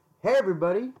Hey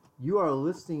everybody, you are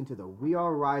listening to the We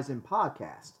Are Ryzen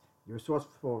podcast, your source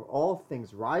for all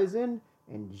things Ryzen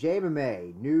and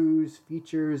JMMA, news,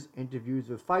 features, interviews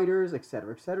with fighters,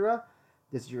 etc., etc.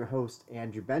 This is your host,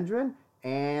 Andrew Bendrin,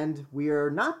 and we are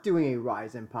not doing a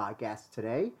Ryzen podcast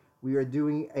today. We are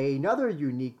doing another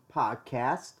unique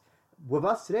podcast. With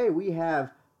us today, we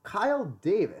have Kyle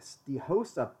Davis, the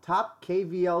host of Top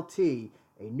KVLT,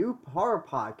 a new horror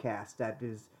podcast that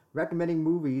is recommending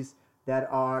movies that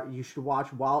you should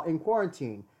watch while in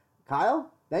quarantine. Kyle,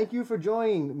 thank you for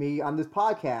joining me on this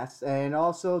podcast and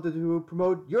also to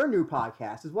promote your new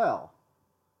podcast as well.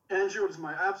 Andrew, it's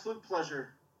my absolute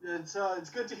pleasure. It's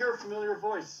good to hear a familiar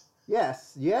voice.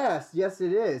 Yes,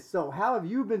 it is. So, how have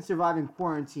you been surviving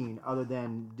quarantine other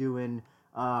than doing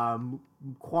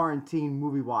quarantine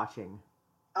movie watching?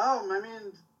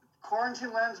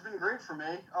 Quarantine land's been great for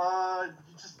me.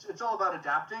 It's all about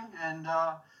adapting, and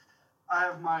I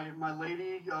have my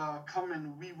lady come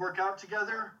and we work out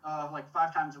together like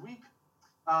 5 times a week.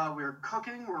 We're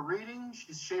cooking, we're reading,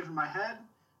 she's shaving my head.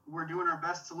 We're doing our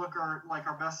best to look our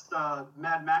best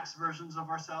Mad Max versions of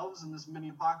ourselves in this mini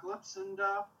apocalypse, and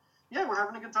we're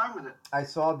having a good time with it. I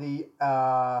saw the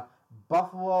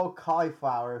buffalo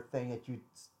cauliflower thing that you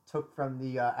took from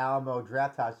the Alamo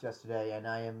Draft House yesterday, and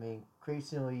I am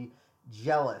increasingly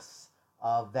jealous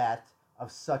of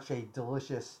such a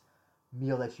delicious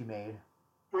meal that you made.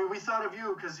 We thought of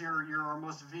you because you're our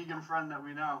most vegan friend that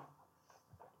we know.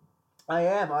 I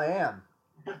am.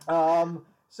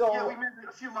 So yeah, we made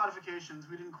a few modifications.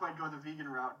 We didn't quite go the vegan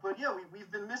route, but yeah, we've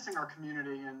been missing our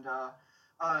community and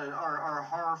our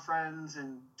horror friends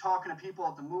and talking to people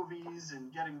at the movies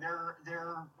and getting their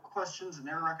questions and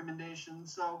their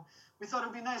recommendations. So we thought it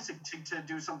would be nice to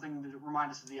do something to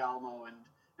remind us of the Alamo and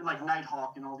like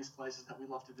Nighthawk and all these places that we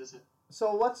love to visit.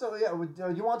 So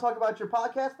do you want to talk about your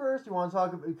podcast first? You want to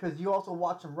talk because you also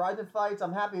watch some Ryzen fights?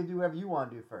 I'm happy to do whatever you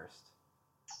want to do first.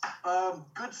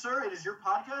 Good sir, it is your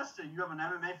podcast. You have an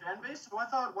MMA fan base, so I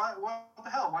thought, what the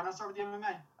hell? Why not start with the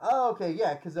MMA? Oh, okay,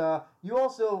 yeah, because you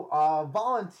also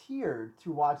volunteered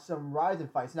to watch some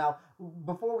Ryzen fights. Now,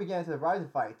 before we get into the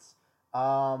Ryzen fights,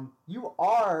 you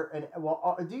are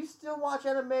do you still watch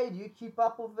MMA? Do you keep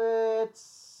up with it?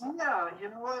 Yeah, you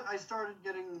know what? I started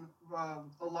getting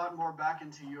a lot more back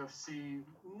into UFC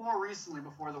more recently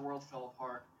before the world fell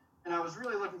apart, and I was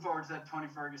really looking forward to that Tony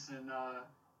Ferguson,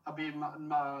 Habib.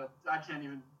 I can't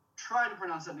even try to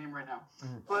pronounce that name right now.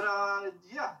 Mm-hmm. But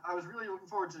I was really looking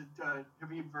forward to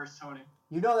Habib versus Tony.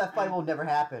 You know that fight will never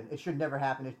happen. It should never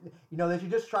happen. They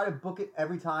should just try to book it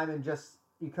every time and just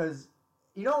because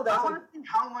that's. I want to think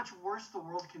how much worse the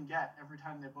world can get every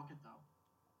time they book it, though.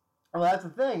 Well, that's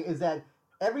the thing is that.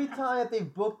 Every time that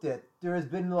they've booked it, there has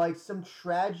been like some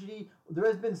tragedy. There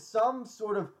has been some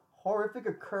sort of horrific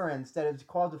occurrence that has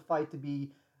caused the fight to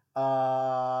be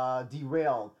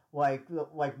derailed. Like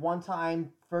one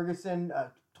time, Ferguson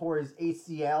tore his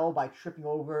ACL by tripping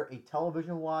over a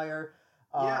television wire.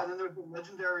 And then there was the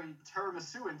legendary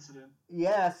tiramisu incident.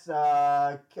 Yes.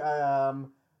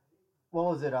 What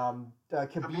was it?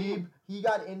 Khabib, he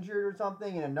got injured or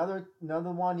something, and another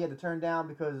one he had to turn down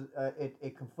because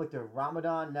it conflicted with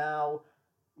Ramadan now.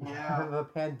 Yeah. Of a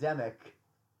pandemic.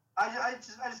 I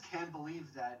just can't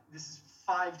believe that this is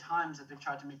 5 times that they've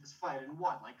tried to make this fight in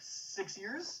what, like 6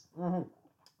 years? Mm-hmm.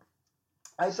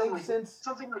 I think since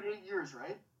something like 8 years,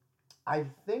 right? I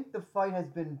think the fight has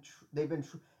been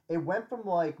it went from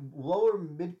like lower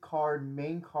mid card,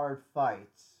 main card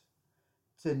fights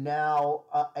to now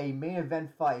a main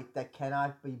event fight that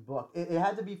cannot be booked. It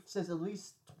had to be since at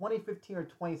least 2015 or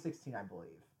 2016, I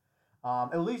believe.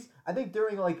 At least I think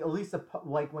during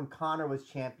when Conor was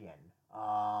champion,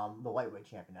 the lightweight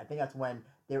champion. I think that's when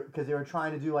they were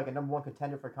trying to do like a number 1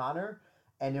 contender for Conor,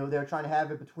 and they were trying to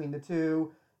have it between the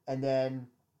two, and then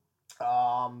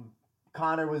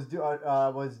Conor was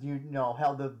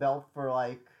held the belt for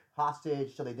like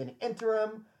hostage, so they did an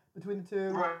interim between the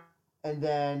two, right. And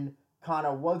then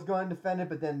Conor was going to defend it,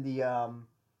 but then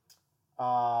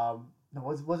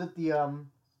was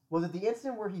it the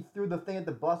incident where he threw the thing at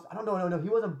the bus? I don't know. No, he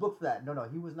wasn't booked for that. No,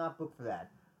 he was not booked for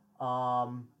that.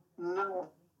 No.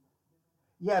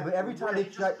 Yeah, but every time he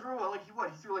threw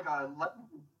like a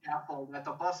lightning apple at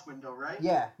the bus window, right?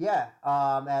 Yeah.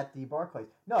 At the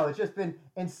Barclays. No, it's just been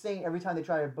insane. Every time they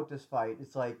try to book this fight,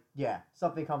 it's like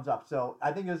something comes up. So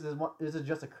I think this is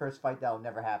just a cursed fight that will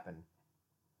never happen.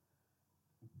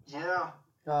 Yeah.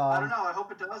 I don't know. I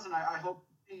hope it does, and I hope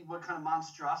what kind of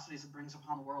monstrosities it brings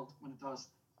upon the world when it does.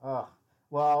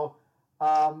 Well,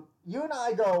 you and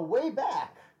I go way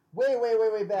back.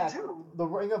 Way back. The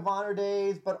Ring of Honor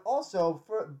days, but also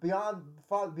beyond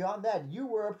that, you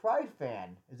were a Pride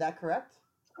fan. Is that correct?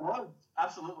 It was,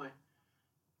 absolutely.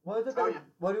 What did Oh yeah.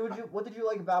 what did you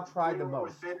like about Pride the With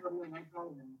most? Fedor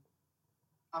Emelianenko and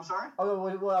I'm sorry. Oh,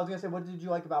 what I was gonna say, what did you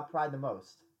like about Pride the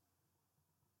most?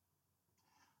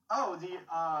 Oh,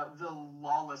 the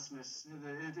lawlessness.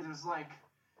 It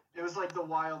was like the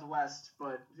Wild West,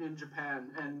 but in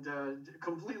Japan, and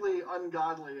completely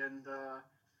ungodly,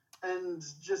 and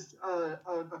just a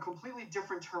completely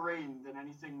different terrain than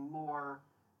anything more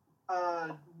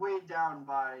weighed down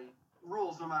by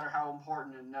rules, no matter how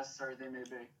important and necessary they may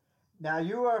be. Now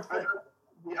you were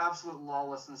The absolute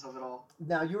lawlessness of it all.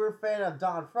 now you were a fan of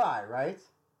Don Fry, right?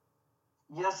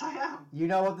 Yes, I am. You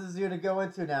know what this is going to go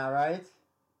into now, right?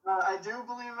 I do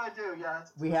believe I do. Yeah.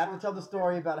 We have to tell the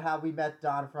story about how we met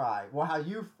Don Fry. Well, how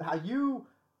you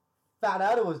found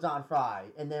out it was Don Fry,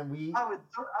 and then we. I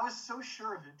was so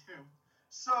sure of it too.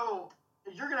 So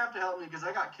you're gonna have to help me because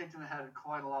I got kicked in the head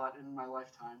quite a lot in my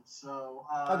lifetime. So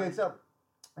Okay, so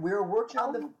we were working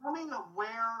on the. Tell me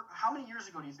where. How many years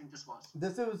ago do you think this was?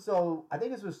 This was so. I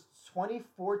think this was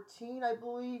 2014, I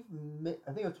believe.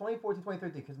 I think it was 2014,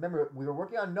 2013. Because remember, we were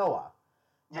working on Noah.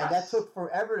 Yes. And that took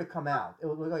forever to come out. It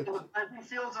was like Empty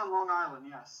Fields on Long Island,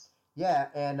 yes. Yeah,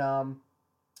 and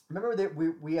remember that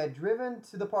we had driven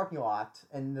to the parking lot,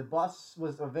 and the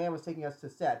van was taking us to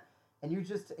set, and you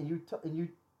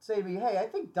say to me, hey, I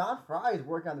think Don Fry is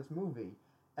working on this movie,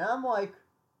 and I'm like,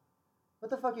 what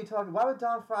the fuck are you talking? Why would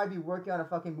Don Fry be working on a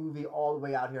fucking movie all the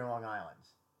way out here in Long Island?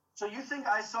 So you think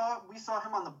we saw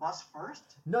him on the bus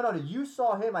first? No, you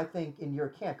saw him, I think, in your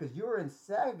camp because you were in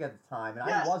SAG at the time, and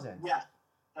yes, I wasn't. Yes.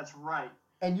 That's right.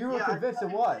 And you were convinced it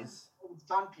was.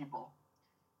 Stunt people.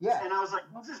 Yeah. And I was like,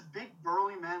 who's this big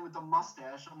burly man with the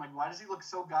mustache? I'm like, why does he look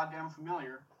so goddamn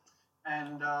familiar?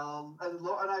 And I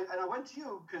went to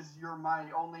you because you're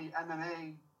my only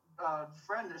MMA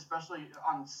friend, especially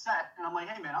on set. And I'm like,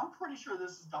 hey man, I'm pretty sure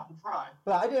this is Don Fry.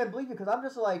 But I didn't believe it because I'm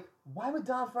just like, why would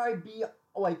Don Fry be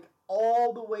like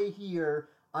all the way here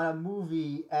on a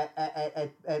movie at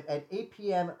 8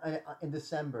 p.m. in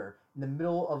December in the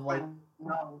middle of like.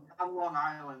 No, on Long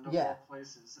Island of all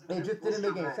places. It just didn't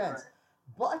make any sense. Right?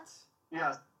 But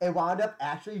yes, it wound up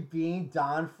actually being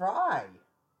Don Fry.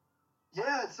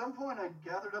 Yeah, at some point I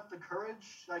gathered up the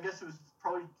courage. I guess it was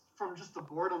probably from just the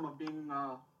boredom of being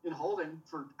in holding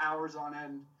for hours on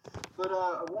end. But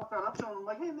I walked on up to him and I'm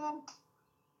like, hey man,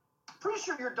 pretty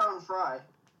sure you're Don Fry.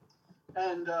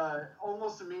 And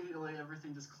almost immediately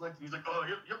everything just clicked. He's like, oh,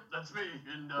 yep, that's me.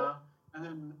 And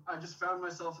then I just found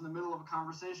myself in the middle of a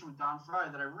conversation with Don Fry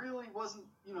that I really wasn't,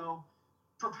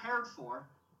 prepared for.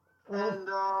 And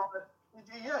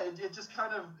it just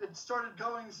kind of it started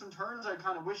going some turns I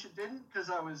kind of wish it didn't because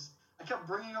I kept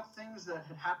bringing up things that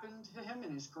had happened to him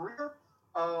in his career,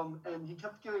 and he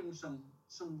kept giving some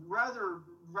rather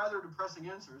depressing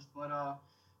answers. But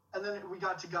and then we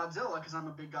got to Godzilla because I'm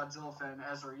a big Godzilla fan,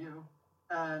 as are you.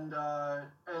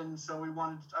 And so I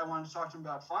wanted to talk to him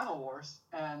about Final Wars,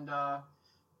 and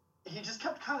he just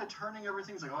kept kind of turning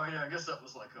everything. He's like, oh yeah, I guess that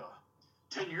was like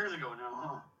 10 years ago now,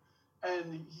 huh?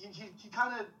 And he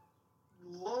kind of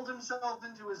lulled himself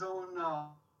into his own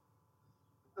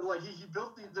he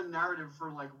built the narrative for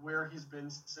like where he's been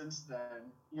since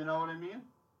then. You know what I mean?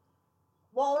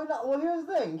 Well, here's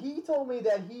the thing. He told me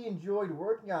that he enjoyed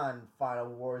working on Final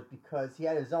Wars because he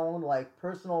had his own like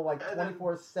personal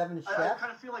 24/7 chef. I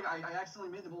kind of feel like I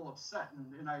accidentally made them all upset,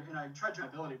 and I tried to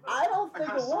ability. But I don't think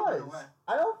it was.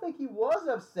 I don't think he was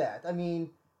upset. I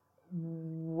mean,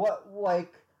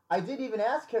 I did even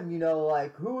ask him,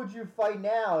 who would you fight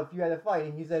now if you had to fight?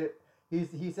 And he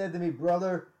said to me,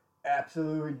 brother,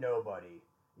 absolutely nobody.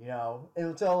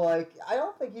 And so I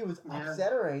don't think he was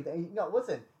upset or anything. No,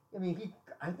 listen. I mean,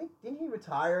 didn't he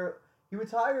retire? He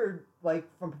retired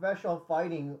from professional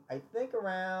fighting. I think it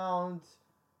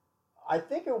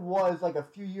was a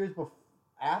few years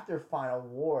after Final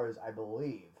Wars, I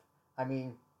believe. I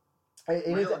mean,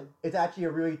 it's actually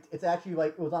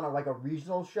it was on a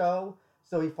regional show.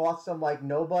 So he fought some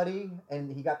nobody, and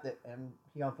he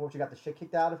unfortunately got the shit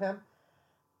kicked out of him.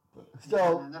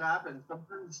 So that happens.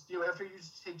 Sometimes, after you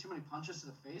just take too many punches to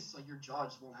the face, your jaw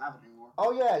just won't have it anymore.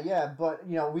 Oh yeah, but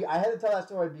I had to tell that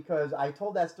story because I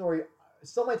told that story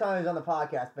so many times on the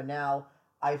podcast, but now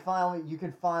you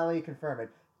can finally confirm it.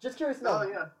 Just curious to know. Oh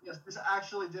yeah, yes, this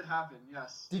actually did happen.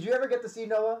 Yes. Did you ever get to see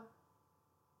Noah?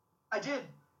 I did.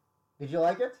 Did you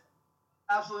like it?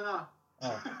 Absolutely not.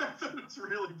 Oh. It's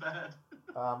really bad.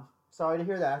 Sorry to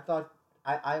hear that. I thought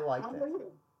I liked it.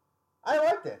 I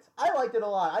liked it. I liked it a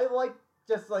lot. I liked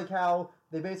just how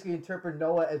they basically interpret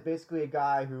Noah as basically a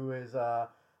guy who is has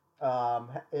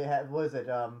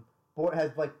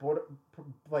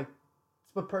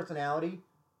split personality.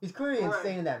 He's clearly Right.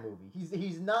 insane in that movie.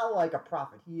 He's not like a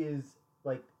prophet. He is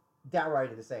like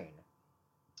downright insane.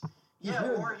 He's Yeah,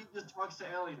 really- or he just talks to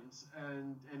aliens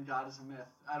and God is a myth.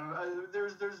 I don't know.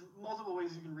 There's multiple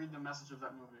ways you can read the message of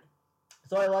that movie.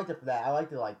 So I liked it for that. I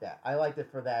liked it like that. I liked it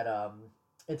for that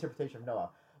interpretation of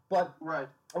Noah. But Right.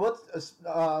 let's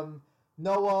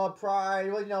Noah,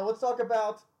 Pride. Well, let's talk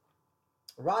about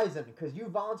Ryzen, because you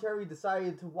voluntarily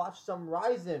decided to watch some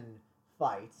Ryzen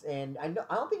fights, and I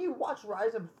don't think you watched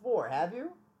Ryzen before, have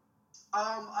you?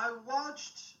 I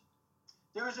watched.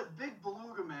 There was a big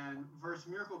Beluga Man versus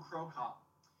Miracle Crow Cop.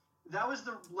 That was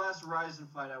the last Ryzen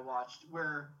fight I watched,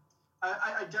 where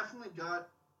I definitely got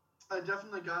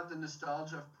the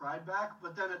nostalgia of Pride back.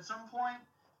 But then at some point,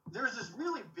 there's this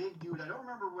really big dude. I don't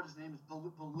remember what his name is.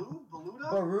 Boruto,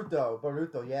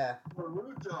 yeah.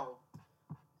 Boruto.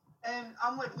 And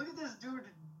I'm like, look at this dude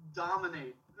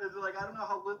dominate. Like, I don't know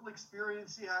how little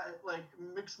experience he had, like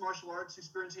mixed martial arts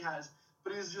experience he has,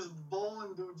 but he's just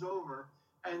bowling dudes over,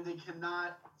 and they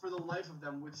cannot, for the life of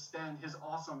them, withstand his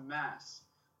awesome mass.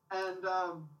 And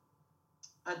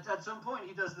at some point,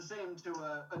 he does the same to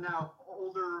a now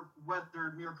older,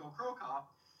 weathered Mirko Crow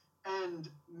Cop.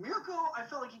 And Mirko, I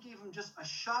felt like he gave him just a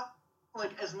shot,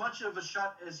 like as much of a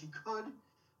shot as he could,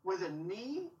 with a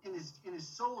knee in his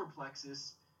solar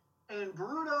plexus. And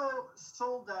Boruto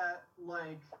sold that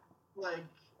like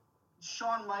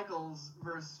Shawn Michaels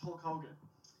versus Hulk Hogan.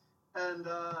 And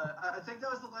I think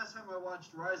that was the last time I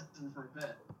watched Ryzen for a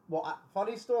bit. Well,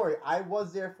 funny story. I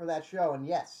was there for that show, and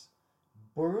yes,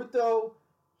 Boruto,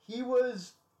 he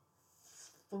was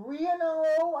 3-0,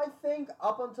 I think,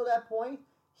 up until that point.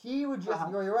 He would just,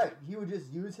 you're right, he would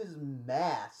just use his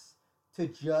mass to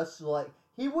just, like,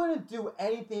 he wouldn't do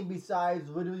anything besides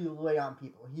literally lay on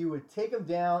people. He would take them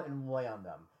down and lay on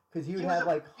them. Because he would have,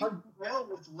 like, whale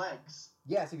with legs.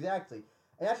 Yes, exactly.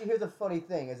 And actually, here's the funny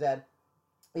thing, is that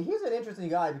he's an interesting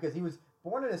guy, because he was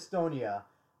born in Estonia,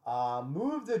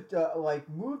 moved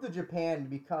to Japan to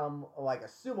become, like, a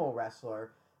sumo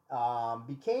wrestler,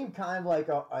 became kind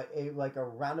of like a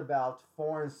roundabout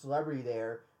foreign celebrity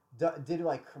there, did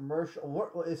like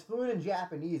commercial, is fluent in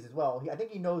Japanese as well. I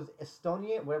think he knows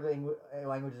Estonian, whatever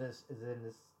language is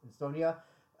in Estonia,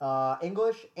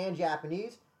 English and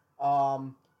Japanese.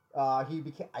 He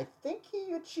became, I think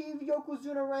he achieved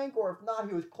Yokozuna rank, or if not,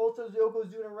 he was close to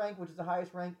Yokozuna rank, which is the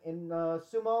highest rank in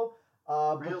sumo.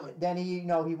 Really? But then he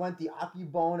went the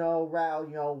Akibono route,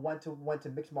 went to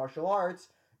mixed martial arts,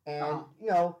 and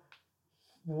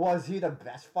was he the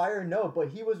best fighter? No, but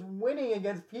he was winning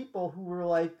against people who were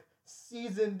like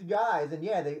seasoned guys. And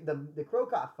yeah, the Crow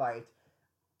Cop fight,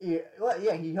 he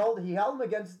held him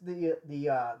against the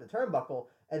turnbuckle,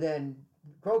 and then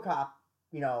Crow Cop,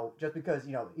 just because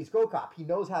he's Crow Cop, he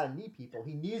knows how to knee people.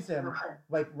 He knees him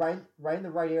like right in the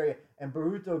right area, and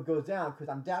Boruto goes down, because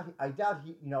I doubt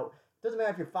he, doesn't matter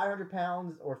if you're 500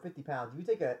 pounds or 50 pounds. If you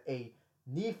take a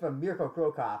knee from Mirko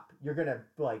Crow Cop, you're gonna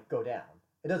like go down.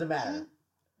 It doesn't matter.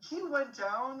 He went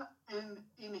down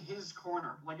in his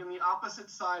corner, like in the opposite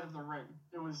side of the ring.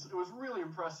 It was really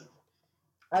impressive.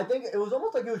 I think it was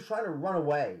almost like he was trying to run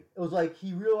away. It was like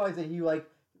he realized that he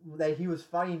was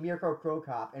fighting Mirko Crow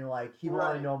Cop, and like he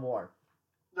wanted no more.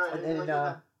 Right. And like, in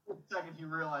that second, he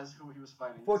realized who he was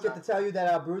fighting. Fortunate to tell you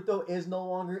that Boruto is no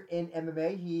longer in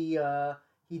MMA.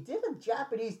 He did a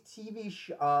Japanese TV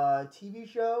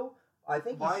show. I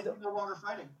think. Why is he no longer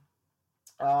fighting?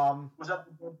 Was that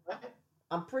the fight?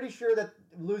 I'm pretty sure that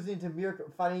losing to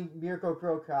fighting Mirko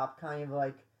Crow Cop kind of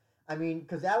like,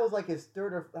 because that was like his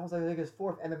his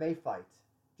fourth MMA fight.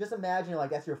 Just imagine, like,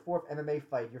 that's your fourth MMA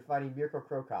fight. You're fighting Mirko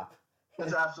Crow Cop.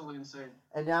 That's absolutely insane.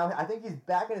 And now I think he's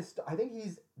back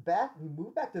He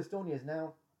moved back to Estonia. Is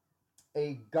now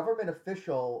a government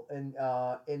official in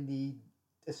the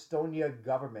Estonia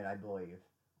government, I believe.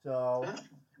 So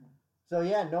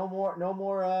yeah, no more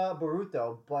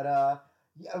Boruto. But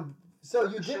yeah. So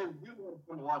you did.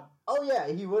 Oh yeah,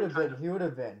 he would have been. He would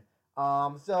have been.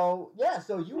 So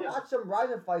you watched some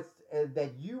Ryzen fights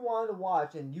that you wanted to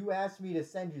watch, and you asked me to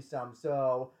send you some.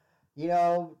 So,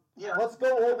 let's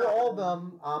go over all of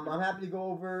them. I'm happy to go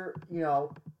over.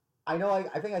 I know.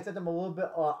 I think I sent them a little bit.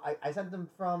 I sent them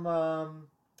from.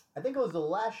 I think it was the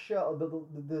last show.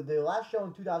 The last show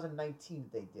in 2019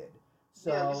 that they did.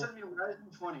 So yeah, you sent me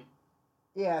Ryzen 20.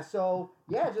 Yeah. So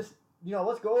yeah, just.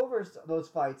 Let's go over those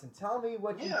fights and tell me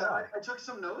what you thought. I took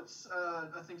some notes.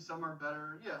 I think some are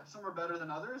better. Yeah, some are better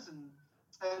than others, and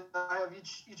I have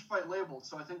each fight labeled.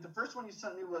 So I think the first one you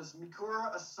sent me was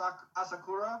Mikura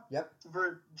Asakura. Yep.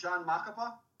 Versus John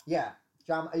Makapa. Yeah,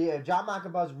 John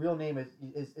Makapa's real name is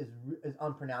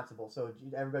unpronounceable, so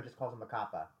everybody just calls him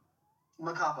Makapa.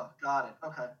 Makapa, got it.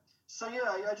 Okay. So yeah,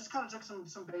 I just kind of took some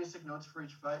basic notes for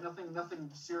each fight. Nothing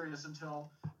serious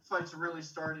until fights really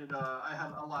started. I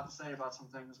had a lot to say about some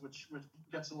things, which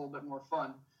gets a little bit more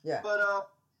fun. Yeah. But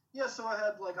yeah, so I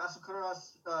had like Asakura,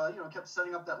 kept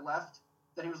setting up that left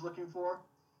that he was looking for.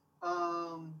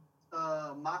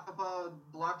 Makapa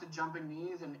blocked a jumping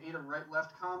knee and ate a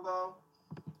right-left combo.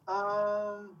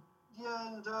 Yeah,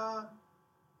 and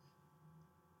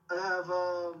I have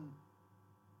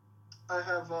I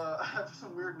have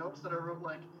some weird notes that I wrote.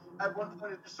 Like at one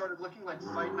point, it just started looking like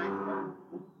Fight Night.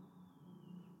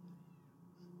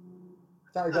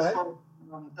 Sorry, go ahead.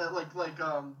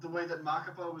 The way that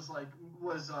Makapa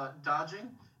was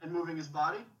dodging and moving his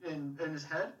body and his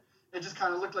head. It just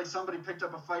kind of looked like somebody picked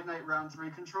up a Fight Night Round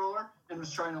 3 controller and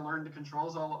was trying to learn the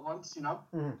controls all at once, you know?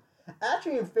 Mm-hmm.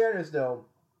 Actually, in fairness, though,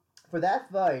 for that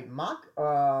fight,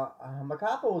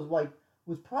 Makapa was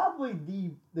probably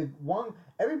the one.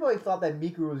 Everybody thought that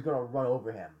Mikuru was gonna run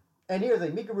over him, and here's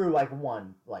like Mikuru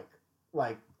won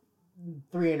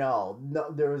 3-0.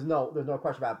 No, there's no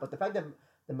question about it. But the fact that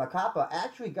the Makapa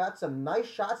actually got some nice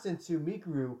shots into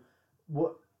Mikuru,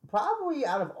 probably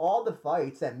out of all the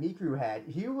fights that Mikuru had,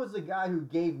 he was the guy who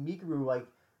gave Mikuru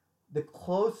the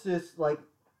closest,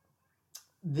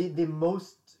 the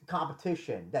most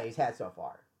competition that he's had so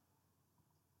far.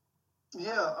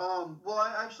 Yeah. Well,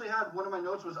 I actually had one of my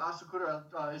notes was Asakura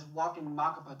is walking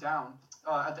Makapa down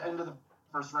at the end of the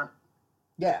first round.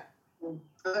 Yeah. And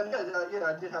then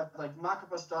I did have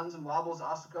Makapa stuns and wobbles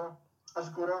Asakura,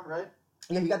 right?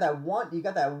 Yeah, you got that one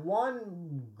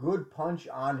good punch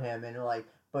on him, and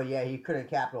but yeah, he couldn't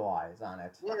capitalize on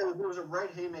it. Yeah, there was a right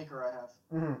haymaker I have.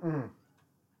 Mm-hmm.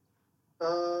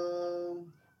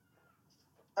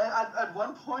 At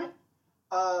one point,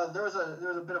 there was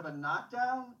a bit of a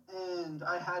knockdown, and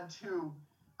I had to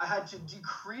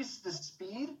decrease the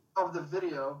speed of the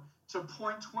video to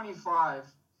 0.25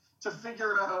 to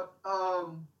figure out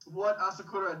what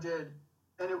Asakura did,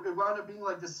 and it wound up being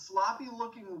this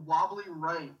sloppy-looking wobbly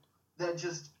right that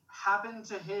just happened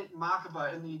to hit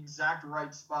Makaba in the exact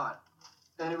right spot,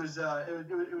 and it was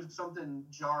something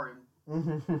jarring.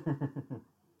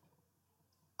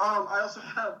 I also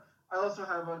have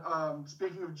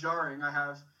speaking of jarring, I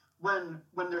have when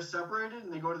they're separated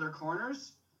and they go to their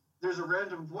corners, there's a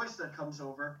random voice that comes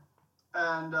over,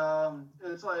 and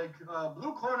it's like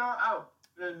blue corner out,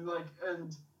 and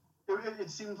it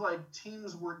seemed like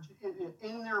teams were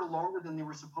in there longer than they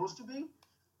were supposed to be,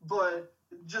 but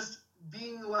just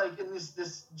being in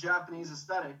this Japanese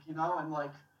aesthetic, you know, and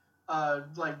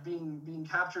being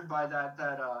captured by that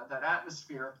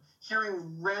atmosphere,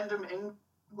 hearing random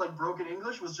broken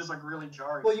English was just really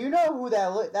jarring. Well, you know who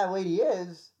that lady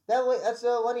is. That's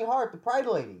Lenny Hart, the Pride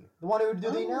lady, the one who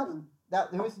did the announcement.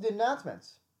 Who used to do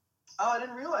announcements. Oh, I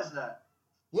didn't realize that.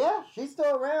 Yeah, she's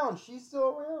still around.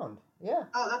 Yeah.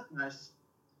 Oh, that's nice.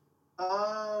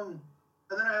 And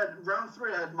then I had round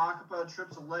 3. I had Makapa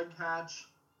trips a leg catch,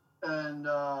 and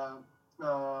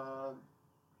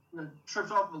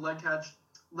trips off of a leg catch.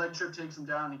 Leg trip takes him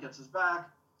down. He gets his back.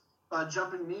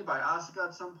 Jumping knee by Asuka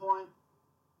at some point.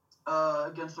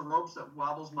 Against the ropes that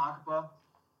wobbles Makapa.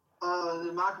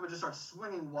 Then Makapa just starts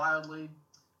swinging wildly,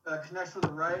 connects with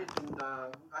the right, and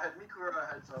I had Mikura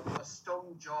has a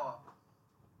stone jaw.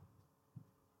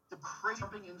 The crazy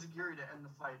jumping enziguri to end the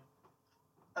fight.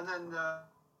 And then their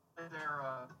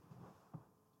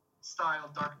style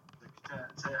dark to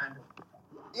end it.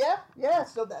 Yeah.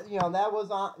 So that that was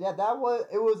on. Yeah,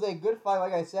 it was a good fight,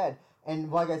 like I said,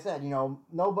 and like I said,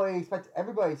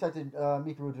 everybody expected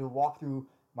Mikuru to walk through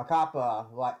Makapa,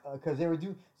 because they were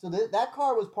so that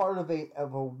card was part of a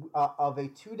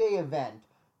 2-day event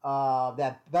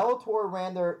that Bellator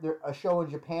ran a show in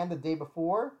Japan the day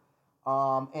before,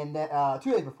 and then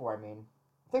 2 days before. I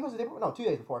think it was 2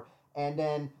 days before, and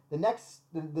then the next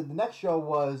show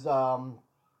was a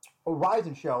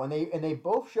Rizin show, and they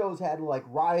both shows had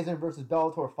Rizin versus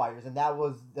Bellator fighters, and that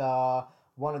was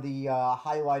one of the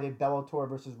highlighted Bellator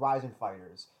versus Rizin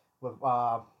fighters. With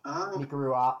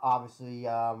Mikuru obviously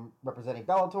representing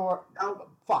Bellator. No,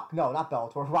 not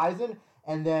Bellator. Rizin,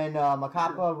 and then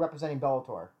Makapa representing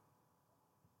Bellator.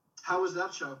 How was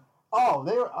that show? Oh,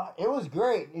 it was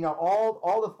great.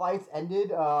 All the fights ended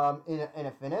in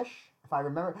a finish. If I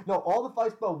remember, no, all the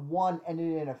fights but one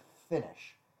ended in a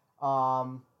finish. It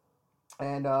was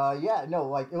a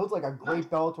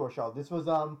great Bellator show. This was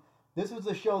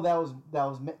a show that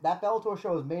Bellator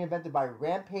show was main evented by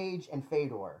Rampage and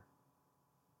Fedor.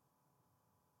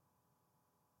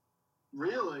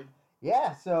 Really?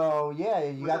 Yeah. So yeah,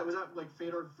 was that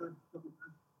Fedor?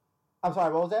 I'm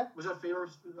sorry. What was that? Was that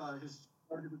Fedor's his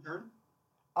target return?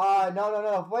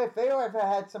 No. Fedor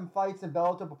had some fights in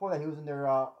Bellator before that. He was in their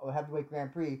heavyweight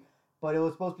Grand Prix, but it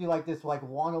was supposed to be like this like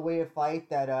long awaited fight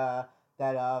that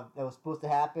was supposed to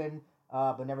happen,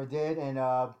 but never did. And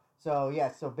so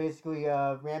basically,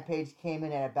 Rampage came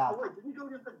in at Oh about wait, didn't he go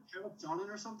against like Chael Sonnen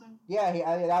or something? yeah.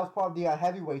 That was part of the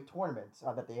heavyweight tournament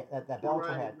that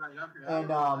Bellator had. Right. Okay, I And remember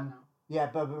that now. yeah,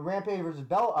 but Rampage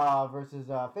versus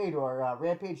Fedor.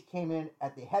 Rampage came in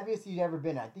at the heaviest he'd ever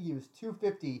been. I think he was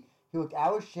 250. He looked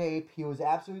out of shape. He looked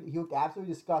absolutely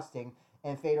disgusting.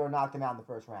 And Fedor knocked him out in the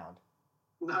first round.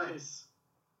 Nice.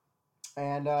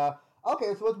 And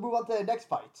okay, so let's move on to the next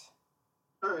fight.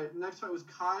 All right, next fight was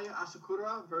Kai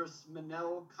Asakura versus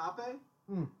Manel Kape.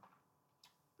 Hmm.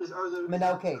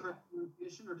 Manel Kape. Correct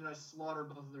pronunciation, or did I slaughter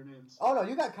both of their names? Oh no,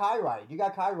 you got Kai right,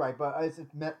 but it's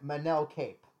Manel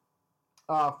Kape.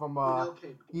 Manel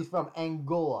Kape. He's from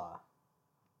Angola.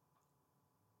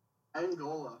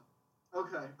 Angola.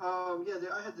 Okay.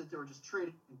 I had that they were just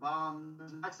trading bombs.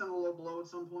 There's an accidental low blow at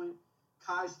some point.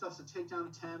 Kai stuffs a takedown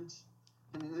attempt,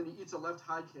 and then he eats a left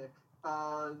high kick.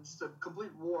 Just a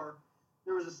complete war.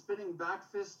 There was a spinning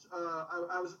back fist.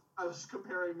 I was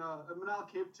comparing Manel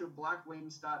Kape to Black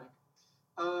Wayne Static,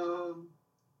 which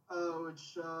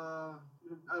I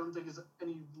don't think is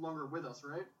any longer with us,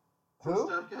 right? From Who?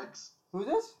 Static X. Who's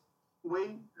this?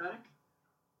 Wayne Static.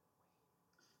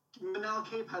 Manel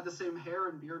Kape had the same hair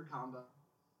and beard combo.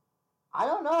 I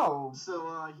don't know.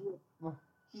 So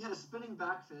he had a spinning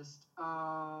back fist,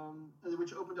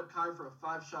 which opened up Kai for a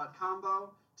 5-shot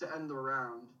combo to end the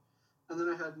round. And then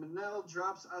I had Manel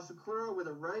drops Asakura with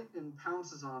a right and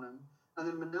pounces on him. And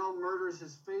then Manel murders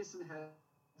his face and head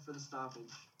for the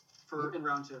stoppage in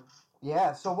round 2.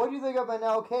 Yeah, so what do you think of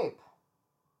Manel Kape?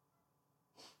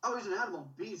 Oh, he's an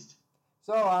animal beast.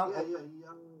 So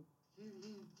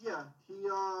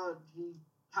he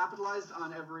capitalized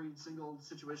on every single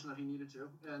situation that he needed to,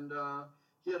 and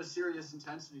he had a serious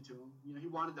intensity to him. You know, he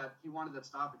wanted that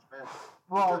stoppage bad.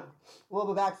 Well, a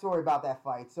little bit of backstory about that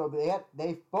fight. So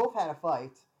they both had a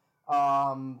fight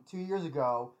 2 years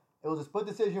ago. It was a split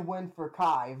decision win for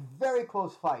Kai. Very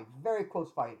close fight.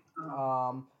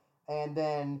 And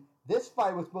then this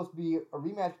fight was supposed to be a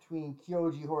rematch between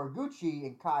Kyoji Horiguchi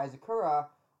and Kai Asakura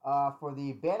for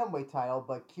the bantamweight title,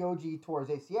 but Kyoji tore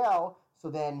his ACL, so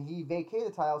then he vacated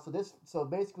the title. So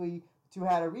basically, the two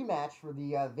had a rematch for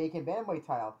the vacant bantamweight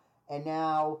title. And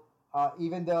now,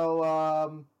 even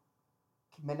though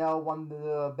Manel won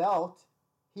the belt,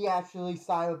 he actually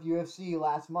signed with UFC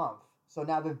last month. So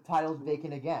now the title's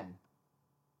vacant again.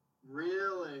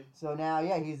 Really? So now,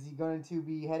 yeah, he's going to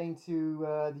be heading to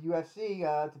the UFC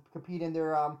to compete in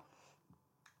their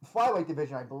flyweight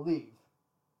division, I believe.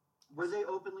 Were they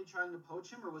openly trying to poach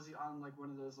him, or was he on like one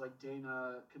of those like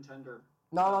Dana contender?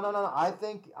 No. I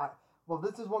think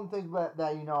this is one thing that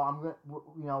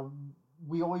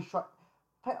we always try.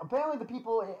 Apparently, the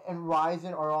people in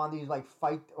Rizin are on these like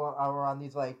fight or are on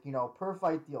these like per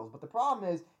fight deals. But the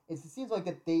problem is it seems like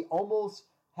that they almost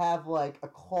have like a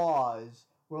clause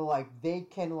where like they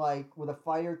can like where the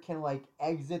fighter can like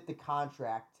exit the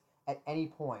contract at any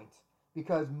point,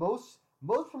 because most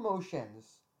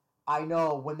promotions I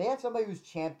know when they have somebody who's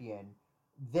champion,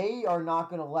 they are not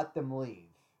going to let them leave.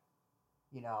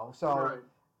 So right.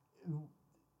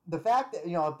 The fact that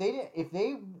if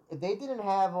they didn't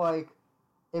have like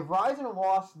if Rizin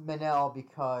lost Manel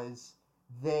because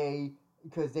they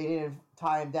didn't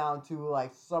tie him down to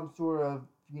like some sort of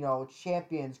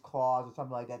champions clause or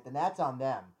something like that, then that's on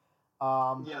them.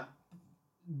 Yeah.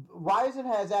 Rizin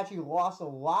has actually lost a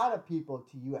lot of people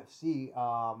to UFC.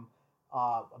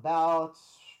 About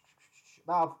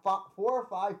 4 or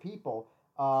 5 people.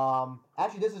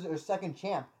 Actually, this is their second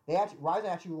champ. Rizin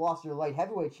actually lost their light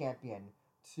heavyweight champion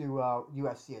to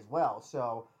UFC as well.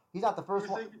 So he's not the first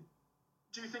one.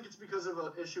 Do you think it's because of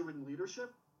an issue in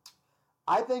leadership?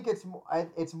 I think it's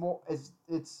more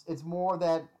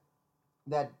that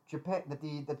Japan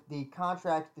these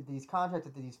contracts that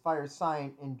these fighters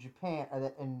sign in Japan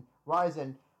in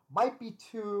Rizin might be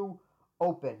too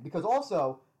open, because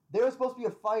also there was supposed to be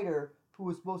a fighter who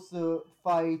was supposed to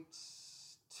fight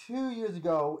 2 years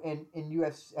ago in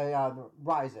UFC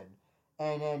Rizin,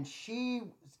 and then she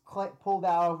pulled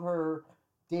out of her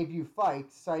debut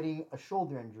fight citing a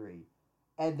shoulder injury,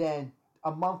 and then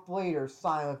a month later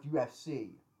signed with UFC.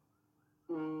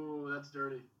 Ooh, that's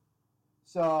dirty.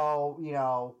 So,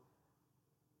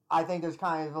 I think there's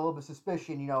kind of a little bit of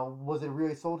suspicion, was it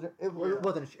really shoulder? It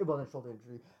wasn't a shoulder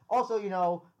injury. Also,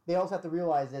 they also have to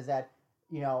realize is that,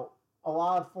 a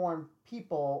lot of foreign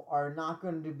people are not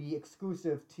going to be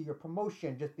exclusive to your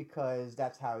promotion just because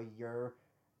that's how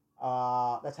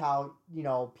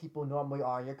people normally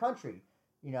are in your country.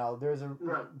 You know, there's a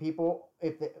Right. people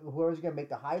if whoever's going to make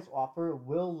the highest offer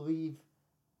will leave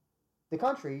the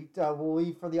country. Will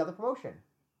leave for the other promotion.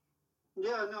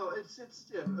 Yeah, no, it's a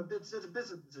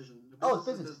business decision. Oh, it's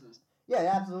Business is business. business. Yeah, it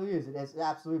absolutely is. It's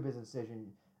absolutely a business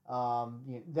decision.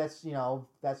 That's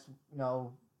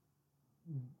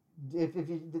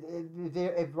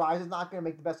if Rise is not going to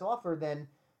make the best offer, then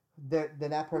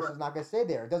that person's Right. not going to stay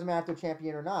there. It doesn't matter if they're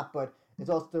champion or not, but it's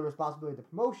also the responsibility of the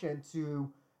promotion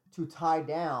to tie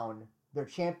down their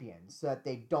champions so that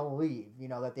they don't leave. You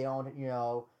know that they don't.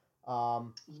 Yeah,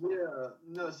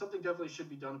 no, something definitely should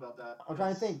be done about that. I'm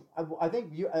trying to think. I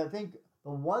think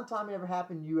the one time it ever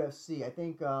happened in UFC. I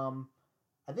think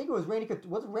it was Randy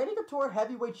Couture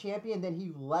heavyweight champion. Then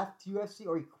he left UFC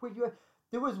or he quit UFC.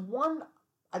 There was one.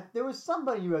 There was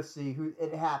somebody in UFC who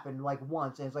it happened like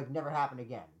once and it's like never happened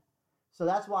again. So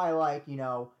that's why you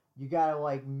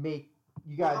gotta make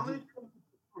you Well, gotta how do. many times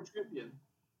were champion?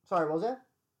 Sorry, what was that?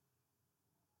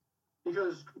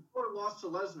 Because Couture lost to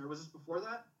Lesnar. Was this before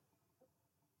that?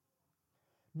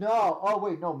 No. Oh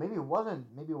wait, no. Maybe it wasn't.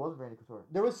 Maybe it wasn't Randy Couture.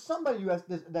 There was somebody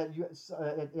that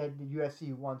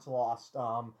UFC once lost.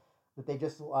 That they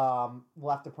just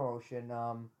left the promotion.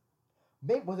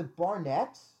 Maybe was it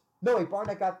Barnett? No, wait.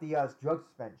 Barnett got the drug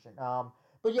suspension.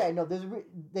 But yeah, no.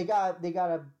 They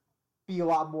gotta be a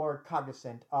lot more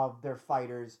cognizant of their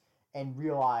fighters and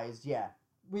realize, yeah,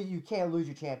 you can't lose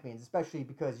your champions, especially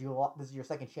because this is your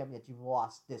second champion that you've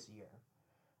lost this year.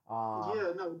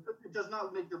 Yeah, no, it does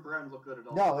not make your brand look good at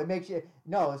all. No, it makes you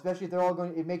no, especially if they're all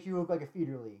going. It makes you look like a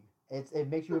feeder league. It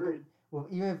makes you look Agreed. well,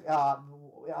 even if,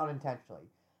 unintentionally.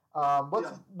 Yeah.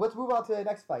 Let's move on to the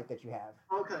next fight that you have.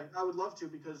 Okay, I would love to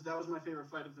because that was my favorite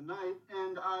fight of the night,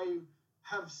 and I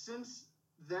have since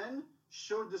then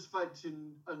showed this fight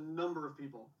to a number of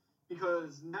people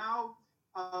because now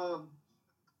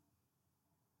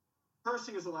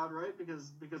cursing is allowed, right?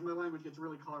 Because my language gets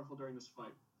really colorful during this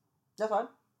fight. That's fine.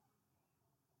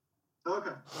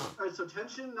 Okay, all right. So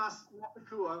Tenshin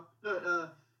Nasukawa,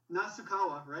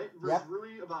 right, versus Yep.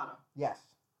 Rui Abada. Yes.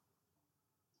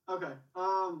 Okay.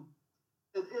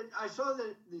 I saw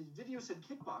that the video said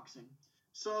kickboxing,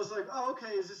 so I was like, oh,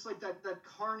 okay, is this like that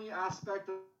carny aspect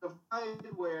of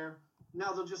fight where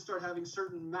now they'll just start having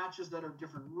certain matches that are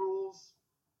different rules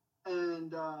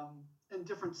and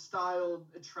different styled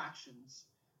attractions,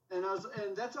 and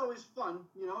that's always fun,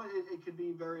 you know. It could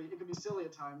be silly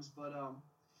at times, but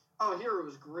here it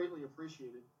was greatly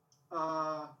appreciated.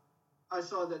 I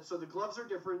saw that so the gloves are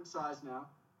different size now;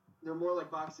 they're more like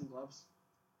boxing gloves.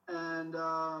 And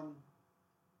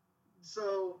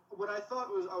so what I thought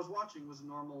I was watching was a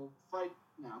normal fight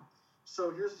now.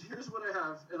 So here's what I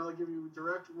have, and I'll give you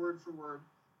direct word for word.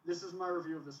 This is my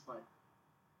review of this fight.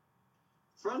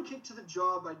 Front kick to the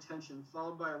jaw by Tenshin,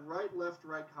 followed by a right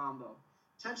combo.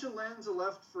 Tenshin lands a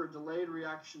left for a delayed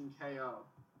reaction KO.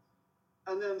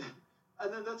 And then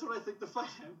that's what I think the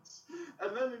fight ends.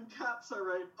 And then in caps I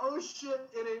write, oh shit,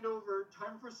 it ain't over.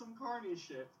 Time for some carny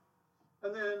shit.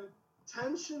 And then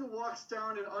Tenshin walks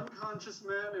down an unconscious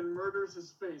man and murders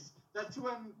his face. That's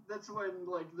when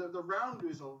like the round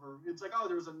is over. It's like, oh,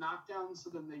 there was a knockdown, so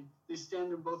then they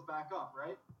stand them both back up,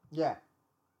 right? Yeah.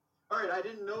 All right, I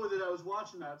didn't know that I was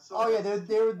watching that. So Oh yeah,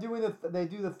 they were doing they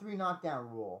do the 3 knockdown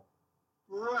rule.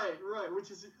 Right,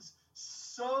 which is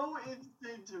so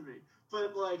insane to me.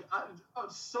 But like, I'm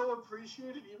so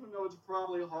appreciated, even though it's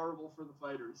probably horrible for the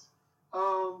fighters.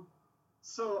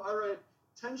 So all right.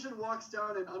 Tenshin walks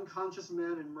down an unconscious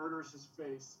man and murders his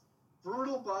face.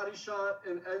 Brutal body shot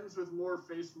and ends with more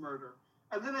face murder.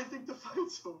 And then I think the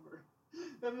fight's over.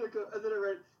 And then I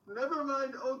write, never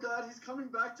mind, oh god, he's coming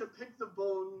back to pick the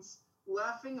bones.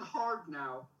 Laughing hard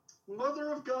now.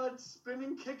 Mother of God,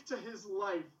 spinning kick to his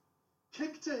life.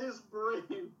 Kick to his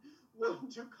brain.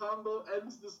 1-2 combo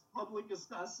ends this public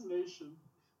assassination.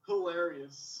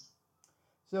 Hilarious.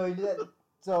 So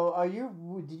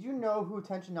did you know who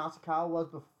Tenshin Nasukawa was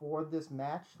before this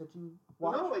match that you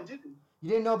watched? No, I didn't. You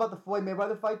didn't know about the Floyd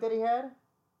Mayweather fight that he had?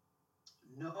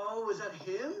 No, was that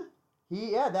him?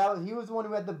 He was the one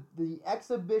who had the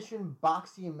exhibition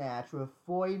boxing match with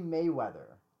Floyd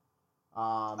Mayweather.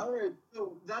 All right,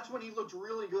 so that's when he looked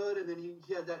really good, and then he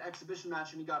had that exhibition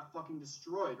match, and he got fucking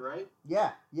destroyed, right?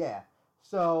 Yeah.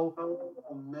 So.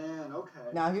 Oh man,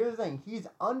 okay. Now here's the thing: he's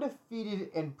undefeated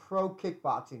in pro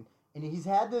kickboxing, and he's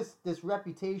had this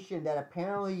reputation that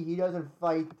apparently he doesn't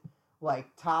fight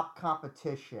like top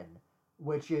competition,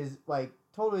 which is like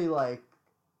totally like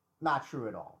not true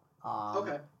at all.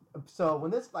 Okay. So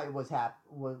when this fight was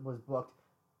booked,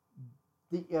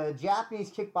 the Japanese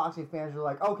kickboxing fans were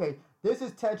like, okay, this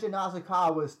is Tenshin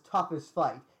Nasukawa's toughest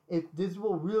fight. This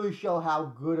will really show how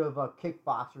good of a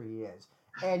kickboxer he is.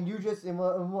 And you just and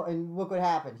look what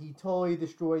happened. He totally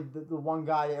destroyed the one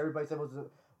guy that everybody said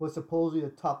was supposedly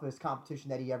the toughest competition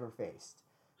that he ever faced.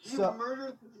 He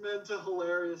murdered this man to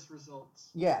hilarious results.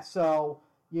 Yeah, so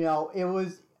it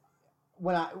was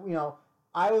when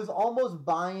I was almost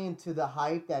buying into the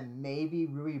hype that maybe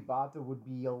Rui Bata would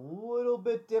be a little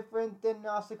bit different than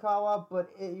Nasukawa, but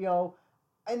in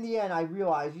the end I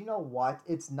realized, what?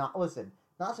 It's not. Listen,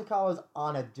 Nasukawa's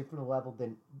on a different level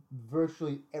than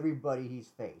virtually everybody he's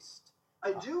faced.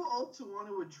 I do also want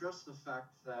to address the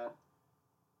fact that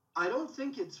I don't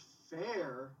think it's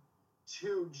fair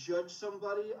to judge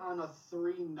somebody on a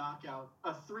three knockdown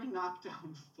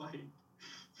fight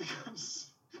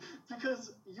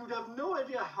because you'd have no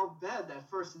idea how bad that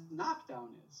first knockdown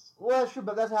is. Well, that's true,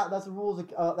 but that's the rules.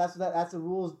 That's the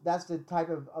rules. That's the type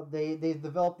of they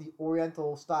developed the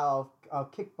Oriental style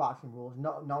of kickboxing rules.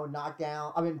 No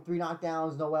knockdown. I mean, 3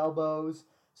 knockdowns, no elbows.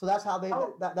 So that's how they.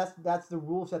 That's the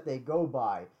rules that they go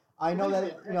by. I know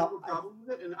that and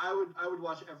I would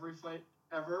watch every fight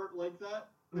ever like that.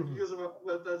 Mm-hmm. Because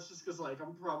that's just because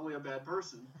I'm probably a bad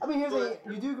person. I mean,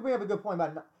 you do bring up a good point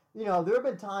about there have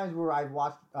been times where I've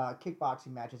watched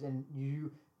kickboxing matches and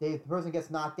the person gets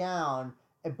knocked down,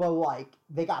 but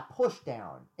they got pushed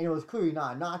down and it was clearly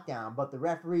not a knockdown, but the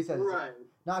referee says right.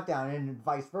 knockdown and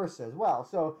vice versa as well.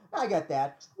 So I get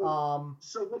that. So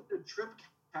would the trip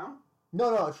count?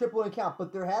 No, a trip wouldn't count.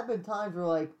 But there have been times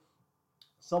where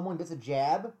someone gets a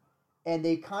jab and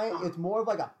they it's more of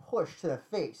a push to the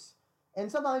face. And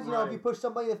sometimes, if you push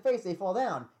somebody in the face, they fall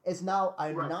down. It's now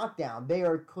a knockdown. They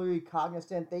are clearly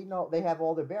cognizant. They know they have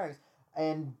all their bearings.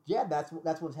 And yeah, that's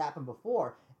what's happened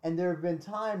before. And there have been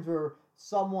times where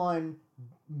someone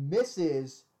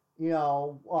misses, they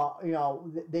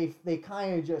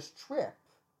kind of just trip,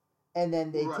 and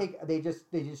then they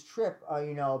just trip,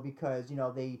 because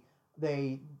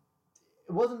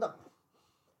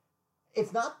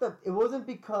it wasn't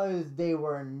because they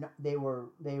were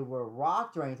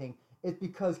rocked or anything. It's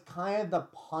because kind of the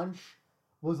punch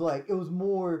was it was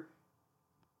more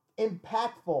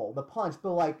impactful, the punch,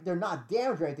 but they're not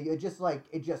damaged or anything. It just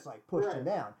pushed him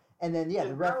down. And then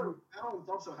the referee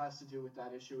also has to do with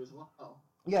that issue as well.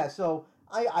 Yeah, so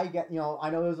I get I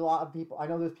know there's a lot of people. I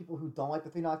know there's people who don't like the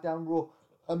 3 knockdown rule.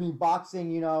 I mean,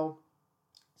 boxing,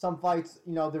 some fights,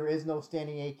 there is no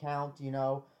standing 8 count.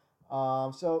 So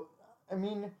I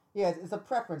mean, yeah, it's a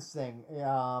preference thing.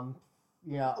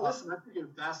 Listen, I think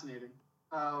it's fascinating.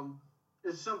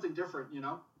 It's something different,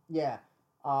 Yeah.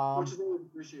 Which is always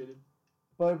appreciated.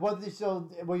 But what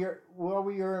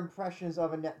were your impressions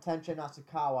of Tenshin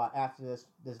Nasukawa after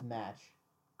this match?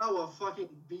 Oh, a fucking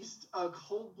beast, a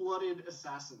cold-blooded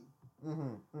assassin.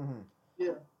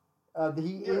 Yeah.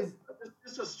 He is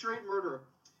just a straight murderer.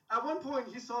 At one point,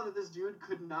 he saw that this dude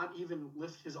could not even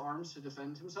lift his arms to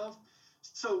defend himself,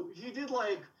 so he did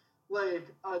a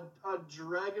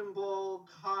Dragon Ball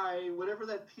Kai, whatever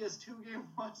that PS2 game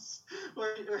was,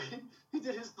 where he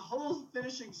did his whole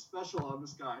finishing special on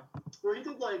this guy, where he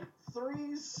did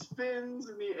 3 spins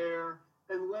in the air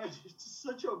and landed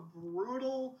such a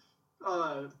brutal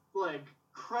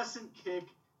crescent kick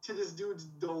to this dude's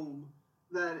dome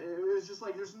that it was just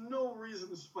there's no reason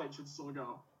this fight should still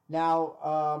go. Now,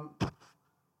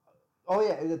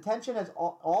 the Tenshin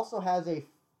also has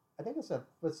I think it's a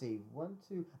 4-0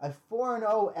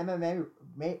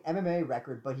 MMA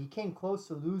record, but he came close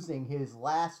to losing his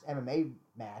last MMA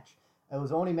match. It was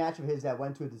the only match of his that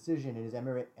went to a decision in his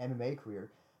MMA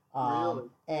career. Really?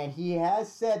 And he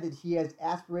has said that he has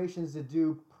aspirations to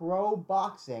do pro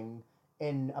boxing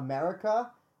in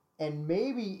America, and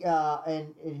maybe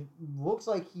and it looks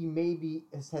like he maybe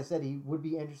has said he would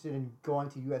be interested in going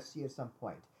to UFC at some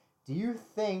point. Do you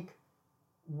think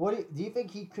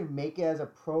he could make it as a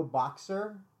pro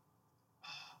boxer?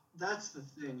 That's the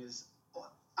thing is,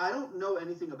 I don't know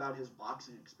anything about his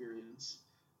boxing experience.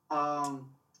 His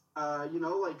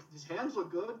hands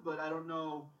look good, but I don't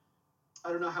know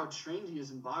how trained he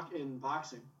is in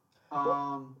boxing.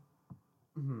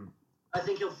 I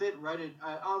think he'll fit right in.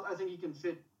 I think he can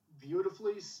fit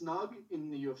beautifully snug in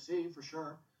the UFC for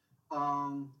sure.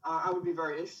 I would be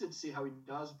very interested to see how he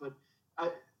does, but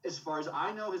as far as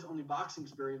I know, his only boxing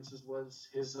experiences was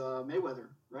his Mayweather,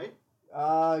 right?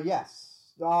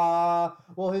 Yes. Well,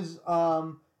 his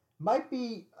might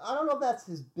be. I don't know if that's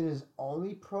been his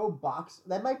only pro box.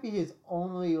 That might be his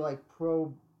only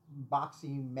pro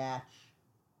boxing match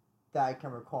that I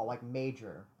can recall,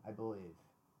 major, I believe.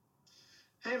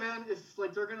 Hey man, if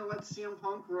they're gonna let CM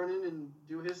Punk run in and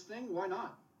do his thing, why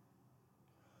not?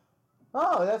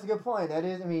 Oh, that's a good point. That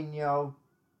is, I mean,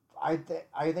 I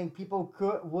think people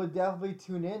would definitely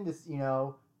tune in to see.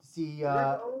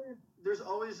 there's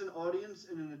always an audience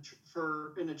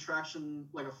for an attraction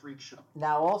like a freak show.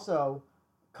 Now, also,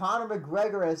 Conor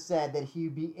McGregor has said that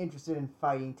he'd be interested in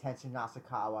fighting Tenshin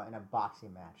Nasukawa in a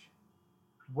boxing match.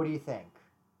 What do you think?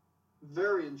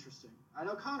 Very interesting. I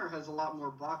know Conor has a lot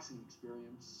more boxing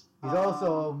experience. He's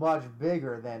also much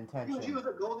bigger than Tenshin. He was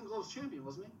a Golden Gloves champion,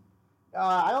 wasn't he?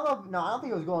 I don't know. No, I don't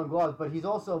think it was Golden Gloves, but he's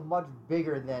also much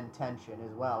bigger than Tenshin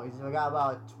as well. He's got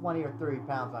about 20 or 30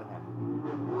 pounds on him.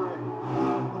 Right.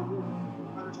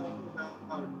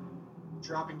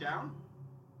 Dropping down?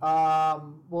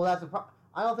 Well, that's a problem.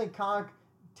 I don't think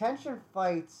Tenshin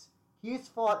fights. He's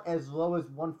fought as low as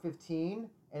 115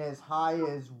 and as high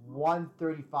as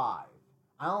 135.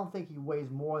 I don't think he weighs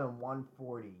more than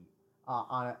 140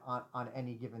 on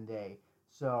any given day.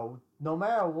 So no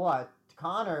matter what,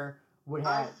 Conor would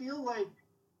have. I feel like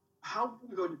how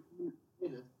we go to.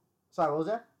 Sorry, what was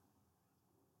that?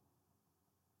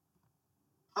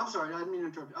 I'm sorry, I didn't mean to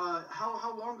interrupt.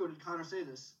 How long ago did Conor say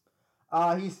this?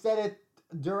 He said it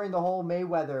during the whole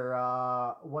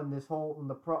Mayweather when the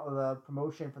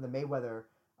promotion for the Mayweather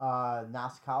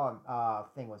Nasukawa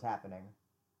thing was happening.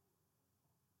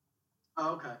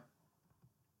 Oh, okay.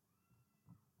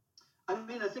 I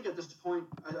mean, I think at this point,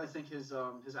 I think his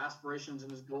aspirations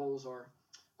and his goals are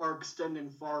extending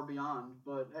far beyond.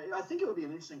 But I think it would be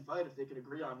an interesting fight if they could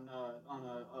agree on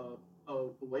a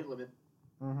weight limit.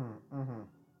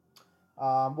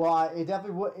 Well, it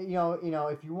definitely would.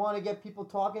 If you want to get people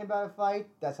talking about a fight,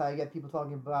 that's how you get people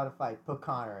talking about a fight. Put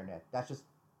Conor in it. That's just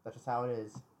how it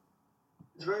is.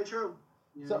 It's very true.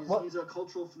 He's a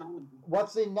cultural phenomenon.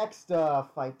 What's the next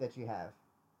fight that you have?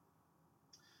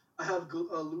 I have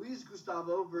Luis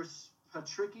Gustavo versus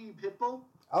Patricky Pitbull.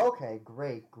 Okay,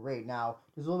 great. Now,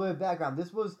 just a little bit of background.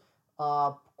 This was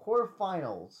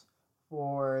quarterfinals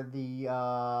for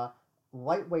the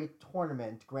lightweight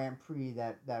tournament Grand Prix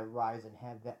that Rizin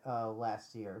had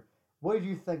last year. What did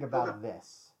you think about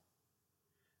this?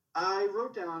 I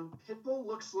wrote down Pitbull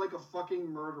looks like a fucking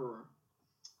murderer,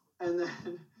 and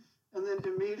then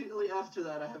immediately after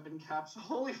that I have in caps,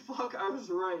 holy fuck, I was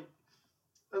right.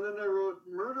 And then I wrote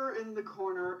murder in the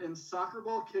corner and soccer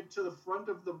ball kick to the front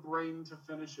of the brain to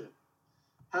finish it.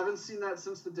 Haven't seen that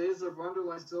since the days of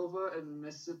Wanderlei Silva and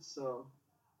miss it so.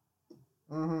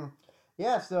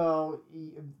 Yeah, so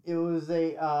it was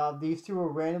these two were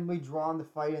randomly drawn to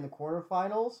fight in the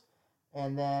quarterfinals,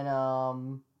 and then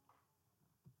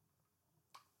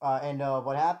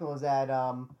what happened was that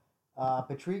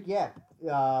Patrick,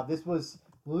 this was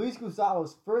Luis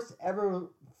Gustavo's first ever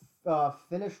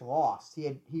finish loss.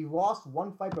 He lost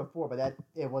one fight before, but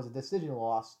it was a decision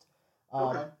loss.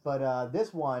 But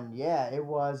this one, it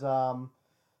was I'm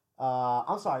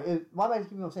sorry. Why am I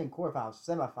keeping on saying quarterfinals,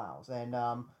 semifinals, and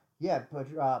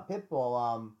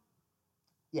Pitbull,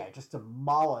 just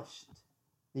demolished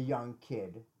the young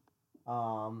kid.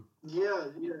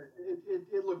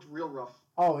 It looked real rough.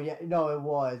 Oh yeah, no, it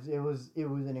was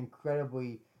an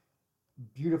incredibly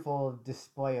beautiful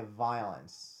display of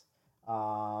violence.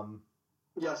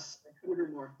 Yes, I couldn't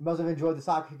agree more. You must have enjoyed the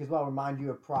soccer kick as well. Remind you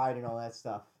of Pride and all that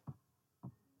stuff.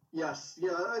 Yes,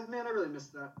 yeah, man, I really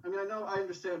missed that. I mean, I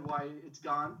understand why it's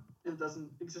gone and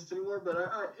doesn't exist anymore, but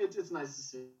it's nice to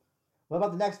see. What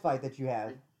about the next fight that you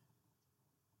have?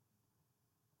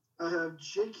 I have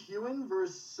Jake Hewen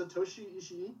versus Satoshi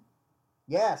Ishii.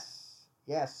 Yes.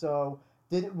 So,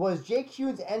 was Jake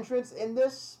Hewen's entrance in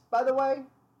this, by the way,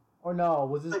 or no?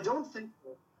 Was this? I don't think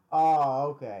so. Oh,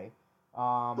 okay.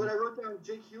 But I wrote down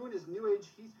Jake Hewen is New Age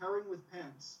Heath Herring with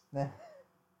pants. Is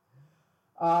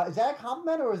that a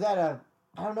compliment or is that I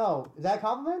don't know. Is that a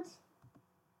compliment?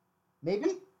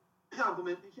 Maybe?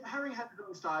 Compliment. Herring has his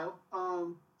own style.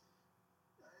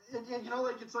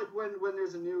 It's like when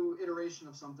there's a new iteration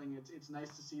of something, it's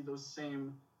nice to see those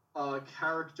same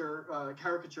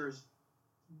caricatures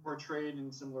portrayed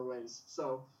in similar ways.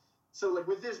 So like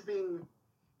with this being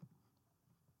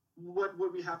what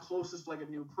we have closest like a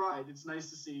new Pride, it's nice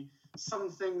to see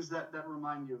some things that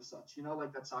remind you of such,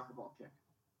 like that soccer ball kick.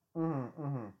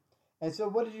 And so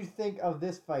what did you think of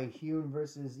this fight, Hewen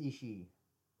versus Ishii?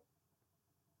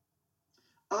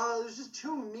 There's just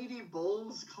two meaty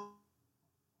bulls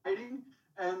fighting,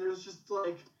 and there's just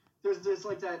like there's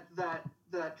like that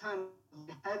kind of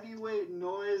heavyweight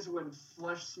noise when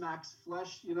flesh smacks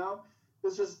flesh,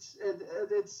 It's just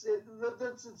it's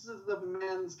the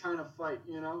man's kind of fight,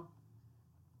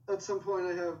 At some point,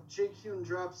 I have Jake Hewen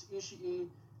drops Ishii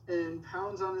and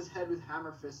pounds on his head with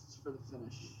hammer fists for the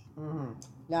finish.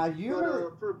 Now you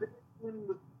remember for a big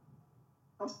win.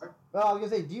 I'm sorry. Well, I was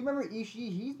gonna say, do you remember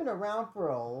Ishii? He's been around for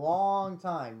a long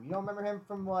time. You don't remember him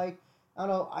from like I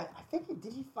don't know. I think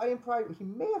did he fight in Pride? He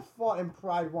may have fought in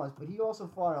Pride once, but he also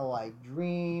fought in like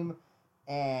Dream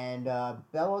and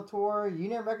Bellator. You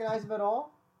didn't recognize him at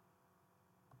all?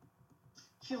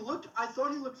 I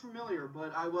thought he looked familiar,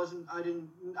 but I wasn't. I didn't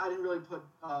really put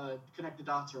connect the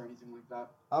dots or anything like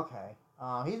that. Okay.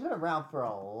 He's been around for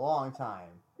a long time.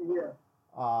 Yeah.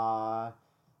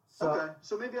 So Okay.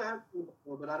 So maybe I have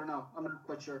before, but I don't know. I'm not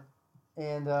quite sure.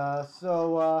 and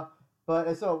so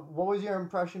what was your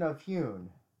impression of Hune?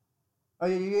 Oh,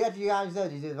 you guys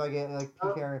said you did like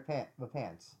pink hair with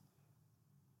pants.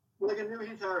 Like a new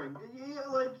Heath Herring. Yeah,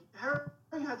 like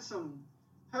Herring had some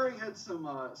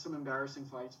embarrassing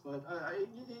fights, but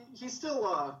he's still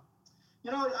I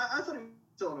thought he was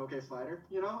still an okay fighter.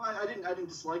 You know, I didn't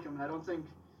dislike him. I don't think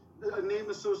a name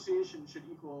association should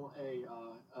equal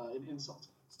an insult.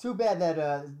 It's too bad that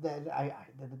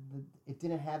it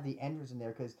didn't have the entrance in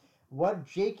there because what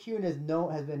Jake Hune has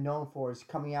been known for is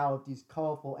coming out with these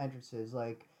colorful entrances.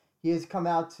 Like he has come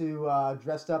out to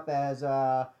dressed up as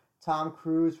Tom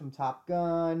Cruise from Top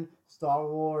Gun,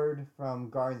 Star-Lord from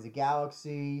Guardians of the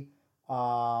Galaxy.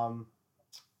 What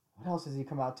else has he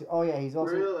come out to? Oh yeah, he's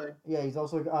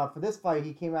also for this fight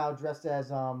he came out dressed as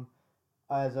John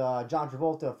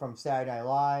Travolta from Saturday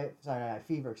Night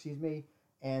Fever, excuse me.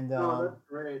 And that's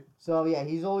great. So yeah,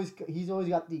 he's always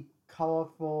got the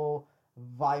colorful,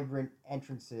 vibrant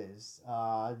entrances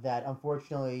that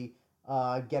unfortunately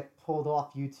get pulled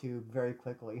off YouTube very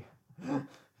quickly.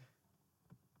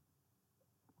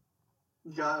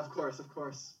 Yeah, of course.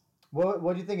 What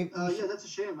do you think of Ishii? Yeah, that's a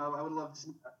shame. I would love to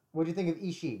see that. What do you think of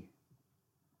Ishii?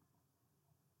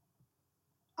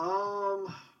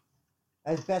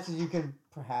 As best as you can,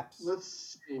 perhaps.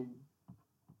 Let's see.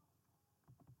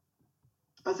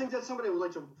 I think that's somebody I would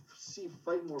like to see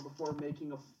fight more before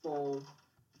making a full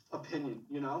opinion.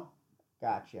 You know.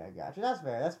 Gotcha.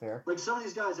 That's fair. Like some of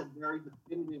these guys had very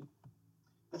definitive.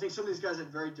 I think some of these guys had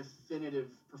very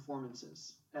definitive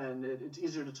performances, and it's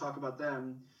easier to talk about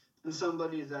them than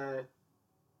somebody that,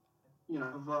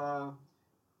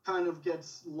 kind of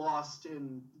gets lost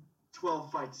in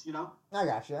 12 fights, you know? I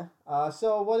gotcha.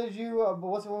 So what did you,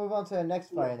 let's move on to the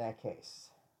next fight in that case.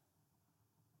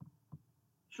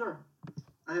 Sure.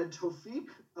 I had Tofik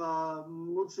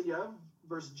Mutsayev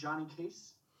versus Johnny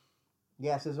Case.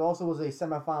 Yes, there also was a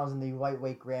semifinals in the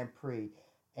lightweight Grand Prix.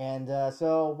 And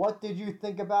so what did you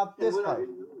think about this fight?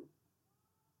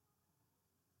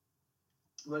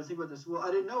 What did I think about this? Well, I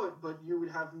didn't know it, but you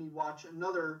would have me watch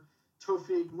another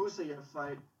Tofik Musayev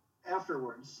fight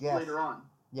afterwards, later on.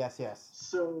 Yes.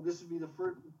 So this would be the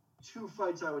first 2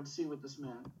 fights I would see with this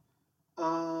man.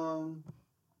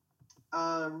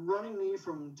 Running knee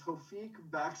from Tofik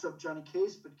backs up Johnny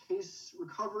Case, but Case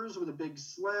recovers with a big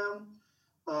slam.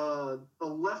 A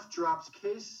left drops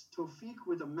Case. Tofik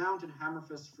with a mount and hammer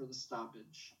fist for the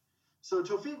stoppage. So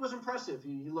Tofik was impressive.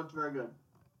 He looked very good.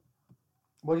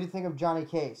 What do you think of Johnny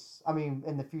Case? I mean,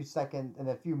 in the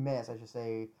few minutes, I should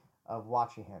say, of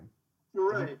watching him.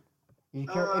 Right. If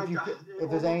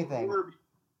there's anything.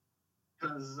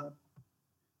 Because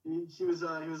he was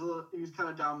kind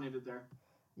of dominated there.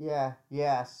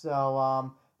 Yeah.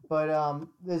 So,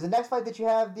 there's the next fight that you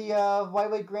have the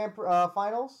lightweight Grand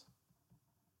Finals.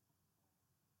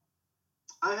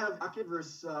 I have Akid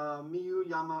versus Miyu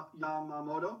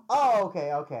Yamamoto. Oh,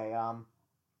 okay.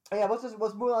 Yeah, let's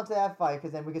move on to that fight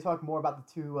because then we can talk more about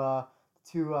the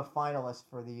two finalists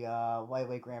for the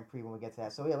lightweight Grand Prix when we get to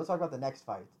that. So yeah, let's talk about the next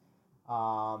fight.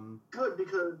 Good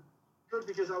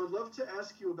because I would love to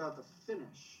ask you about the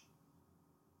finish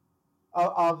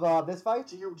of this fight.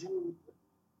 Do you?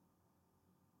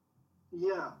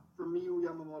 Yeah, for Miyu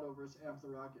Yamamoto versus Amp the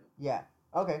Rocket. Yeah.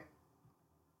 Okay.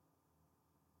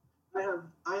 I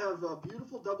have a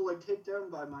beautiful double leg takedown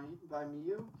by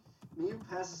Miyu. Miyu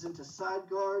passes into side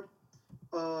guard.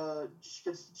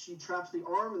 She traps the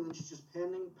arm and then she's just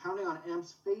pounding on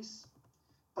Amp's face.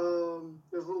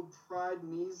 There's little pride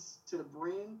knees to the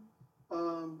brain.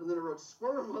 And then I wrote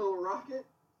squirm little rocket.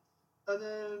 And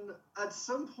then at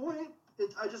some point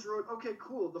I just wrote, okay,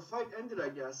 cool. The fight ended, I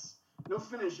guess. No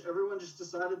finish. Everyone just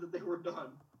decided that they were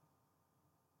done.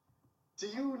 Do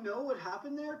you know what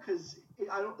happened there? Because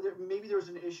maybe there was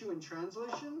an issue in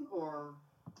translation, or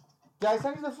did I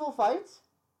send you the full fight?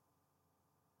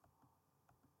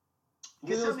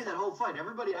 You sent me that whole fight.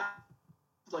 Everybody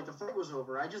acted like the fight was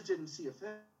over. I just didn't see a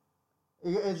finish.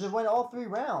 It went all 3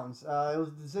 rounds. It was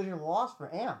a decision loss for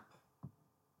Amp.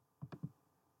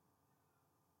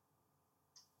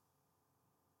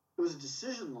 It was a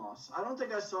decision loss. I don't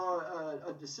think I saw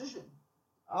a decision.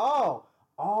 Oh,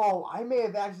 I may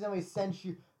have accidentally sent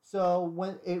you. So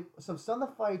some of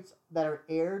the fights that are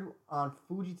aired on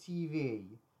Fuji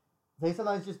TV, They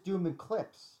sometimes just do them in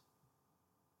clips.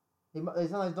 They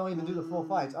sometimes don't even do the full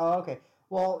fights. Oh, okay.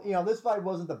 Well, this fight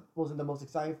wasn't the most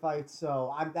exciting fight,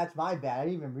 so that's my bad. I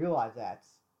didn't even realize that.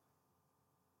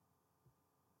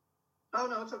 Oh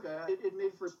no, it's okay. It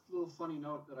made for a little funny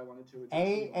note that I wanted to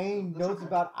address. Any notes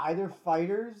about either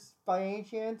fighters by any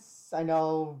chance? I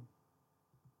know.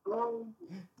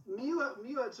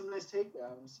 Miyu had some nice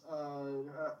takedowns.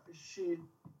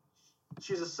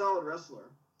 She's a solid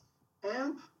wrestler.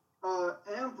 Amp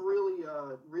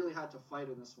really had to fight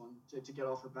in this one to get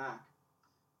off her back.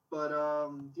 But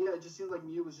it just seemed like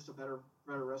Miyu was just a better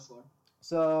wrestler.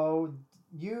 So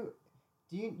you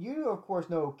of course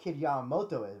know who Kid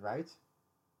Yamamoto is, right?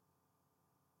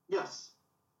 Yes.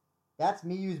 That's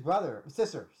Miyu's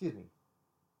sister. Excuse me.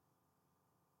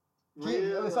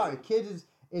 Really? Kid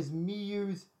is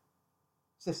Miyu's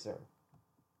sister.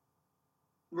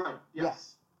 Right.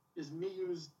 Yes. Is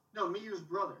Miyu's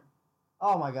brother.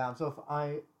 Oh my God!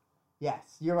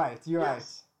 Yes, you're right. You're right.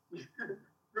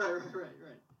 Right.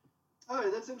 All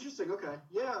right, that's interesting. Okay,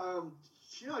 yeah.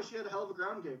 She had a hell of a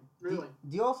ground game. Really.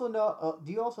 Do you also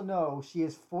know she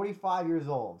is 45 years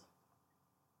old?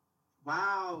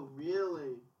 Wow,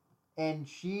 really? And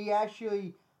she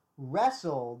actually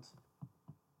wrestled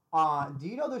on. Do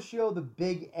you know the show The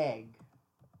Big Egg?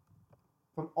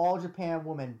 From All Japan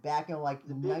Woman back in like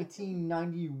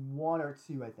 1991 or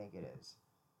 2, I think it is.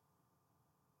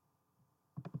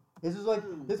 This was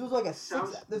like a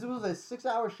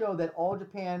 6-hour show that All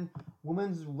Japan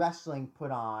Women's Wrestling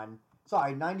put on.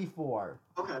 Sorry, 94.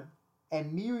 Okay.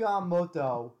 And Miyu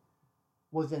Yamamoto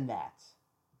was in that.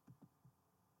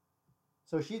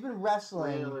 So she's been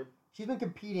wrestling. Really? She's been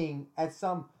competing at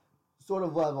some sort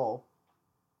of level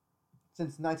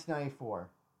since 1994.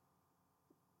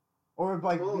 Or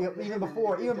even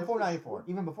before 94.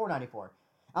 Even before 94.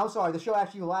 I'm sorry, the show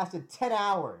actually lasted 10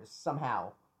 hours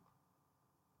somehow.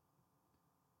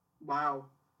 Wow.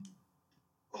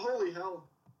 Holy hell.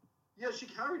 Yeah, she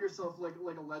carried herself like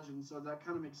a legend, so that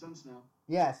kind of makes sense now.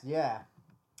 Yes, yeah.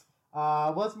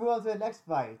 Let's move on to the next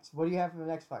fight. What do you have for the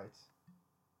next fight?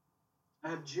 I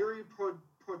have Jiri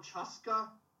Prochaska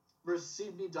versus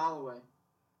Sidney Dalloway.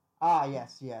 Ah,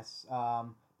 yes.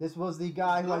 This was the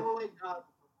guy Dalloway got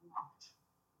knocked.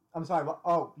 I'm sorry.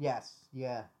 Oh, yes,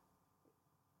 yeah.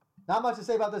 Not much to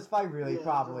say about this fight, really.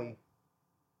 Probably.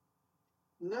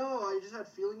 No, I just had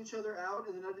feeling each other out,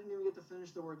 and then I didn't even get to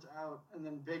finish the words out, and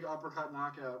then big uppercut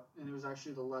knockout, and it was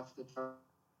actually the left that.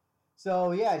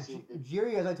 So yeah,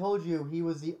 Jiri, as I told you, he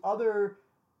was the other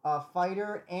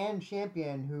fighter and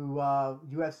champion who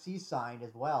UFC signed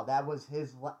as well. That was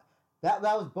his. That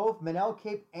was both Manel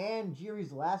Cape and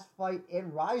Jiri's last fight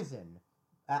in Rizin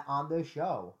on this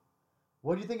show.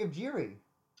 What do you think of Jiri?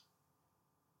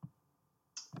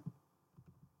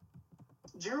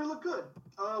 Jiri looked good.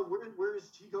 Where is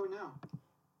he going now?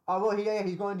 Well,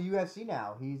 he's going to UFC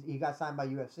now. He got signed by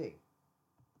UFC.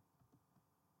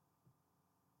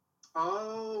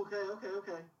 Oh,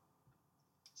 okay.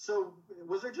 So,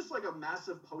 was there just like a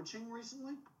massive poaching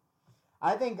recently?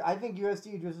 I think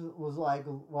UFC just was like,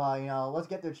 well, let's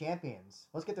get their champions.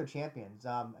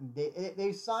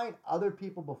 They signed other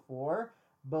people before,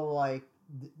 but like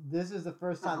this is the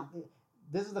first time.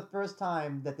 This is the first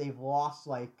time that they've lost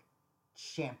like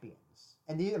champions.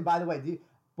 And by the way,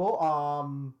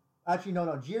 actually no,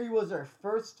 Jiri was their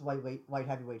first light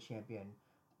heavyweight champion.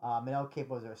 Manel Cape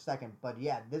was their second, but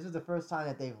yeah, this is the first time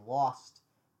that they've lost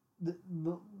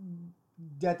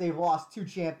two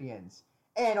champions,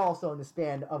 and also in the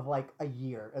span of like a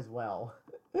year as well.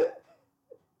 It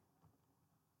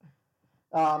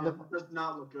does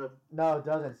not look good. No, it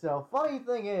doesn't. So funny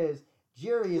thing is,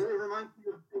 Jiri is. It reminds me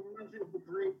of the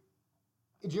great.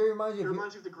 Jiri reminds me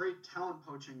of the great talent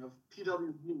poaching of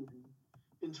PWG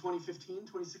in 2015,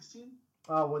 2016.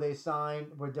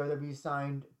 Where WWE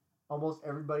signed almost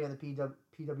everybody on the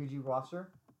PWG roster.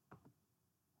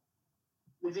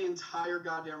 Like the entire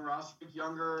goddamn roster,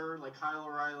 Younger, like Kyle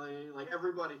O'Reilly, like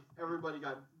everybody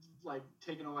got like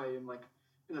taken away in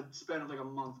a span of like a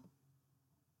month.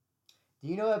 Do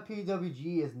you know that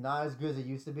PWG is not as good as it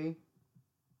used to be?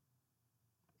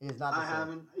 It is not. I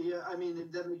haven't. Yeah, I mean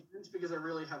that makes sense because I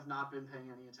really have not been paying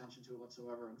any attention to it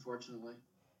whatsoever. Unfortunately,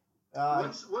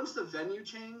 once the venue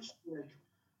changed, like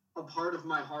a part of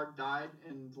my heart died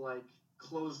and like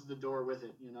closed the door with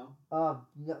it. You know.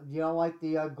 You don't like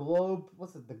the Globe?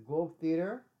 What's it? The Globe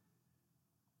Theater?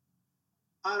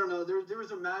 I don't know. There was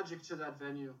a magic to that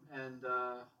venue, and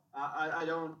I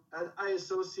don't. I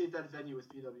associate that venue with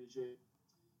PWG.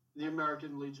 The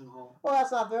American Legion Hall. Well,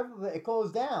 that's not fair. It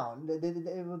closed down.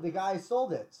 The guy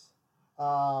sold it.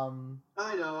 I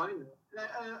know.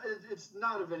 It's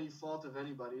not of any fault of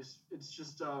anybody's. It's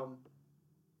just I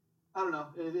don't know.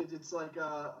 It's like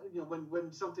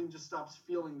when something just stops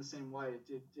feeling the same way.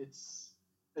 It's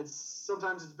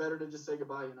sometimes it's better to just say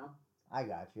goodbye. I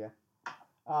got you.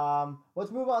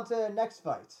 Let's move on to the next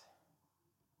fight.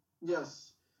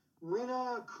 Yes,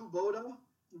 Rina Kubota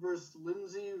versus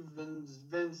Lindsay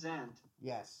Van Zandt.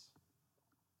 Yes.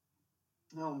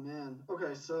 Oh man.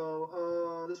 Okay,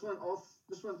 so this went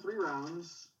 3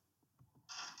 rounds,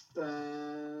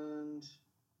 and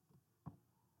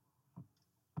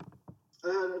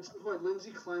at some point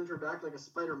Lindsay climbed her back like a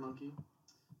spider monkey.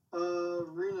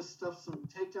 Rena stuffed some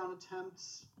takedown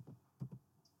attempts.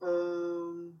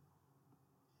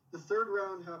 The third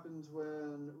round happens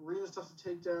when Rena stuffs a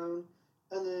takedown,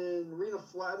 and then Rena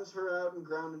flattens her out and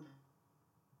ground and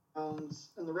pounds,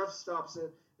 and the ref stops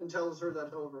it and tells her that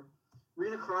it's over.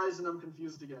 Rena cries, and I'm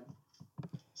confused again.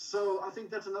 So I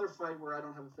think that's another fight where I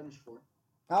don't have a finish for.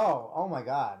 Oh my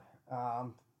God.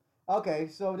 Okay,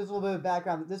 so just a little bit of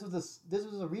background. This was a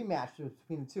rematch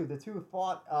between the two. The two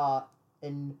fought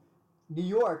in New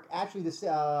York, actually,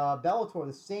 Bellator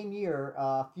the same year,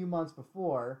 a few months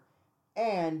before,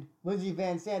 and Lindsay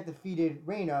Van Zandt defeated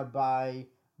Reyna by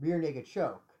rear naked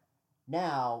choke.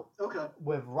 Now,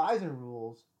 with Rizin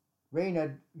rules,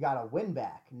 Reyna got a win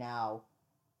back. Now,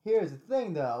 here's the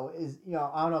thing, though, is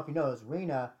I don't know if you know this,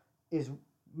 Reyna is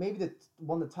maybe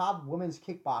one of the top women's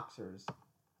kickboxers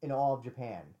in all of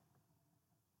Japan.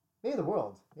 Maybe the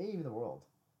world. Maybe even the world.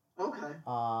 Okay.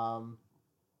 Wow.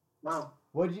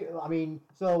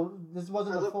 So this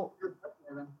wasn't the full.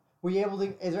 Were you able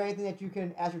to? Is there anything that you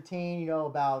can ascertain,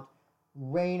 about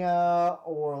Reyna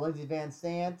or Lindsay Van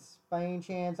Zandt by any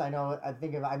chance? I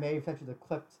may have sent you the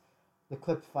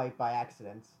clipped fight by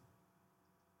accident.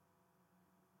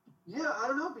 Yeah, I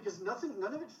don't know, because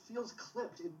none of it feels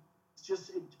clipped. It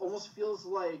almost feels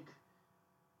like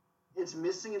it's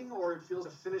missing anything, or it feels the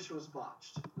finish was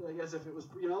botched, like as if it was,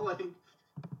 like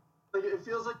it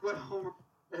feels like went home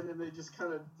and then they just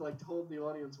kind of like told the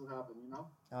audience what happened,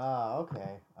 Oh,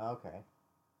 okay.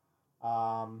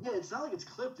 Yeah, it's not like it's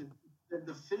clipped.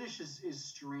 The finish is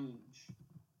strange.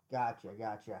 Gotcha.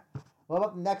 What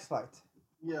about the next fight?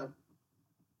 Yeah.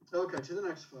 Okay, to the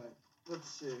next fight. Let's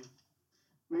see.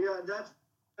 We got that,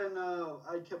 and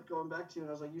I kept going back to you, and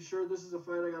I was like, "You sure this is a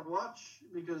fight I got to watch?"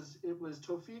 Because it was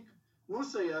Tofik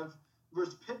Musayev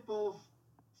versus Pitbull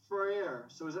Freire.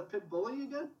 So is that Pitbully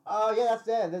again? Yeah, that's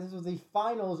it. This was the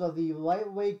finals of the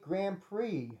lightweight Grand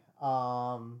Prix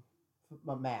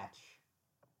match.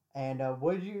 And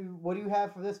what do you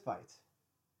have for this fight?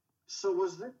 So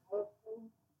was this?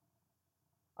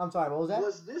 I'm sorry, what was that?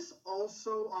 Was this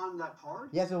also on that card?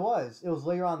 Yes, it was. It was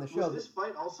later on the show. Was this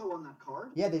fight also on that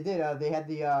card? Yeah, they did. They had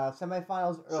the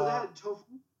semifinals. So they had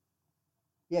Tofik?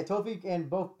 Yeah, Tofik and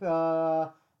both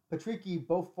Patricky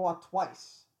both fought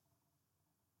twice.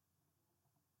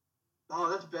 Oh,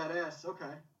 that's badass.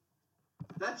 Okay.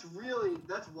 That's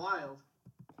wild.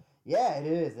 Yeah, it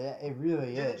is. It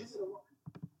really is.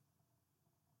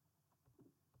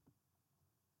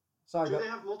 Sorry. Do they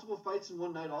have multiple fights in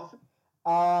one night often?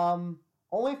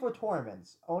 Only for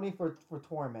tournaments. Only for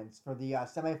tournaments, for the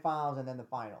semifinals and then the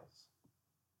finals.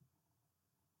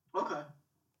 Okay.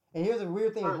 And here's a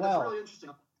weird thing as well. That's really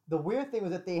interesting. The weird thing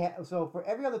was that they had, so for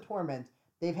every other tournament,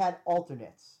 they've had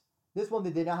alternates. This one,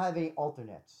 they did not have any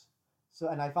alternates. So,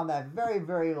 and I found that very,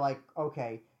 very,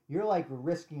 okay, you're,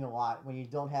 risking a lot when you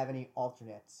don't have any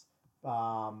alternates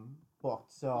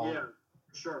booked. So, yeah,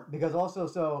 sure. Because also,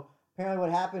 so, apparently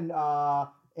what happened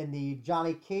in the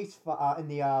Johnny Case, in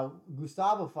the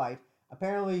Gustavo fight,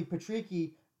 apparently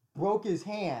Patricky broke his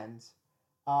hands,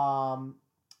 and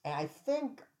I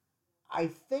think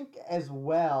as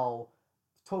well,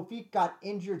 Tofik got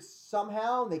injured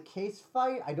somehow in the Case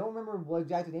fight. I don't remember what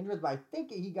exactly the injury was, but I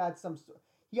think he got some sort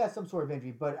of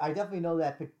injury. But I definitely know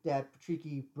that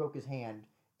Patricky broke his hand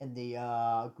in the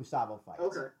Gustavo fight.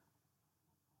 Okay.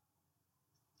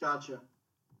 Gotcha.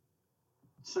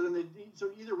 So then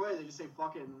either way they just say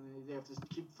fuck it and they have to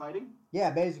keep fighting?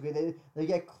 Yeah, basically they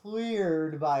get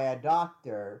cleared by a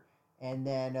doctor and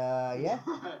then yeah.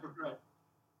 Right.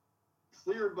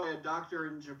 Cleared by a doctor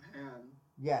in Japan.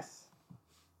 Yes.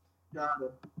 Got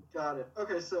it.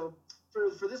 Okay, so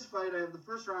for this fight I have the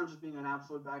first round just being an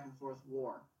absolute back and forth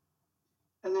war.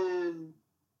 And then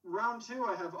round 2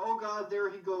 I have, oh god, there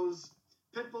he goes.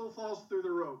 Pitbull falls through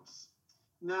the ropes.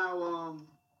 Now,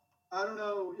 I don't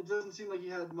know. It doesn't seem like he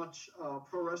had much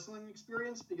pro wrestling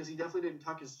experience because he definitely didn't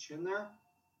tuck his chin there.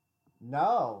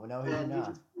 No, he did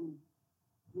not.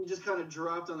 He just kind of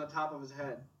dropped on the top of his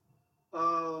head.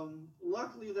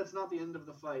 Luckily, that's not the end of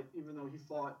the fight, even though he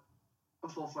fought a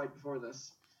full fight before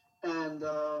this. And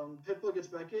Pitbull gets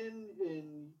back in,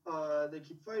 and they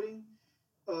keep fighting.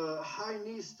 High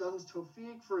knee stuns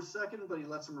Tofik for a second, but he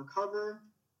lets him recover.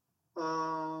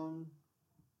 Tofik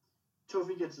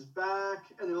gets his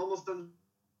back, and then almost stuns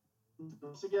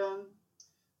again.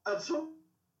 At some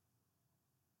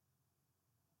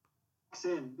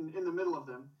in the middle of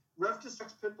them. Ref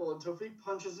distracts Pitbull, and Tofik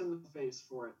punches him in the face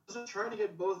for it. Just trying to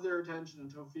get both their attention, and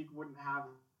Tofik wouldn't have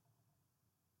it.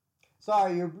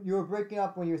 Sorry, you were breaking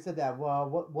up when you said that. Well,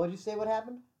 what did you say? What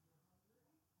happened?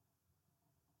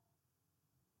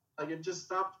 Like, it just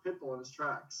stopped Pitbull in his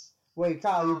tracks. Wait,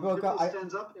 Kyle, you broke Pitbull up.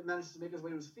 Stands up and manages to make his way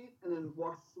to his feet, and then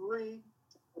walk 3.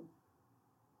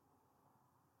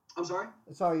 I'm sorry?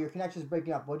 Sorry, your connection's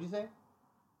breaking up. What did you say?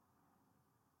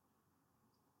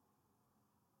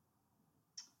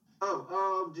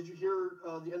 Oh, did you hear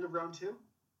the end of round 2?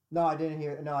 No, I didn't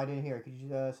hear. No, I didn't hear. Could you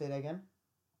say that again?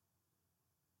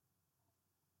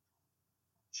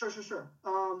 Sure.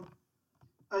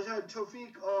 I had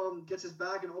Tofik gets his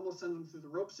back and almost sends him through the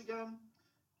ropes again.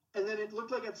 And then it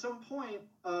looked like at some point,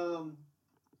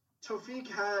 Tofik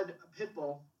had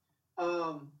Pitbull,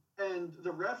 and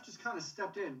the ref just kind of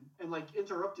stepped in and, like,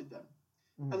 interrupted them.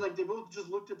 Mm-hmm. And, like, they both just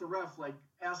looked at the ref, like,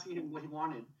 asking him what he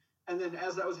wanted. And then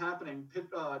as that was happening,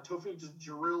 Tofik just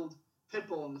drilled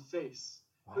Pitbull in the face.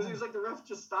 Wow. It was like the ref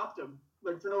just stopped him,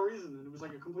 like, for no reason, and it was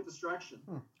like a complete distraction.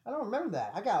 I don't remember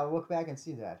that. I gotta look back and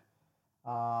see that.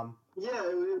 Yeah,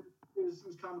 it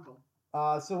was comical.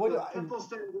 So what Pitbull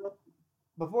stands up.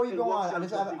 Before you go on,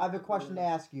 I have a question to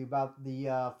ask you about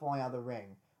the falling out of the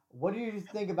ring. What do you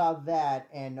think about that?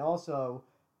 And also,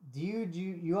 do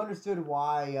you understood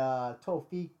why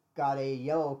Tofik got a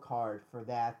yellow card for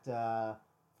that?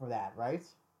 Right?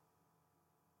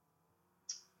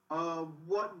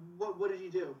 What did he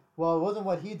do? Well, it wasn't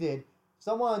what he did.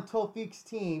 Someone on Tofik's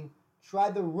team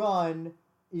tried to run.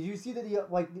 Did you see that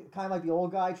kind of like the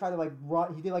old guy tried to, like,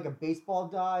 run? He did, like, a baseball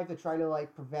dive to try to,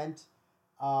 like, prevent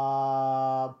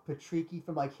Patricky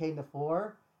from, like, hitting the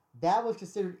floor. That was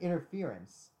considered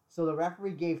interference. So the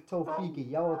referee gave Tofik a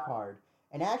yellow card.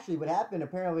 And actually, what happened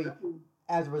apparently,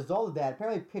 as a result of that,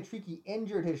 apparently Patricky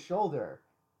injured his shoulder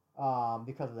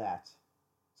because of that.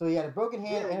 So he had a broken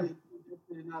hand. Yeah,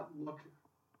 he did not look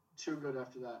too good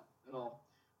after that at all.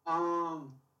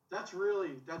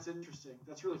 That's interesting.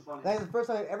 That's really funny. That's the first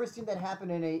time I've ever seen that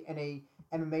happen in a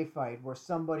MMA fight where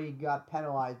somebody got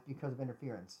penalized because of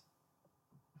interference.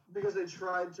 Because they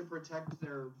tried to protect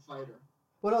their fighter.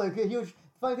 Well, no, the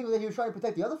funny thing was that he was trying to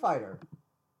protect the other fighter.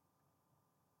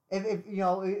 If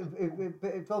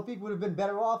Tofik would have been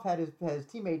better off had his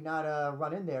teammate not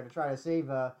run in there to try to save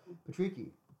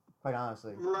Patricky, quite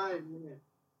honestly. Right.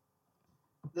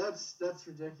 That's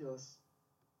ridiculous.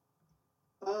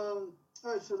 All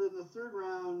right, so then the third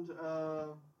round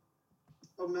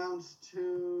amounts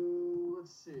to,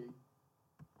 let's see.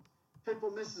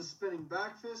 Pitbull misses a spinning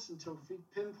back fist and Tofik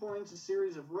pinpoints a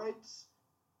series of rights.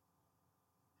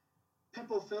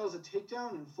 Pitbull fails a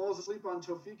takedown and falls asleep on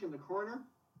Tofik in the corner.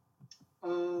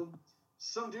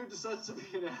 Some dude decides to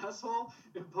be an asshole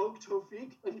and poke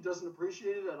Tofik, and he doesn't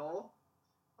appreciate it at all.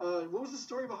 What was the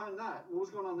story behind that? What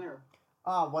was going on there?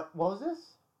 What was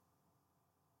this?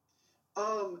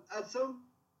 At some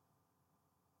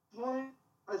point,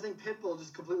 I think Pitbull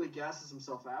just completely gasses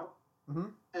himself out.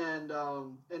 Mm-hmm.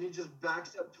 And he just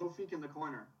backs up Tofik in the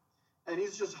corner. And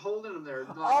he's just holding him there.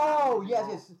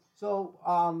 Yes. So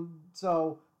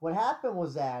what happened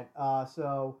was that,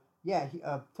 Tofik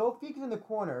is in the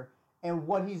corner, and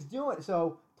what he's doing,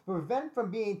 so to prevent from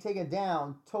being taken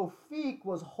down, Tofik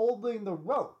was holding the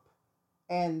rope.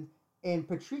 And in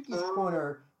Patricky's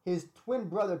corner, his twin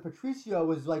brother Patricio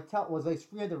was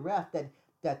screaming at the ref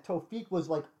that Tofik was,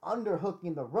 like,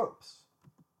 underhooking the ropes.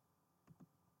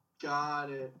 Got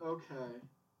it. Okay.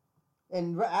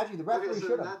 And actually, the referee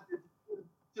should have.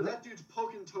 So that dude's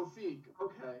poking Tofik.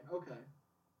 Okay.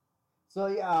 So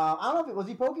I don't know if was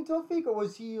he poking Tofik or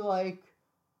was he, like,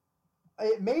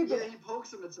 it may have been. Yeah, he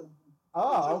pokes him at some.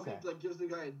 Oh, okay. Tofik, like, gives the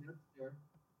guy a death stare.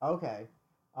 Okay.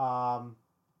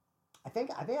 I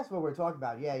think that's what we're talking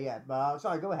about. Yeah. But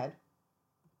sorry, go ahead.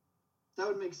 That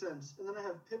would make sense. And then I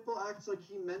have Pitbull acts like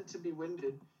he meant to be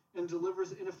winded and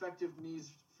delivers ineffective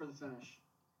knees for the finish.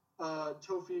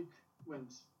 Tofik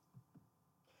wins.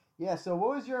 Yeah, so what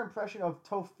was your impression of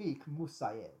Tofik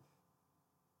Musayev?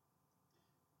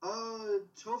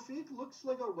 Tofik looks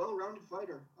like a well-rounded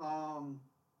fighter.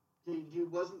 He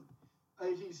wasn't.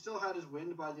 He still had his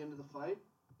wind by the end of the fight.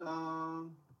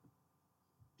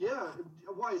 Yeah.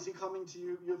 Why is he coming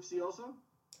to UFC also?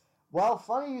 Well,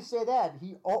 funny you say that.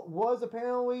 He was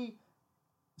apparently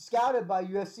scouted by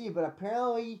UFC, but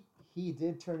apparently he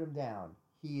did turn him down.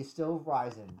 he is still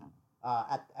rising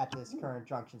at this current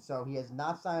junction. So he has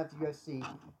not signed up to UFC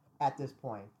at this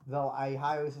point, though I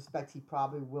highly suspect he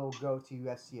probably will go to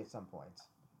UFC at some point.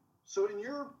 So, in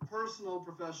your personal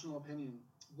professional opinion,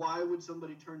 why would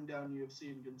somebody turn down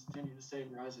UFC and continue to stay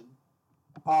in Rizin?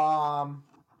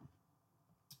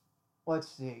 Let's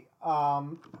see.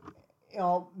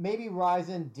 Maybe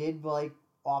Rizin did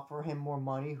offer him more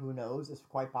money. Who knows? It's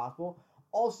quite possible.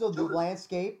 Also, the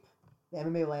landscape, the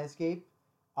MMA landscape.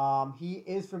 He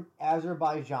is from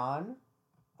Azerbaijan.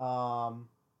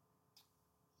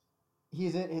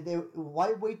 He's in the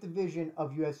lightweight division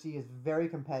of UFC is very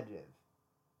competitive,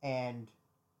 and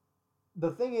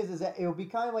the thing is that it will be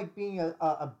kind of like being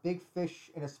a big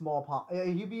fish in a small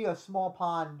pond. You'd be a small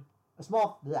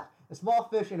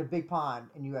fish in a big pond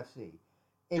in UFC.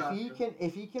 If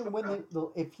he can win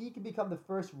if he can become the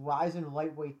first Rizin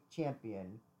lightweight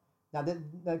champion. Now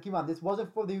keep in mind, this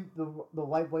wasn't for the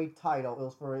lightweight title. It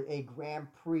was for a Grand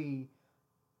Prix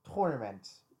tournament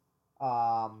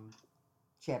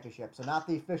championship. So not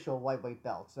the official lightweight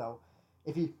belt. So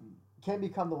if he can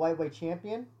become the lightweight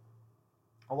champion,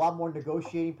 a lot more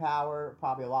negotiating power,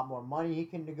 probably a lot more money he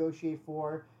can negotiate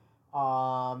for.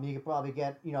 He could probably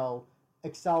get,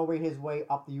 accelerate his way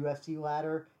up the UFC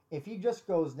ladder. If he just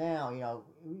goes now,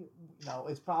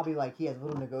 it's probably like he has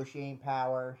little negotiating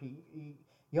power. You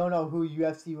don't know who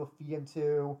UFC will feed him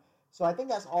to. So I think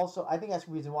that's the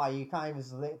reason why he kind of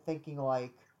is thinking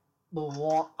like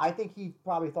I think he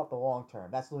probably thought the long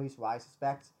term. That's at least what I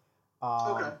suspect.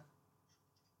 Okay.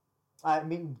 I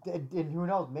mean, and who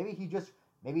knows? Maybe he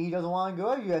doesn't want to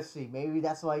go to UFC. Maybe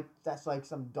that's like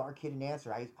some dark hidden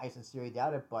answer. I sincerely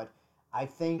doubt it, but I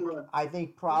think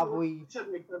probably.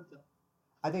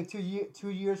 I think 2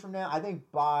 years from now, I think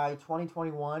by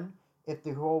 2021, if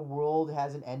the whole world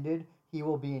hasn't ended, he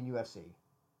will be in UFC.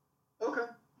 Okay.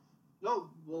 No,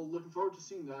 well, looking forward to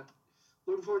seeing that.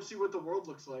 Looking forward to see what the world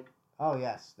looks like. Oh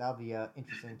yes, that'll be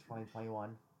interesting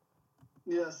 2021.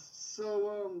 Yes.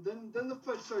 So then the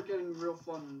fights start getting real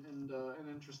fun and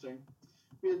interesting.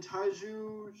 We had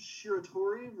Taiju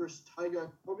Shiratori versus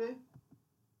Taiga Kobe.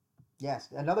 Yes,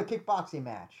 another kickboxing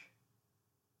match.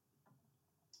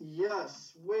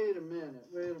 Yes. Wait a minute.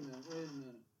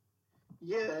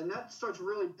 Yeah, and that starts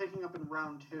really picking up in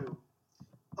round 2.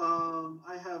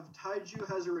 I have Taiju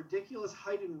has a ridiculous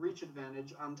height and reach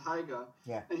advantage on Taiga,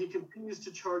 and he continues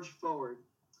to charge forward.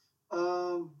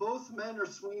 Both men are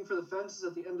swinging for the fences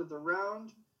at the end of the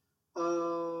round.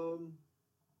 And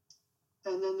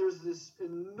then there's this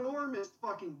enormous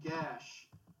fucking gash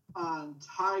on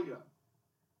Taiga,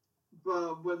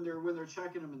 when they're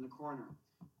checking him in the corner.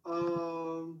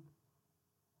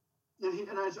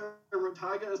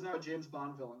 Taiga is now a James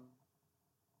Bond villain.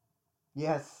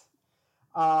 Yes.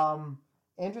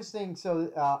 Interesting. So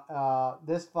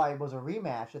this fight was a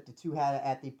rematch that the two had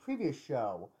at the previous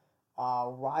show,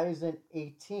 Rizin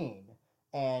 18.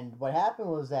 And what happened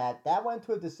was that went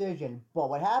to a decision. But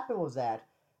what happened was that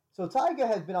Taiga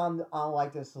has been on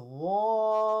this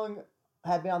long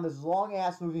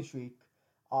ass losing streak.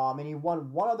 And he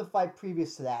won one other fight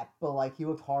previous to that, but he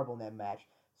looked horrible in that match.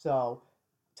 So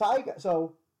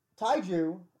Taiju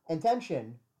and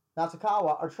Tenshin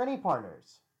Natsukawa are training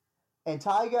partners. And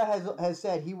Taiga has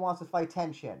said he wants to fight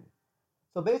Tenshin.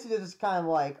 So basically this is kind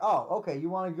of like, oh, okay, you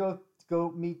want to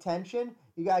go meet Tenshin?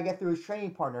 You gotta get through his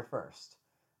training partner first.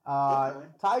 Okay.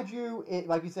 Taiju,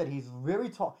 like you said, he's really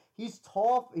tall. He's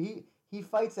tall. He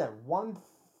fights at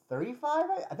 135.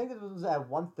 I think it was at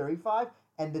 135.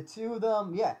 And the two of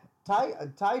them,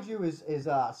 Taiju is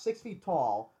 6 feet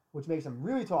tall, which makes him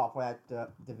really tall for that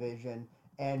division.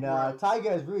 And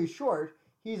Taiga is really short.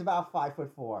 He's about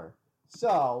 5'4".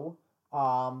 So,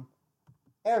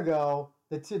 ergo,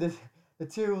 the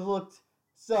two looked.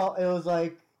 So it was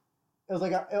like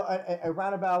a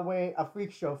roundabout way, a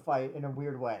freak show fight in a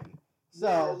weird way. So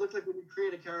yeah, it looked like when you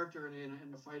create a character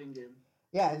in a fighting game.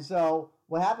 Yeah, and so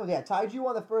what happened? Yeah, Taiju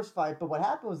won the first fight, but what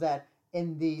happened was that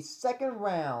in the second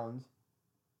round,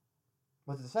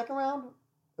 was it the second round?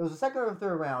 It was the second or the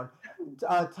third round.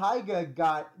 Taiga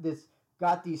got these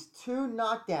 2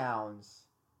 knockdowns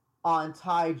on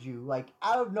Taiju,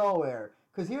 out of nowhere.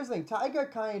 Because here's the thing, Taiga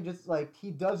kind of just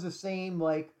he does the same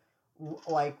right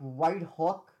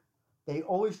hook that he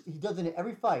does it in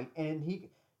every fight, and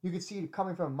you could see it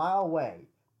coming from a mile away.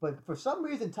 But for some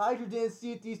reason, Taiju didn't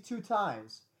see it these 2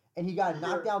 times, and he got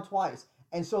knocked down twice.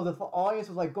 And so the audience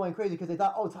was going crazy because they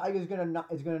thought, oh, Taiga is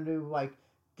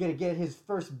gonna get his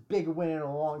first big win in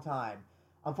a long time.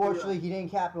 Unfortunately, he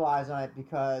didn't capitalize on it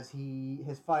because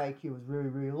his fight IQ was really,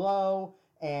 really low,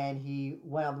 and he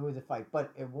went on to lose the fight.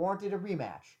 But it warranted a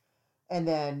rematch. and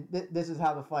then this is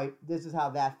how that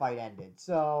fight ended.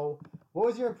 So, what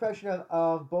was your impression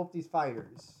of both these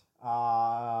fighters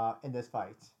in this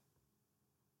fight?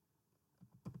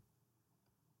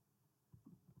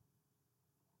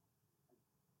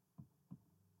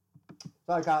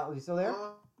 Sorry, Kyle, are you still there?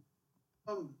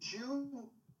 June.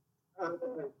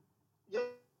 Yeah.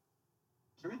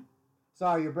 Hear me?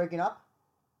 Sorry, you're breaking up.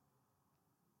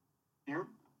 Here.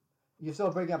 You're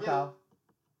still breaking up, Yeah. Kyle.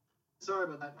 Sorry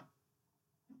about that.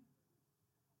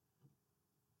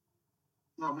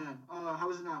 Oh man. How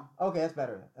is it now? Okay, that's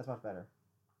better. That's much better.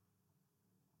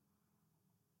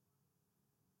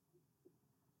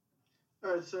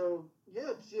 All right. So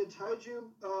yeah,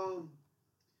 Taiju.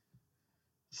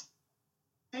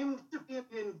 Seems to be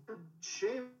in good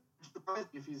shape. Surprised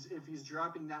if he's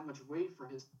dropping that much weight for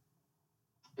his.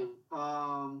 Yeah,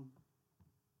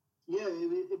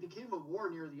 it became a war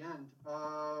near the end.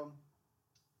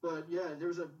 But yeah, there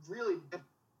was a really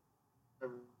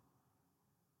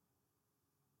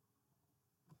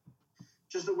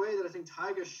just the way that I think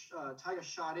Tyga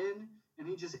shot in and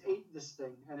he just ate this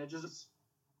thing, and it just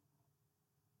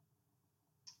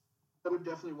I would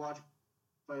definitely watch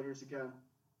fighters again.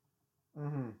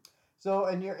 Mm-hmm. So,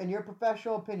 in your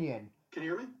professional opinion, Can you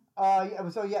hear me? yeah.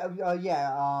 So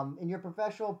yeah. In your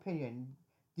professional opinion,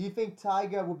 do you think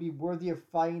Taiga would be worthy of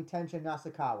fighting Tenshin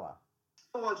Nasukawa?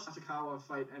 I don't watch Nasukawa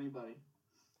fight anybody.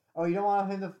 Oh, you don't want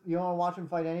you don't want to watch him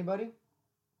fight anybody?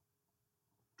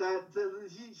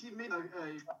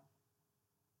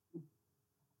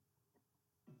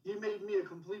 He made me a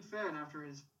complete fan after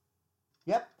his.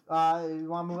 Yep. You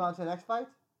want to move on to the next fight?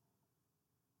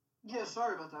 Yeah,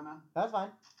 sorry about that, man. That's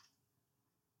fine.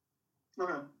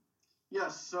 Okay.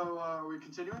 Yes. So are we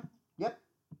continuing? Yep.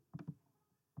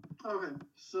 Okay.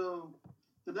 So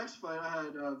the next fight I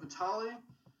had Vitaly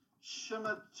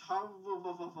Shematov.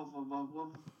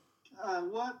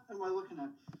 What am I looking at?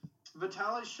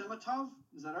 Vitaly Shematov.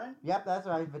 Is that right? Yep, that's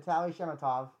right. Vitaly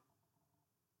Shematov.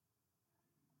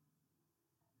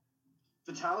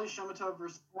 Vitaly Shematov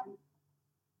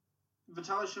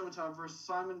versus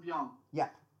Simon Byung.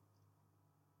 Yep.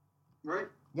 Right?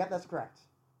 Yep, that's correct.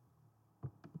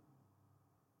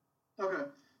 Okay,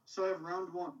 so I have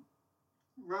round one.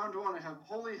 Round one, I have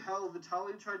holy hell.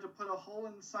 Vitaly tried to put a hole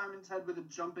in Simon's head with a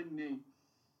jumping knee.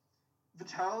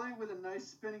 Vitaly with a nice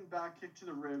spinning back kick to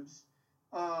the ribs.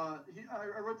 I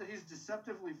wrote that he's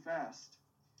deceptively fast.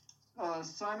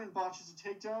 Simon botches a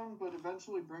takedown, but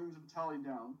eventually brings Vitaly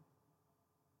down.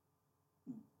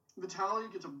 Vitaly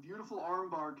gets a beautiful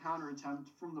armbar counter attempt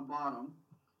from the bottom.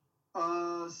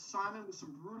 Simon with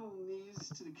some brutal knees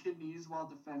to the kidneys while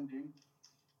defending.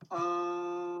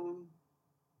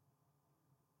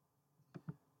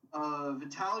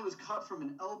 Vitaly was cut from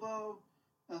an elbow,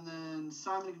 and then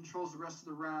Simon controls the rest of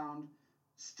the round.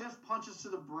 Stiff punches to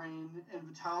the brain,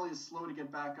 and Vitaly is slow to get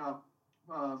back up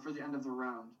for the end of the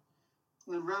round.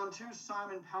 And then round two,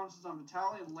 Simon pounces on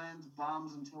Vitaly and lands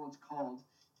bombs until it's called.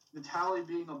 Vitaly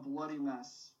being a bloody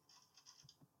mess.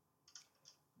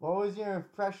 What was your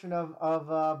impression of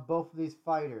both of these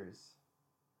fighters?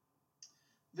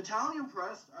 Vitaly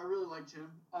impressed. I really liked him.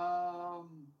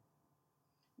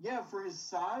 Yeah, for his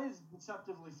size,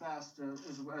 deceptively fast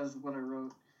as what I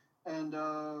wrote. And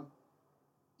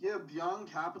yeah, Byung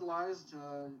capitalized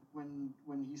when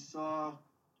he saw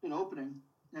an opening,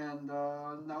 and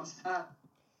that was that.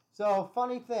 So,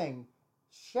 funny thing,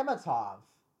 Shematov,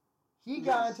 he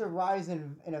got into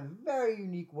Rizin in a very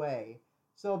unique way.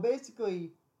 So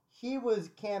basically, he was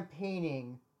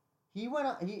campaigning. He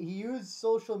used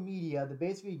social media to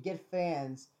basically get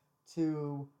fans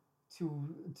to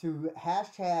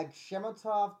hashtag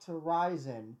Shematov to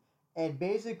Rizin, and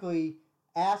basically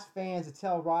ask fans to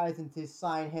tell Rizin to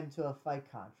sign him to a fight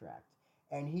contract.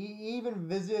 And he even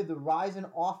visited the Rizin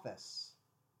office,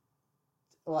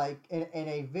 like in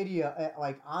a video,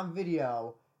 like on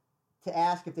video, to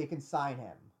ask if they can sign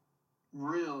him.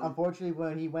 Really?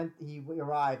 Unfortunately, when he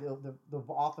arrived, the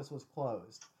office was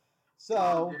closed.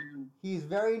 So he's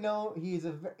very known. He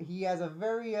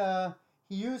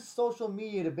used social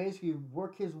media to basically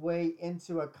work his way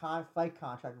into a fight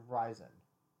contract with Rizin.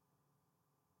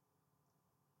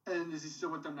 And is he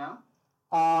still with them now?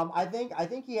 I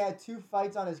think he had 2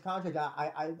 fights on his contract.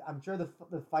 I'm sure the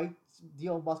fight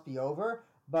deal must be over.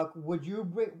 But would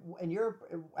you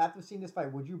after seeing this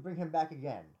fight, would you bring him back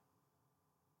again?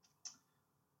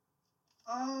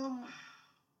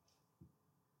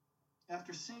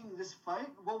 After seeing this fight,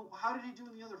 well, how did he do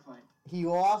in the other fight? He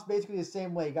lost basically the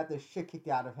same way. He got the shit kicked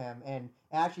out of him, and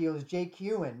actually it was Jake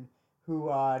Ewan who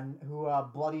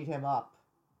bloodied him up.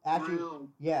 Actually, really?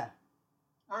 Yeah.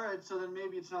 All right, so then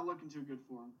maybe it's not looking too good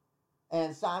for him.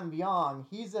 And Sam Byung,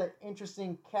 he's an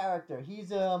interesting character.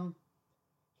 He's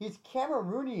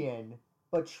Cameroonian,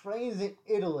 but trains in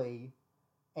Italy,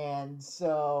 and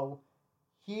so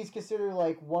he's considered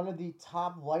like one of the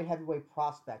top light heavyweight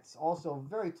prospects. Also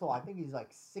very tall. I think he's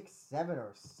like 6'7"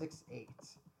 or 6'8".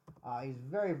 He's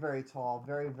very, very tall,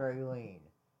 very, very lean.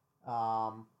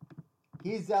 Um,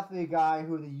 he's definitely a guy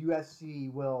who the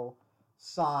UFC will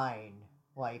sign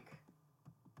like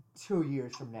 2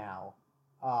 years from now,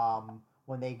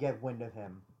 when they get wind of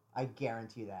him. I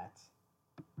guarantee that.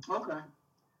 Okay.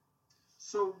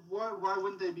 So why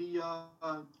wouldn't they be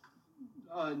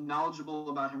knowledgeable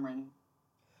about him right now?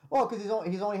 Well, because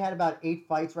he's only had about 8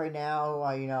 fights right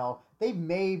now. They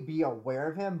may be aware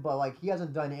of him, but like he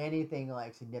hasn't done anything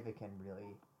like significant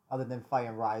really, other than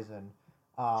fighting Ryzen.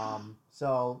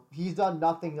 So he's done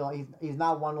nothing. He's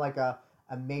not won like a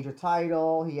major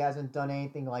title. He hasn't done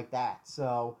anything like that.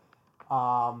 So,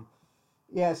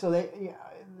 yeah. So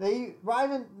they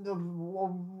Ryzen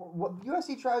what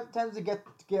UFC tends to get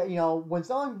when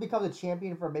someone becomes a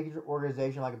champion for a major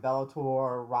organization like a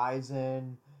Bellator,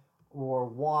 Ryzen, or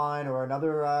one or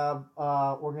another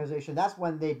organization, that's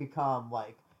when they go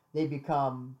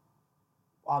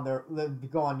on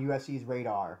UFC's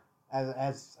radar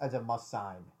as a must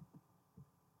sign.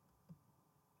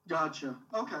 Gotcha.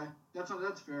 Okay, that's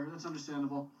fair. That's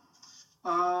understandable.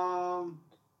 All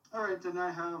right, then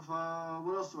I have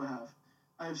what else do I have?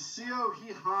 I have Seo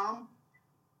Hee-ham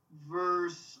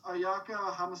versus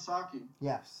Ayaka Hamasaki.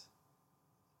 Yes.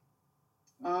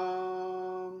 I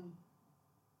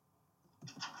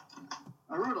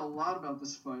wrote a lot about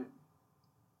this fight.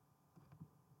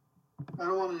 I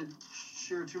don't want to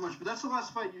share too much, but that's the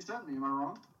last fight you sent me. Am I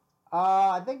wrong?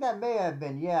 I think that may have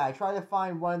been. Yeah, I tried to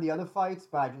find one of the other fights,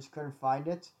 but I just couldn't find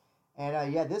it.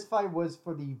 And yeah, this fight was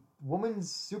for the Women's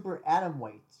Super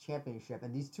Atomweight Championship,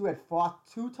 and these two had fought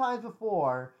 2 times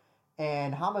before,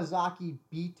 and Hamasaki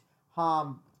beat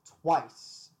Ham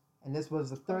twice, and this was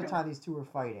the third time these two were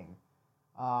fighting.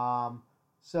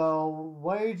 So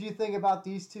what did you think about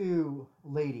these two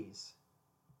ladies?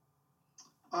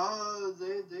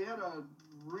 They had a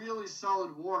really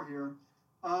solid war here.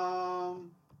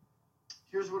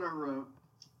 Here's what I wrote.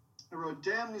 I wrote,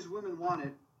 damn, these women want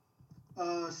it.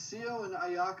 Seo and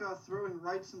Ayaka throwing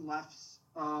rights and lefts.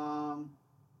 Ayaka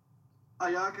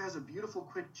has a beautiful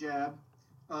quick jab.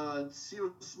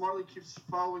 Seo smartly keeps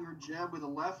following her jab with a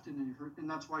left, and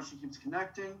that's why she keeps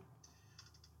connecting.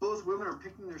 Both women are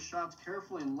picking their shots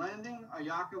carefully and landing.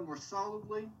 Ayaka more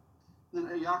solidly. Then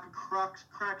Ayaka cracks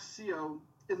Seo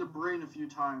in the brain a few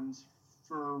times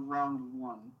for round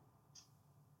 1.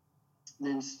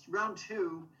 Then round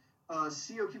 2,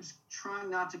 Seo keeps trying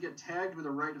not to get tagged with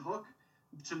a right hook,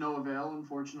 to no avail,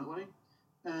 unfortunately.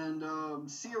 And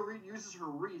Seo uses her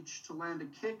reach to land a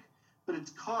kick, but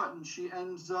it's caught, and she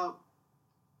ends up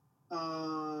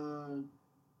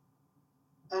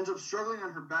struggling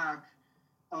on her back.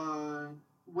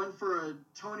 Went for a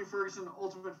Tony Ferguson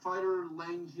Ultimate Fighter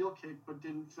laying heel kick, but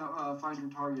didn't find her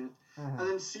target. And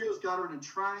then Seo's got her in a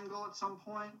triangle at some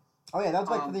point. Oh yeah, that was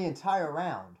like for the entire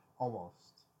round,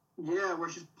 almost. Yeah, where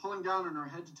she's pulling down on her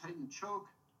head to tighten the choke.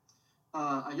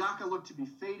 Ayaka looked to be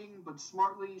fading, but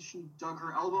smartly she dug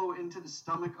her elbow into the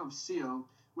stomach of Seo,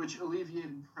 which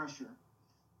alleviated pressure.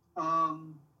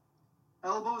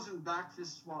 Elbows and back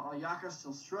fists while Ayaka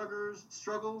still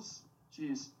struggles.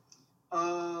 Jeez.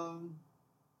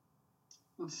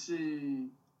 Let's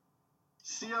see.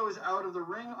 Seo is out of the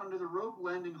ring under the rope,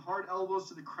 landing hard elbows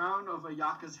to the crown of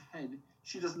Ayaka's head.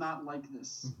 She does not like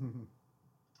this.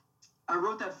 I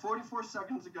wrote that 44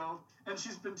 seconds ago, and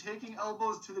she's been taking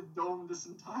elbows to the dome this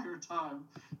entire time.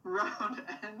 Round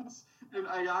ends, and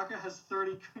Ayaka has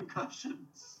 30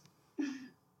 concussions.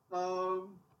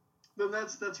 Then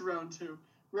that's round 2.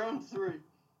 Round 3.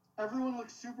 Everyone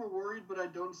looks super worried, but I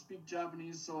don't speak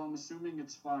Japanese, so I'm assuming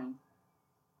it's fine.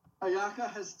 Ayaka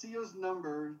has Seo's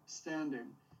number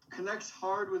standing. Connects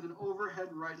hard with an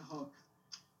overhead right hook.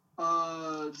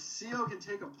 Seo can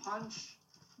take a punch.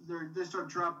 They start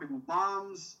dropping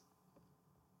bombs.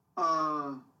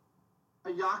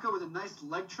 Ayaka with a nice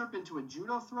leg trip into a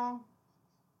judo throw.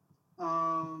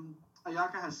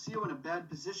 Ayaka has Seo in a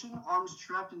bad position, arms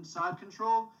trapped in side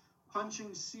control, punching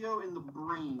Seo in the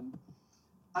brain.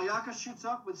 Ayaka shoots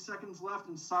up with seconds left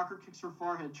and soccer kicks her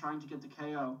forehead, trying to get the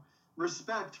KO.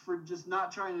 Respect for just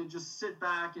not trying to just sit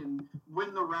back and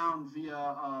win the round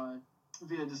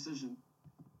via decision.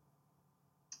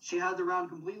 She had the round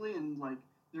completely, and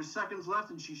there's seconds left,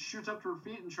 and she shoots up to her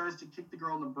feet and tries to kick the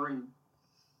girl in the brain.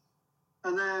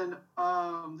 And then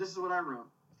this is what I wrote.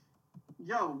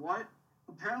 Yo, what?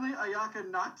 A Apparently, Ayaka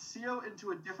knocked Seo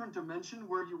into a different dimension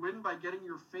where you win by getting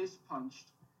your face punched.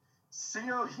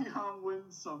 Seo Hyam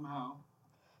wins somehow.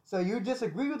 So you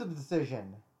disagree with the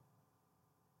decision?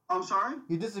 I'm sorry?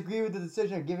 You disagree with the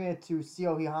decision of giving it to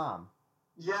Seo Hyam?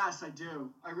 Yes, I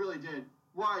do. I really did.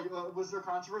 Why? Was there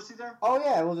controversy there? Oh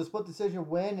yeah, it was a split decision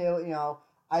win.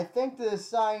 I think the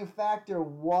deciding factor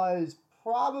was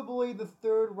probably the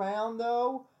third round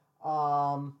though.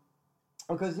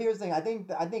 Because here's the thing, I think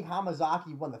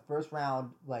Hamazaki won the first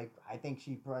round. Like I think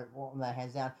she won that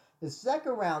hands down. The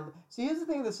second round. See, here's the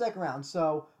thing with the second round.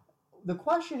 So the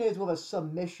question is with a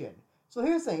submission. So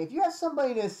here's the thing: if you have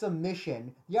somebody in a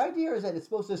submission, the idea is that it's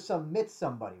supposed to submit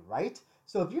somebody, right?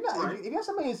 So if you're not, Right. if you have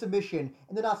somebody in submission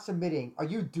and they're not submitting, are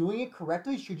you doing it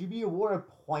correctly? Should you be awarded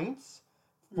points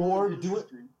for doing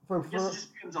Interesting. for I guess it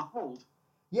just becomes a hold.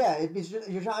 yeah? It's just,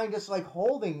 you're trying just like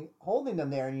holding them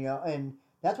there, and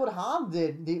that's what Ham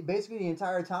did. Basically, the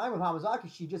entire time with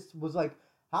Hamazaki, she just was like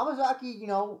Hamazaki.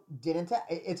 Didn't tap.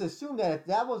 It's assumed that if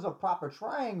that was a proper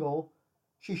triangle,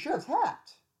 she should have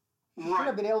tapped. She should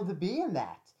have been able to be in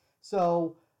that.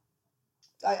 So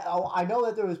I know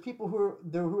that there was people who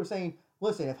were saying,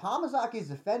 listen, if Hamazaki is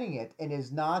defending it and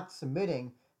is not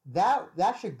submitting,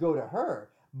 that should go to her.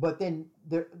 But then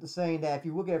they're saying that if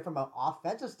you look at it from an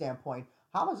offensive standpoint,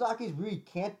 Hamazaki's really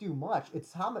can't do much.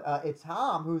 It's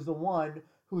Ham who's the one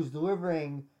who's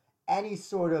delivering any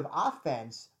sort of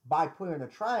offense by putting in a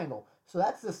triangle. So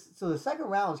the second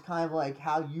round is kind of like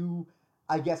how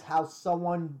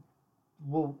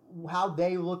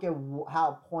they look at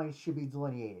how points should be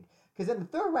delineated. Because then the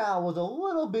third round was a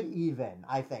little bit even,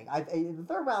 I think. The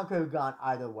third round could have gone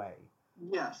either way.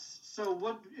 Yes. So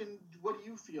what do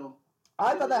you feel?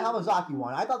 I thought that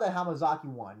Hamazaki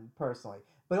won, personally.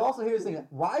 But also, here's the thing.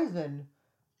 Ryzen,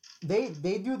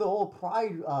 they do the whole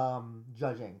pride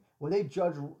judging, where they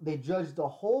judge the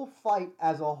whole fight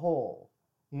as a whole.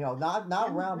 Not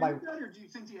round by... Or do you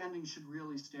think the ending should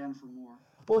really stand for more?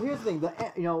 Well, here's the thing.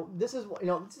 This is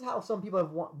how some people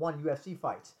have won UFC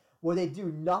fights, where they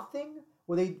do nothing,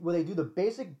 where they do the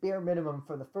basic bare minimum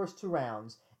for the first two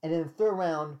rounds, and in the third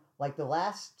round, like the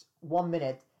last 1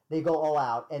 minute, they go all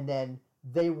out, and then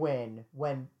they win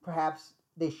when perhaps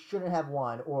they shouldn't have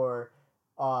won, or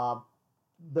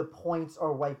the points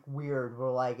are like weird, where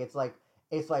like it's like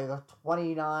a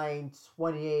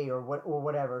 29-28 or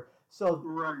whatever. So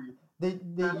right. The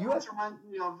UFC reminds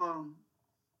me of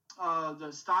the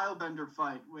Stylebender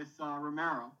fight with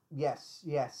Romero. Yes.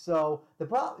 So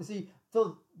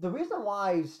so the reason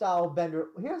why Stylebender,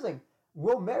 here's the thing,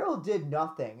 Romero did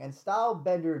nothing, and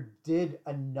Stylebender did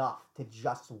enough to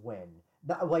just win.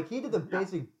 Like he did the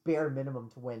basic bare minimum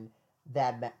to win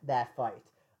that fight.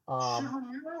 Should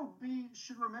Romero be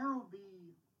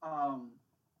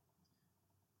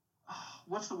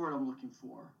what's the word I'm looking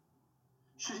for?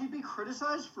 Should he be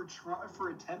criticized for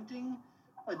attempting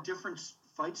a different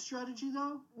fight strategy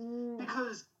though?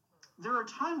 Because there are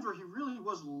times where he really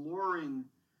was luring,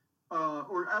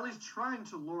 or at least trying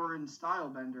to lure in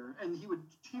Stylebender, and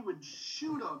he would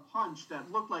shoot a punch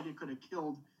that looked like it could have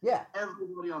killed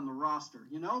everybody on the roster.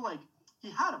 Like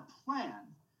he had a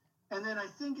plan, and then I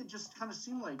think it just kind of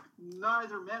seemed like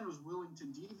neither man was willing to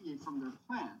deviate from their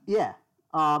plan. Yeah.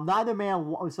 Neither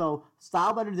man. So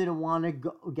Stylebender didn't want to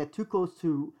get too close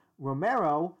to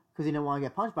Romero because he didn't want to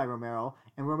get punched by Romero,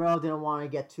 and Romero didn't want to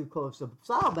get too close to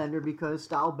Stylebender because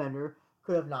Stylebender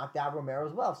could have knocked out Romero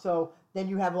as well. So then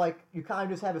you kind of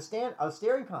just have a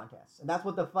staring contest, and that's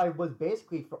what the fight was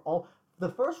basically for all.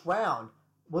 The first round,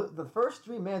 the first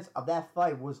 3 minutes of that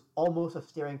fight was almost a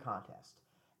staring contest,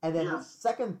 and then the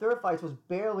second, third fights was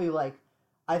barely like.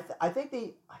 I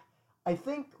think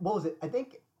what was it? I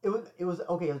think. It was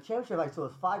okay. It was a championship fight, so it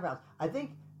was 5 rounds. I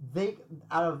think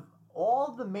out of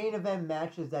all the main event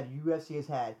matches that UFC has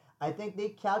had, I think they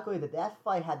calculated that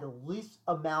fight had the least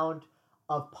amount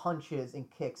of punches and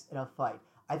kicks in a fight.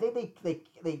 I think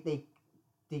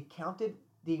they counted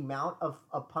the amount of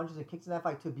punches and kicks in that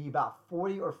fight to be about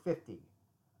 40 or 50.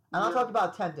 I'm not talking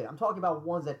about attempted. I'm talking about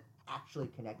ones that actually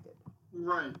connected.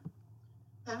 Right.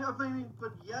 And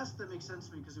but yes, that makes sense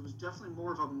to me because it was definitely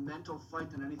more of a mental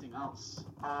fight than anything else.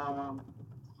 I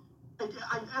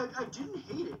didn't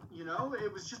hate it,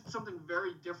 It was just something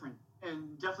very different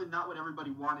and definitely not what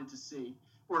everybody wanted to see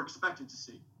or expected to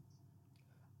see.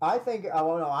 I think,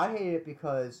 I hate it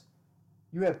because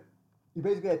you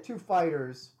basically had 2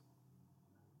 fighters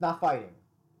not fighting,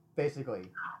 basically.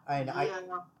 And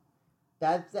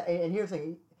and here's the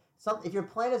thing. If your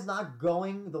plan is not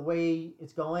going the way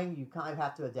it's going, you kind of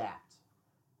have to adapt.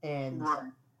 And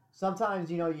sometimes,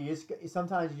 you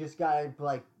just gotta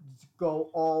like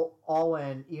go all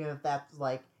in, even if that's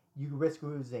like you risk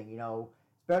losing.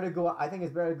 better to go. I think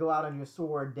it's better to go out on your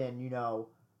sword than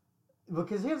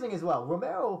Because here's the thing as well.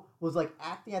 Romero was like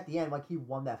acting at the end like he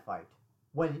won that fight.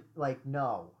 When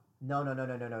no.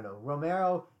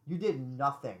 Romero, you did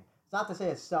nothing. It's not to say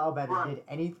that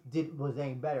Stylebender was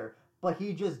any better, but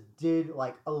he just did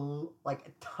like a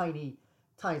tiny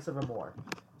sliver more.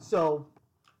 So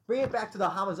bring it back to the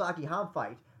Hamazaki Ham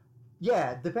fight.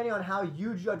 Yeah, depending on how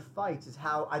you judge fights is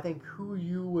how I think who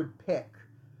you would pick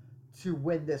to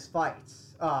win this fight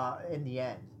in the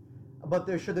end. But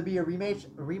should there be a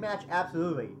rematch?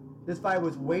 Absolutely. This fight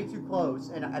was way too close,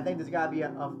 and I think there's got to be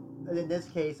in this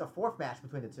case, a fourth match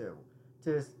between the two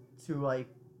to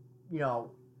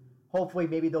hopefully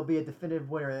maybe there'll be a definitive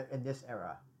winner in this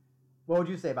era. What would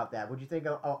you say about that? Would you think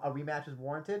a rematch is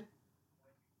warranted?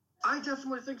 I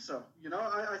definitely think so.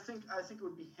 I think it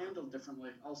would be handled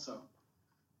differently. Also,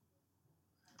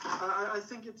 I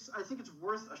think it's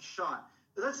worth a shot.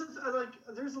 There's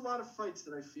a lot of fights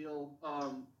that I feel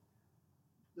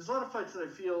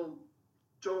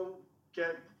don't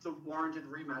get the warranted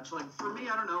rematch. Like for me,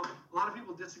 I don't know. A lot of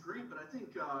people disagree, but I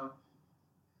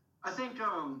think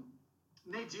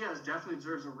Nate Diaz definitely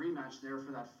deserves a rematch there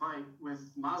for that fight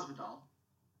with Masvidal.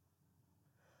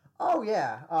 Oh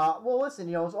yeah. Well, listen.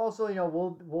 It's also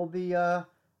will the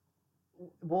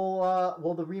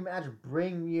rematch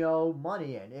bring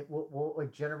money in? It will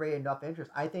generate enough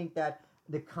interest. I think that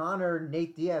the Conor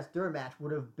Nate Diaz third match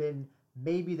would have been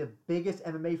maybe the biggest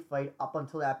MMA fight up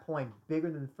until that point,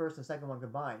 bigger than the first and second one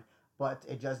combined. But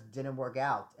it just didn't work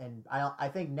out, and I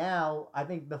think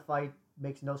the fight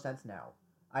makes no sense now.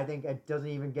 I think it doesn't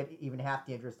even get half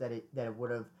the interest that it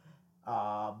would have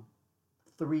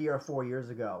 3 or 4 years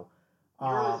ago. You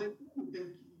really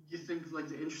think like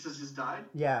the interest has just died?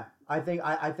 Yeah, I think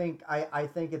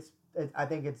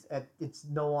it's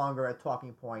no longer a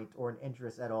talking point or an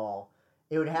interest at all.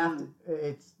 It would have to.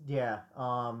 It's yeah.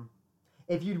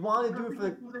 If you'd want to do it for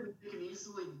they can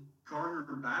easily garner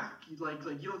back. You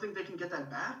don't think they can get that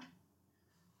back?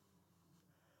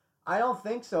 I don't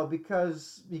think so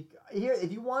because here,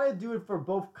 if you want to do it for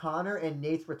both Conor and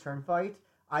Nate's return fight,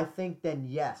 I think then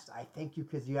yes, I think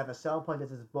because you have a selling point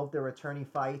that is both their returning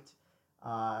fight.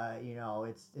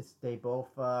 It's they both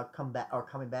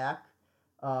coming back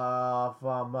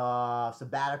from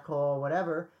sabbatical or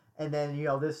whatever, and then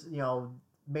this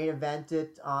main event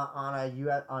it on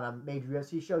a major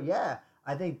UFC show. Yeah,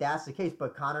 I think that's the case.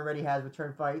 But Conor already has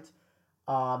return fight.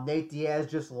 Nate Diaz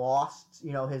just lost,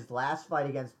 his last fight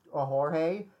against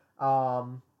Jorge.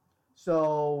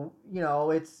 So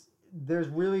there's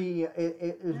really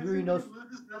really no.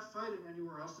 Loses that fight in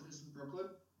anywhere else that isn't Brooklyn.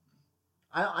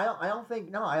 I don't think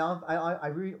no. I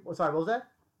really sorry. What was that?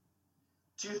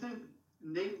 Do you think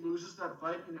Nate loses that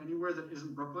fight in anywhere that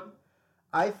isn't Brooklyn?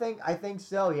 I think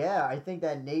so. Yeah, I think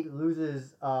that Nate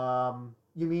loses.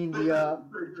 You mean But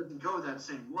it doesn't go that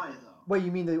same way though. Wait,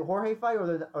 you mean the Jorge fight or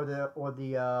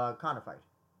the Conor fight?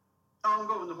 Oh, I'm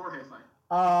going with the Jorge fight.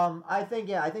 I think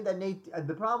that Nate.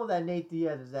 The problem with that Nate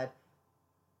Diaz is that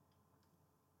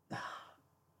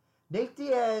Nate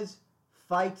Diaz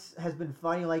has been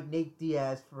fighting like Nate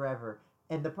Diaz forever,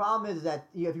 and the problem is that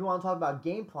if you want to talk about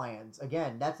game plans,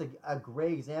 again, that's a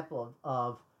great example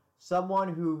of someone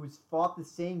who's fought the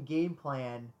same game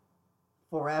plan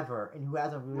forever and who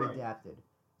hasn't really adapted.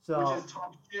 So which is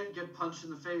talk shit, get punched in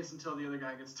the face until the other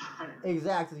guy gets tired.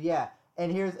 Exactly, yeah.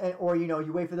 And you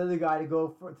wait for the other guy to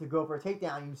go for a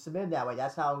takedown. You submit him that way.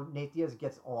 That's how Nate Diaz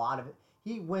gets a lot of it.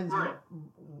 He wins. Right.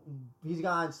 He's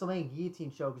gotten so many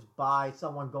guillotine chokes by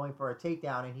someone going for a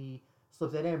takedown, and he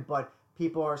slips it in. But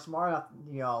people are smart enough,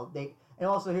 they. And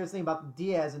also, here's the thing about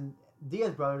Diaz and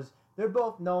Diaz brothers. They're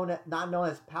both not known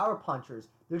as power punchers.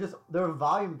 They're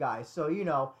volume guys. So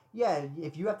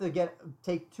if you have to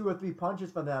take 2 or 3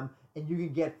 punches from them, and you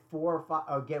can get 4 or 5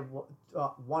 or get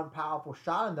one powerful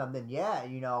shot on them, then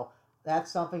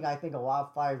that's something I think a lot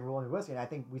of fighters were willing to risk. And I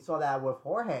think we saw that with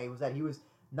Jorge, was that he was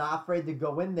not afraid to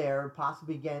go in there,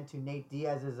 possibly get into Nate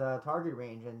Diaz's target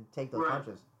range and take those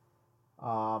punches.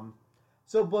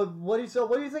 But what do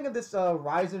you think of this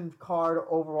Rizin card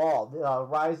overall?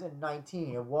 Rizin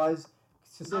 19. It was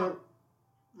considered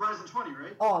Rizin 20,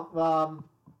 right? Oh,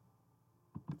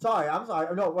 sorry. I'm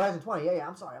sorry. No, Rizin 20. Yeah.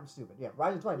 I'm sorry. I'm stupid. Yeah,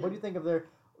 Rizin 20. Yeah. What do you think of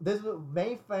this?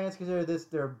 Many fans consider this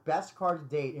their best card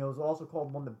to date. It was also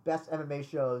called one of the best MMA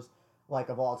shows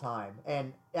of all time.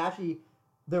 And actually,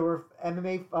 there were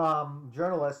MMA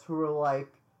journalists who were like,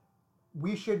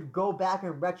 we should go back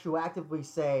and retroactively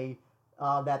say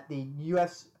that the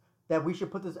UFC that we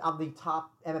should put this on the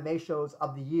top MMA shows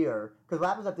of the year, because what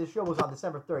happens is that this show was on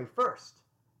December 31st,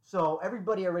 so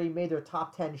everybody already made their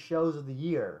top 10 shows of the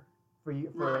year for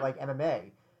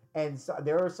MMA, and so,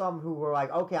 there are some who were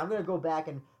like, okay, I'm gonna go back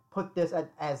and put this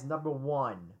as number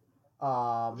one.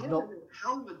 Yeah, no,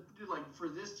 hell of a dude. Like for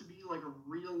this to be like a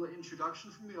real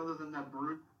introduction for me, other than that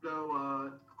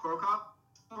Boruto Crocop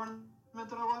tournament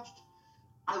that I watched.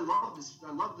 I love this.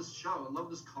 I love this show. I love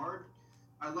this card.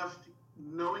 I left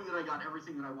knowing that I got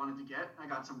everything that I wanted to get. I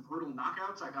got some brutal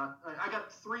knockouts. I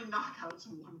got 3 knockouts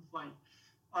in one fight.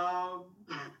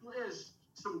 There's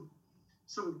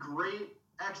some great,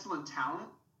 excellent talent,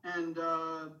 and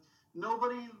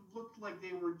nobody looked like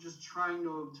they were just trying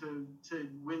to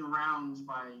win rounds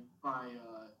by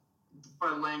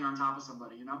laying on top of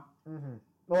somebody. You know. Mm-hmm.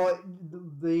 Well,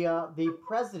 the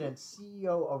president,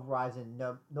 CEO of Ryzen,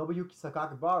 Nobuyuki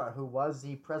Sakakibara, who was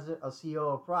the president of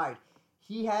CEO of Pride,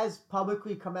 he has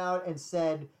publicly come out and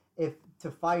said if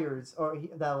to fighters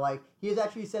he has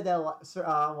actually said that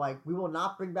like we will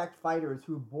not bring back fighters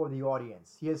who bore the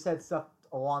audience. He has said stuff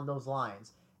along those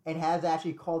lines and has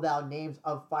actually called out names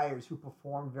of fighters who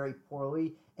performed very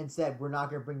poorly and said we're not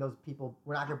going to bring those people.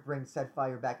 We're not going to bring said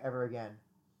fighter back ever again.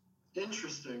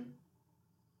 Interesting.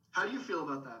 How do you feel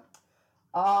about that?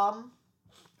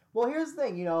 Well, here's the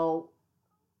thing,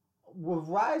 with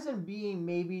Ryzen being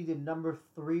maybe the number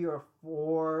 3 or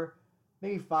 4,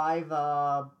 maybe 5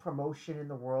 promotion in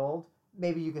the world,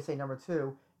 maybe you could say number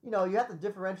 2, you have to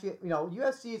differentiate,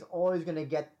 UFC is always going to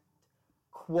get,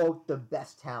 quote, the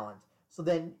best talent. So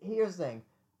then, here's the thing,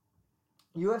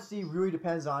 UFC really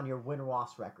depends on your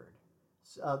win-loss record.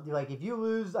 Like, if you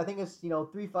lose, I think it's,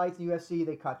 3 fights in UFC,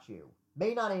 they cut you.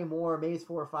 May not anymore, maybe it's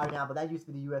 4 or 5 now, but that used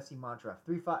to be the UFC mantra.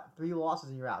 3 losses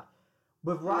and you're out.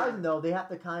 With Ryzen, though, they have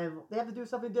to do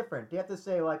something different. They have to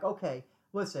say, like, okay,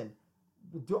 listen,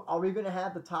 are we going to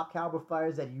have the top caliber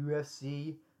fighters that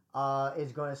UFC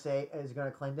is going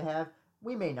to claim to have?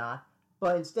 We may not,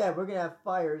 but instead we're going to have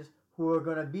fighters who are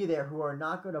going to be there, who are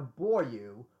not going to bore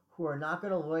you, who are not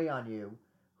going to lay on you,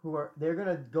 they're going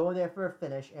to go in there for a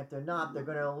finish, and if they're not, they're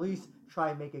going to at least try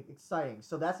and make it exciting.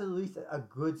 So that's at least a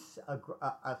good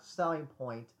a selling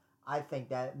point, I think,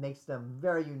 that makes them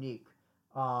very unique.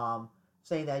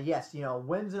 Saying that yes,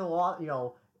 wins and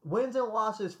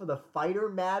losses for the fighter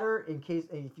matter in case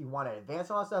if you want to advance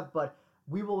all that stuff, but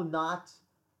we will not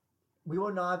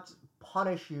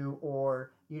punish you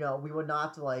or we will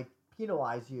not like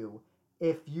penalize you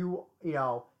if you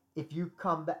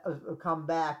come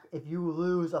back if you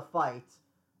lose a fight,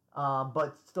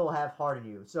 but still have heart in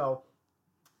you. So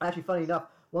actually, funny enough,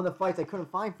 one of the fights I couldn't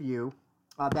find for you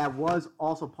that was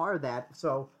also part of that.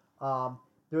 So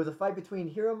there was a fight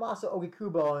between Hiromasa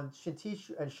Ogikubo and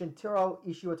Shintaro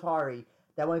Ishiwatari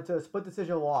that went to a split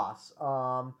decision loss.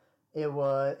 And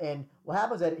what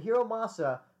happens is that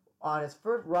Hiromasa, on his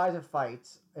first Ryzen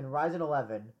fights in Ryzen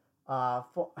 11,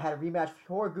 had a rematch with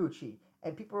Horiguchi.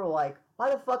 And people were like, why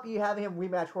the fuck are you having him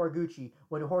rematch Horiguchi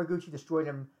when Horiguchi destroyed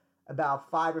him about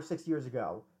 5 or 6 years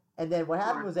ago? And then what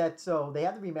happened was that, so they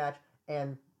had the rematch,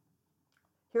 and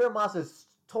Hiromasa's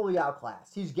totally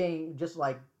outclassed. He's getting just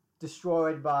like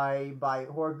destroyed by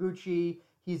Horiguchi.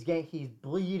 He's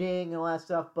bleeding and all that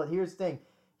stuff. But here's the thing: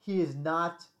 he is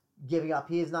not giving up.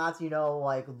 He is not,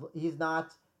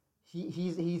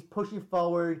 he's pushing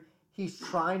forward. He's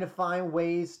trying to find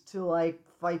ways to like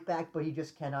fight back, but he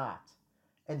just cannot.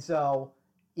 And so,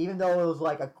 even though it was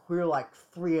like a clear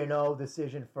 3-0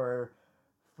 decision for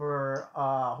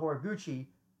Horiguchi,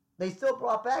 they still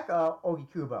brought back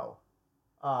Ogikubo.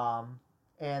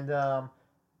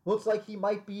 Looks like he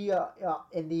might be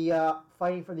in the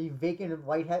fighting for the vacant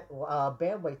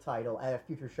bandweight title at a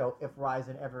future show if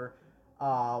Ryzen ever,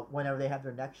 whenever they have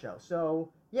their next show. So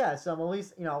yeah, at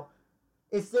least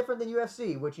it's different than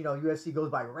UFC, which UFC goes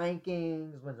by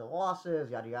rankings, wins and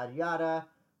losses, yada yada yada.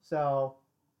 So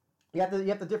you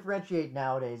have to differentiate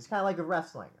nowadays. It's kind of like a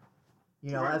wrestling.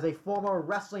 Right. As a former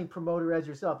wrestling promoter as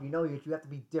yourself, you have to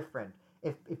be different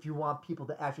if you want people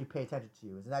to actually pay attention to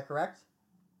you. Isn't that correct?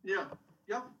 Yeah.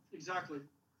 Yep. Exactly.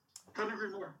 Couldn't agree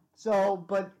more. So,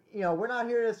 but we're not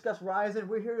here to discuss Ryzen.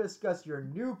 We're here to discuss your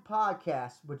new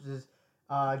podcast, which is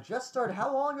just started.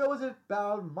 How long ago was it?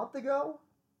 About a month ago?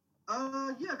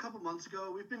 Yeah, a couple months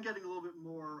ago. We've been getting a little bit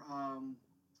more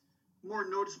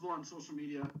noticeable on social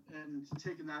media and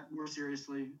taking that more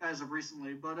seriously as of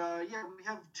recently. But yeah, we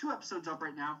have 2 episodes up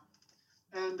right now,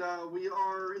 and we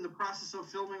are in the process of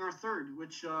filming our third,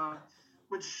 which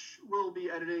we'll be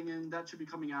editing, and that should be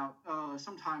coming out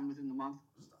sometime within the month.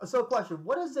 So, question: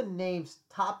 what does the name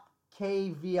Top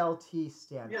KVLT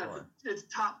stand for? Yeah, it's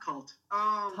Top Cult.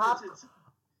 Top.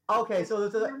 Okay, so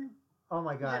there's a. Oh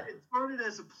my god! Yeah, it started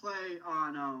as a play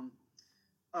on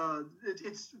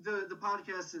it's the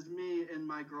podcast is me and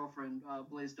my girlfriend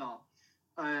Blaze Doll,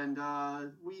 and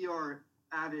we are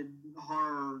avid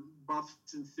horror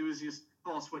buffs, enthusiasts,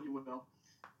 call us what you will.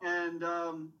 And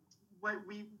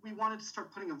we wanted to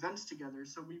start putting events together,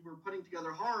 so we were putting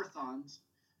together horror-thons,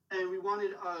 and we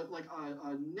wanted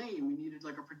a name. We needed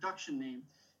like a production name,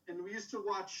 and we used to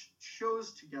watch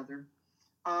shows together,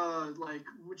 like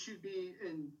which you'd be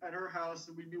at her house,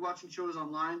 and we'd be watching shows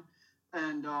online,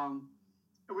 and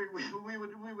we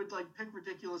would like pick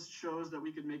ridiculous shows that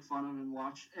we could make fun of and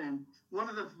watch, and one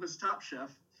of them was Top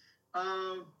Chef,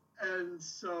 and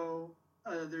so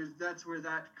that's where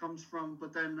that comes from.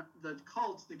 But then the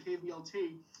cult, the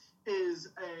KVLT,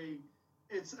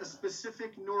 it's a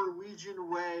specific Norwegian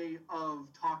way of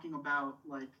talking about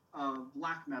like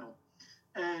black metal,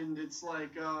 and it's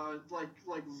like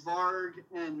Varg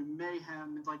and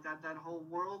Mayhem, and like that whole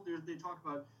world. They talk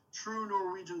about true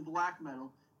Norwegian black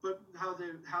metal, but how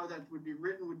that would be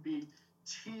written would be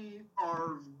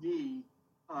TRVE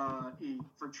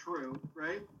for true,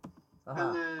 right?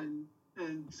 Uh-huh.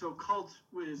 And so cult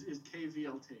is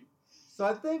KVLT. So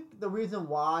I think the reason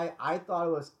why I thought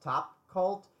it was Top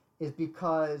Cult is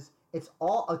because it's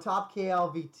all a Top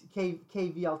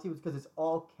KVLT was because it's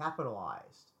all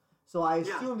capitalized. So I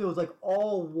assumed it was like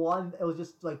all one. It was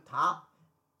just like Top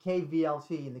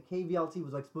KVLT, and the KVLT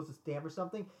was like supposed to stand for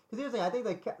something. Because here's the thing,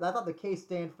 I thought the K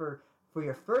stand for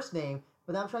your first name,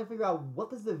 but now I'm trying to figure out what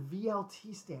does the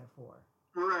VLT stand for.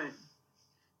 Right.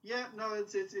 Yeah. No.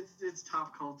 It's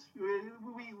Top Cult.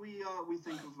 We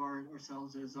think of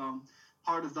ourselves as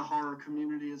part of the horror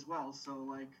community as well. So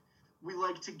like we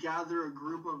like to gather a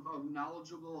group of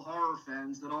knowledgeable horror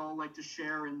fans that all like to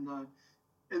share in the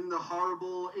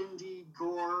horrible indie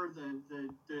gore,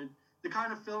 the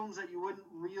kind of films that you wouldn't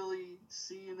really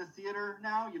see in a theater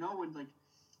now, you know, when like,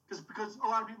 because a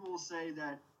lot of people will say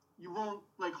that they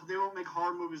won't make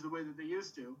horror movies the way that they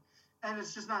used to, and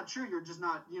it's just not true. You're just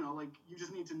not, you know, like you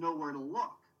just need to know where to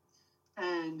look.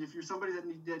 And if you're somebody that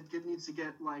needs to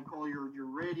get like all your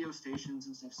radio stations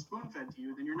and stuff spoon-fed to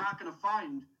you, then you're not going to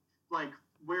find like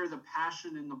where the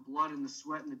passion and the blood and the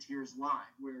sweat and the tears lie,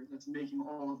 where that's making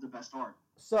all of the best art.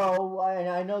 So, and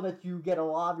I know that you get a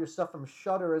lot of your stuff from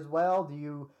Shudder as well. Do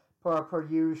you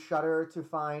use Shudder to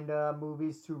find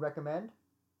movies to recommend?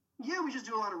 Yeah, we just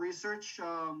do a lot of research.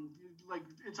 Like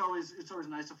it's always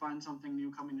nice to find something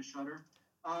new coming to Shudder.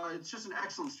 It's just an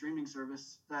excellent streaming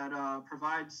service that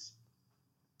provides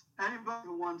anybody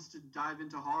who wants to dive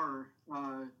into horror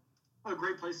a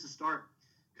great place to start,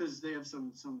 because they have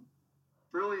some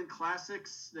brilliant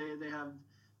classics. They have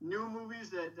new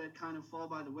movies that kind of fall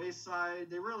by the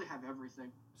wayside. They really have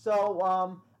everything. So,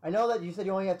 I know that you said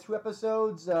you only had 2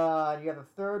 episodes. You have a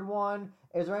third one.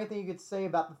 Is there anything you could say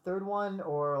about the third one,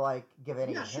 or like give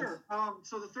any hints? Sure.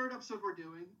 So the third episode we're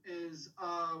doing is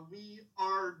we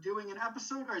are doing an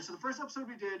episode. All right. So the first episode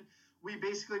we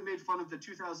basically made fun of the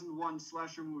 2001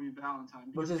 slasher movie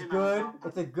Valentine, which is good.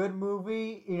 It's a good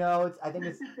movie. You know, I think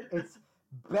it's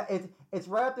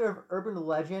right up there with Urban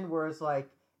Legend, where it's like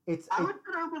I would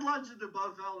put Urban Legend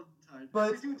above Valentine,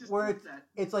 but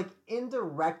it's like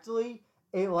indirectly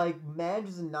it like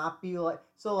manages to not be like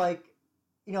so like.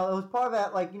 You know, it was part of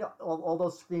that, like, you know, all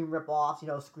those Scream ripoffs, you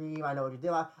know, Scream, I Know What You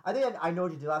Did Last... I think I Know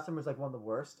What You Did Last Summer is, like, one of the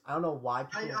worst. I don't know why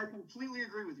people... I completely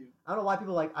agree with you. I don't know why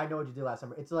people like I Know What You Did Last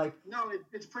Summer. It's like... No,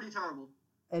 it's pretty terrible.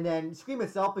 And then Scream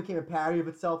itself became a parody of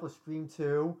itself with Scream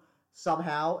 2.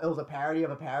 Somehow, it was a parody of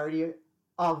a parody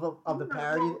of the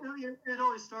parody. Well, it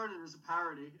always started as a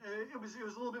parody. It was a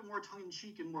little bit more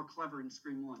tongue-in-cheek and more clever in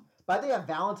Scream 1. But I think that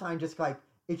Valentine just, like...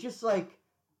 It's just, like...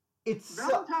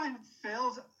 Valentine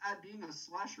fails at being a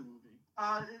slasher movie.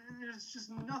 There's just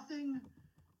nothing.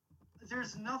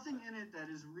 There's nothing in it that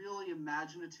is really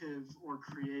imaginative or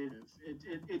creative.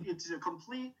 It's a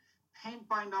complete paint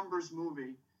by numbers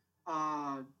movie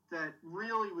that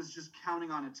really was just counting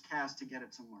on its cast to get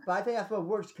it somewhere. But I think that's what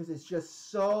works because it's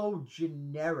just so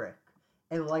generic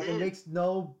and like it makes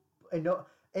no. And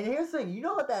here's the thing, you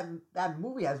know that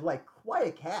movie has like quite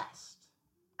a cast.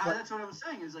 That's what I'm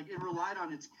saying, is like it relied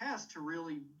on its cast to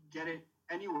really get it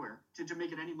anywhere, to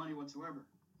make it any money whatsoever.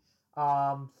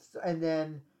 And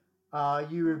then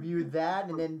you reviewed that,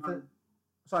 and then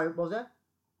sorry, what was that?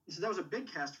 So that was a big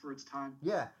cast for its time.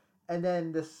 Yeah, and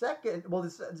then the second,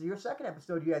 your second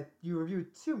episode, you reviewed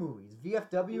 2 movies,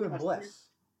 VFW and Bliss.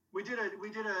 We did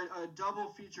a double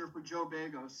feature for Joe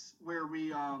Bagos, where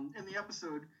we in the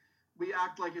episode. We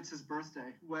act like it's his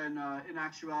birthday, when in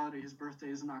actuality his birthday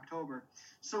is in October.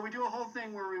 So we do a whole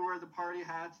thing where we wear the party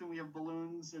hats and we have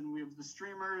balloons and we have the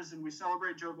streamers and we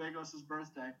celebrate Joe Bagos'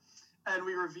 birthday. And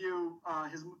we review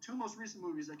his 2 most recent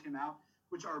movies that came out,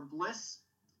 which are Bliss,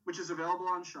 which is available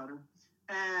on Shudder,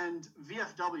 and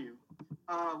VFW,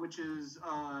 which is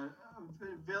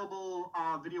available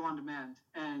video on demand,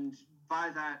 and buy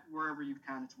that wherever you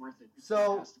can. It's worth it. It's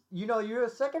So, fantastic. you're a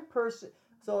second person.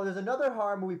 So, there's another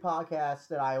horror movie podcast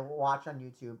that I watch on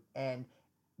YouTube, and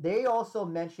they also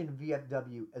mentioned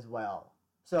VFW as well.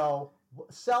 So,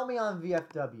 sell me on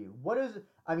VFW. What is?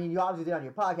 I mean, you obviously did it on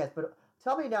your podcast, but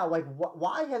tell me now, like,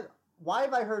 why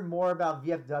have I heard more about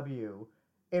VFW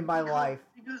in my life?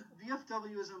 Because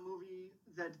VFW is a movie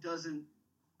that doesn't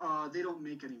they don't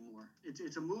make anymore.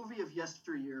 It's a movie of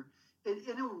yesteryear.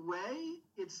 In a way,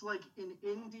 it's like an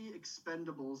indie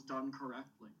Expendables done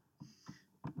correctly,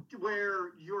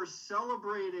 where you're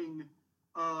celebrating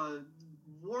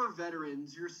war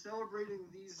veterans. You're celebrating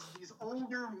these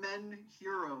older men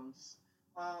heroes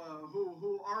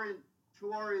who aren't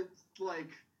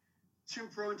like too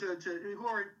prone to who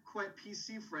aren't quite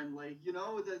PC friendly. You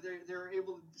know, they're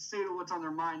able to say what's on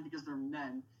their mind because they're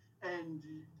men, and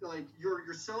like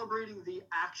you're celebrating the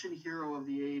action hero of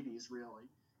the '80s, really.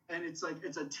 And it's like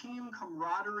it's a team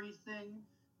camaraderie thing,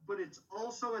 but it's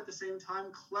also at the same time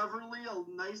cleverly a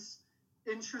nice,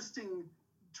 interesting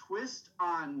twist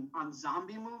on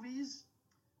zombie movies.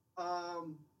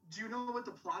 Do you know what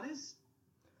the plot is?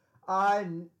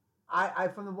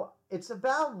 It's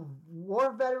about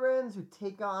war veterans who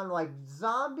take on like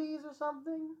zombies or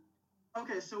something.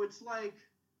 Okay, so it's like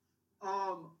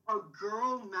a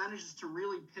girl manages to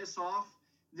really piss off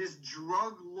this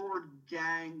drug lord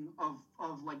gang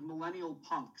of like millennial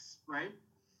punks, right?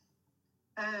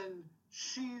 And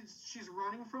she's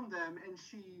running from them, and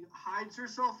she hides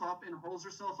herself up and holds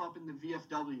herself up in the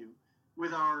VFW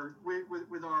with our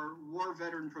war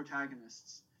veteran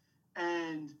protagonists.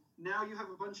 And now you have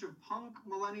a bunch of punk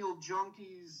millennial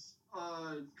junkies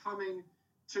coming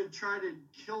to try to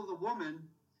kill the woman,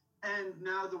 and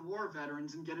now the war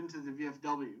veterans, and get into the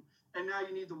VFW. And now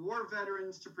you need the war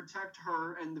veterans to protect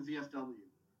her and the VFW.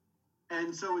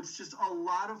 And so it's just a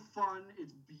lot of fun.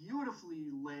 It's beautifully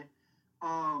lit.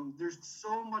 There's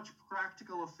so much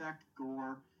practical effect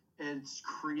gore. It's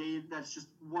creative. That's just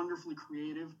wonderfully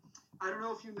creative. I don't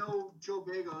know if you know Joe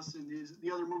Begos and the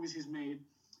other movies he's made,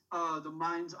 The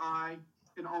Mind's Eye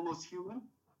and Almost Human.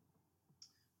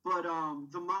 But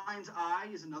The Mind's Eye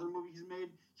is another movie he's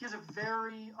made. He has a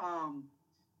very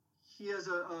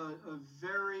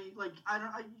very like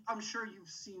I'm sure you've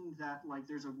seen that, like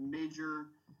there's a major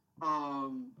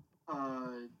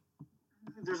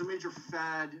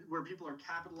fad where people are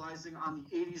capitalizing on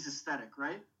the '80s aesthetic,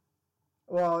 right?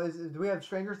 Well, do we have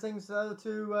Stranger Things to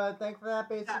thank for that,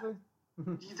 basically?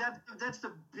 That's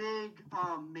the big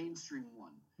mainstream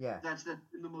one. Yeah. That's the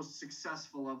most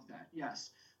successful of that.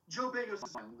 Yes. Joe Begos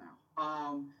is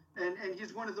now, and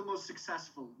he's one of the most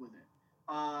successful with it.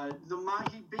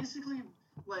 He basically,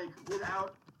 like,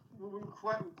 without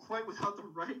quite without the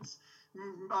rights.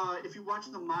 If you watch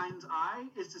The Mind's Eye,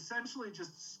 it's essentially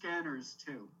just Scanners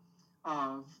too,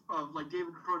 of like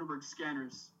David Cronenberg's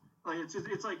Scanners. Like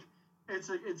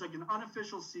it's like an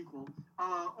unofficial sequel.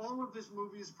 All of his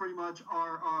movies pretty much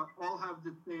are all have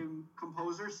the same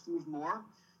composer, Steve Moore,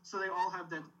 so they all have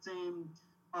that same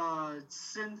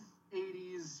synth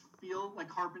 '80s feel, like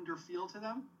Carpenter feel to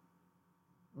them.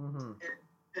 Mm-hmm.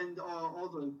 And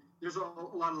there's a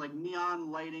lot of like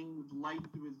neon lighting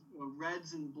with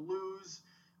reds and blues,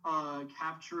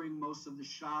 capturing most of the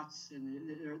shots, and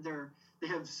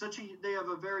they have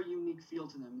a very unique feel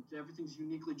to them. Everything's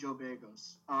uniquely Joe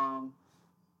Begos.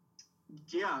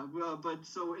 But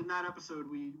so in that episode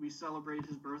we celebrate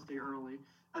his birthday early,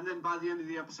 and then by the end of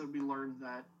the episode we learned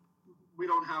that we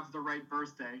don't have the right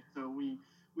birthday, so we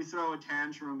throw a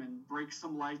tantrum and break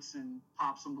some lights and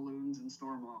pop some balloons and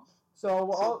storm off.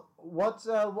 So what's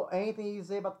anything you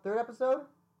say about the third episode?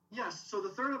 Yes. So the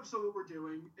third episode, what we're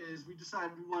doing is we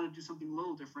decided we want to do something a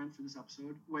little different for this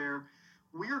episode, where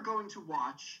we are going to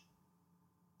watch.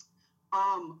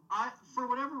 For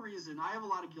whatever reason, I have a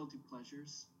lot of guilty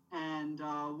pleasures, and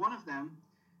one of them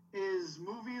is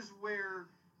movies where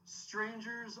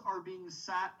strangers are being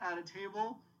sat at a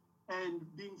table and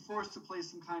being forced to play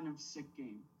some kind of sick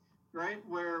game, right?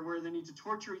 Where they need to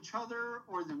torture each other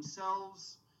or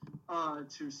themselves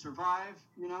to survive,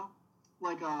 you know,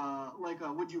 like a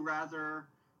Would You Rather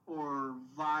or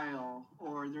Vile,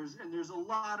 or there's a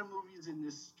lot of movies in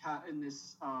this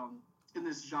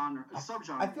genre,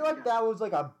 subgenre. I feel like that was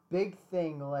like a big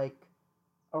thing, like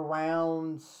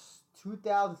around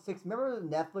 2006. Remember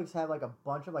Netflix had like a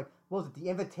bunch of like, what was it, The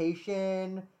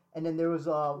Invitation, and then there was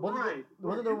wasn't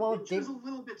there one with David? It was a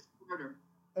little bit smarter.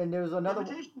 And there was another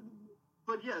Invitation.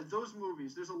 But yeah, those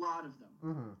movies, there's a lot of them.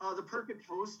 Mm-hmm. The Perfect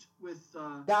Host with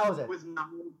that was it. With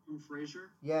Niall from Frasier.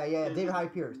 Yeah. David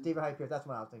Hyde Pierce. That's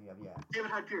what I was thinking of. Yeah.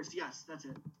 David Hyde Pierce. Yes, that's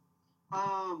it.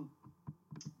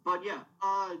 But yeah,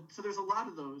 so there's a lot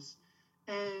of those,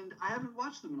 and I haven't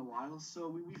watched them in a while. So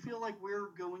we feel like we're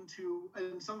going to,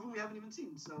 and some of them we haven't even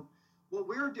seen. So what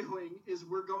we're doing is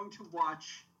we're going to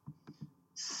watch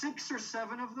 6 or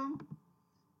 7 of them,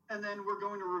 and then we're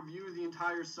going to review the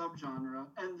entire subgenre,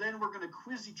 and then we're going to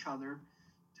quiz each other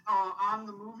on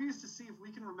the movies to see if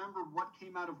we can remember what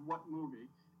came out of what movie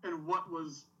and what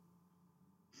was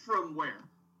from where.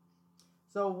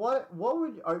 So what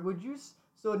would you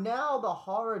so now the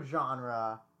horror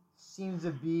genre seems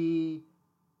to be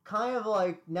kind of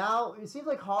like now it seems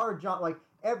like horror genre like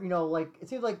every like it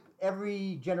seems like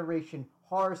every generation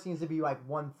horror seems to be like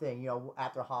one thing.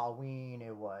 After Halloween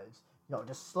it was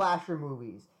just slasher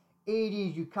movies.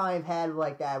 80s you kind of had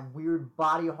like that weird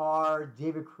body horror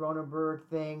David Cronenberg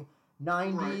thing.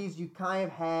 90s Right. you kind of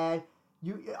had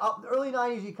the early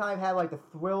 90s you kind of had like the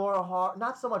thriller horror,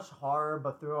 not so much horror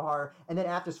but thriller horror, and then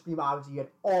after Scream obviously you had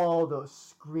all those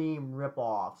Scream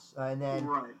ripoffs, and then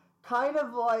Right. kind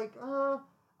of like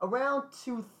around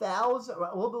 2000,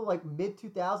 a little bit like mid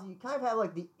 2000, you kind of had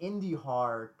like the indie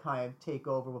horror kind of take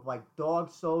over with like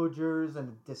Dog Soldiers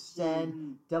and Descent,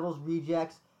 Mm-hmm. Devil's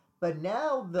Rejects. But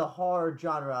now the horror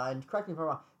genre, and correct me if I'm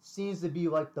wrong, seems to be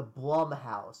like the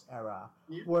Blumhouse era.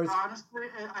 Whereas, Honestly,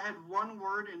 I had one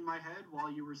word in my head while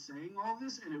you were saying all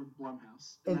this, and it was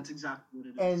Blumhouse, and that's exactly what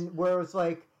it is. and where it's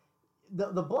like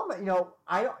the Blum,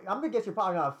 I'm gonna guess you're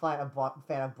probably not a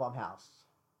fan of Blumhouse.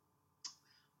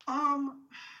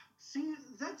 See,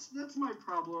 that's my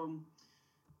problem.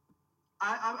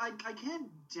 I can't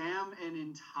damn an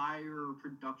entire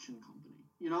production company.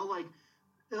 Like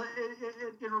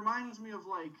it reminds me of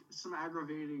like some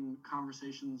aggravating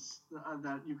conversations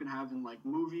that you can have in like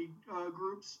movie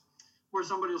groups, where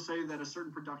somebody will say that a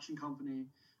certain production company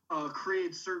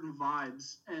creates certain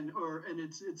vibes, and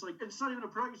it's like it's not even a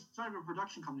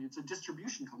production company, it's a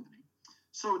distribution company.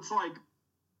 So it's like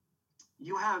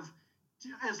you have,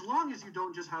 as long as you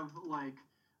don't just have like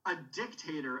a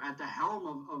dictator at the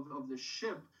helm of the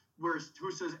ship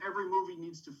who says every movie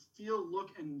needs to feel,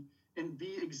 look, and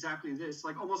be exactly this,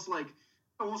 like almost like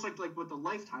what the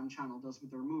Lifetime channel does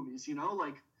with their movies,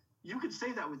 like you could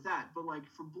say that with that, but like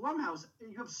for Blumhouse,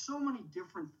 you have so many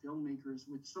different filmmakers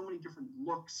with so many different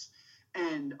looks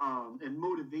and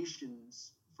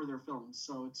motivations for their films.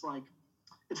 So it's like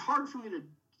it's hard for me to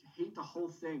hate the whole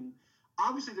thing.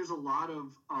 Obviously, there's a lot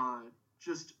of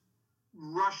just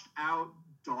rushed out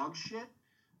dog shit,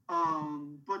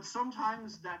 but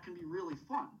sometimes that can be really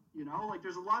fun. Like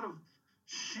there's a lot of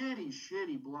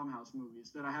shitty Blumhouse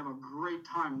movies that I have a great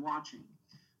time watching.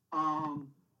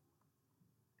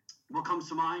 What comes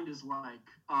to mind is like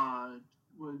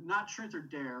not Truth or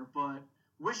Dare, but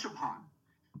Wish Upon.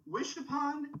 Wish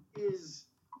Upon is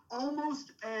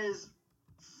almost as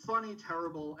funny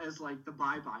terrible as like The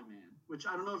Bye Bye Man, which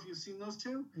I don't know if you've seen those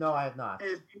two. No, I have not.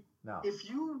 No. If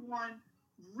you want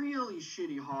really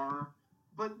shitty horror,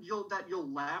 but you'll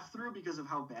laugh through because of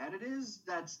how bad it is,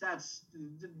 that's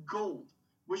gold.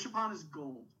 Wish Upon is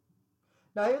gold.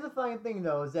 Now here's the funny thing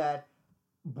though, is that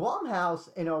Blumhouse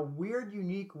in a weird,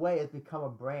 unique way has become a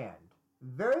brand.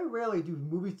 Very rarely do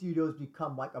movie studios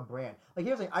become like a brand. Like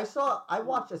here's the thing, I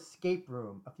watched Escape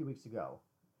Room a few weeks ago.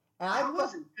 And I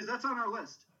wasn't, because that's on our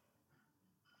list.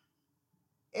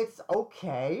 It's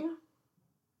okay.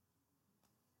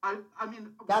 I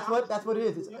mean, that's what it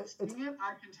is. It's I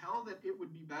can tell that it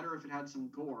would be better if it had some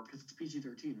gore because it's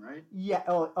PG-13, right? Yeah.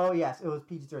 Oh yes, it was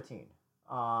PG-13.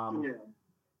 Yeah.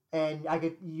 And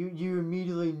you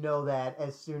immediately know that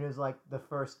as soon as like the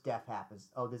first death happens.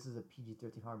 Oh, this is a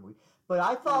PG-13 horror movie. But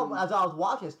I thought as I was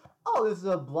watching this, oh, this is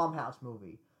a Blumhouse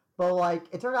movie. But like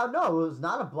it turned out, no, it was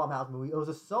not a Blumhouse movie. It was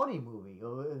a Sony movie. It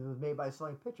was made by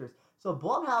Sony Pictures. So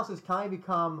Blumhouse has kind of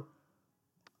become,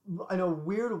 in a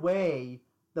weird way,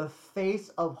 the face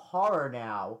of horror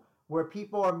now, where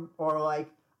people are like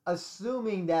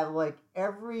assuming that like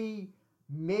every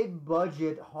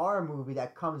mid-budget horror movie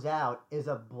that comes out is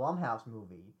a Blumhouse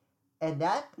movie. And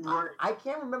that right. I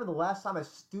can't remember the last time a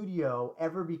studio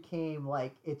ever became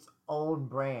like its own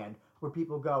brand where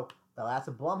people go, oh, that's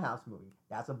a Blumhouse movie.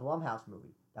 That's a Blumhouse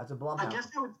movie. That's a Blumhouse. I guess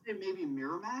I would say maybe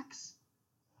Miramax.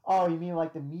 Oh, you mean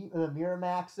like the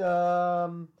Miramax?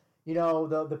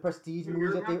 The Prestige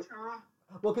movies that they. Era?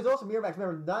 Well, because also Miramax.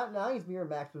 Remember, 90s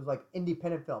Miramax was like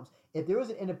independent films. If there was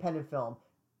an independent film,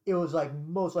 it was like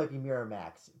most likely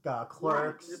Miramax. Clerks,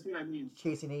 right. That's what I mean.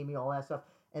 Chasing Amy, all that stuff,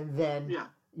 and then yeah.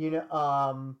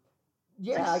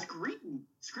 Like Scream.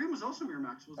 Scream was also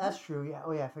Miramax, wasn't That's true, yeah.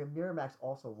 Oh, yeah, Miramax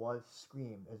also was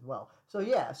Scream as well. So,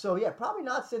 yeah, probably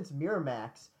not since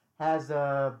Miramax has,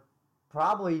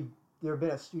 probably there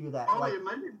been a studio that, it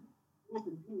might be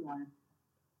New Line.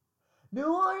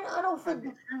 New Line, I don't I think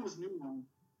think Scream was New Line.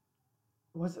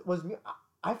 was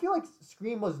I feel like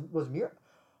Scream was Mirror.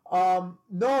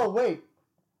 No, wait.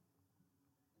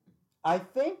 I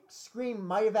think Scream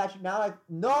might have actually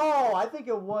no, I think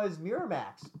it was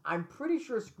Miramax. I'm pretty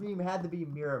sure Scream had to be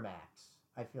Miramax.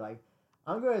 I feel like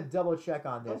I'm gonna double check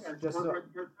on this. Okay, Just so so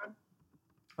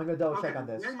I'm gonna double check on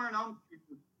this. Nightmare on Elm Street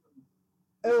was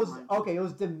It was New Line. okay. It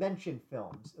was Dimension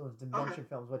Films. It was Dimension Okay.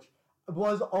 Films, which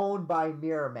was owned by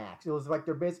Miramax. It was like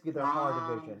they're basically their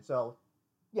horror division. So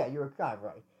yeah, you were kind of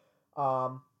right.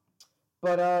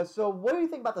 So what do you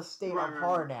think about the state Right, of right,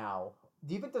 horror right. now?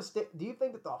 Do you think Do you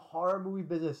think that the horror movie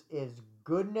business is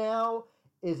good now?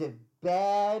 Is it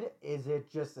bad? Is it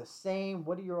just the same?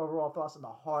 What are your overall thoughts on the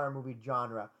horror movie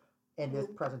genre in this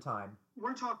present time?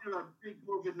 We're talking about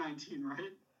pre-COVID-19,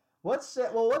 right? Let's say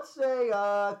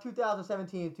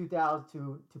 2017 2000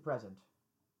 to present.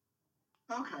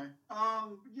 Okay.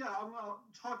 Yeah, I'm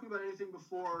talking about anything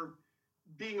before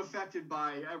being affected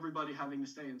by everybody having to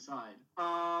stay inside.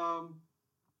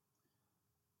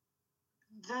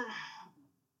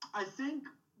 I think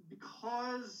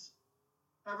because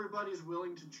everybody's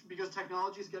willing to, because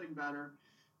technology is getting better,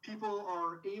 people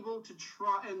are able to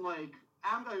try and like.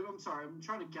 I'm sorry, I'm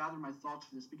trying to gather my thoughts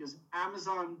for this because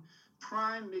Amazon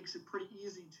Prime makes it pretty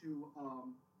easy to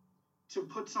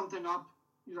put something up,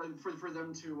 for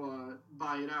them to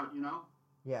buy it out,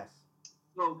 Yes.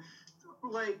 So,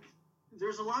 like,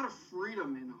 there's a lot of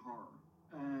freedom in horror,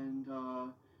 and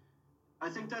I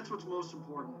think that's what's most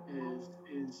important.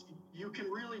 Is you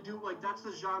can really do that's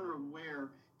the genre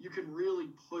where you can really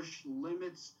push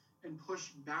limits and push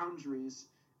boundaries,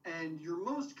 and your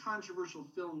most controversial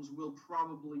films will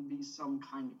probably be some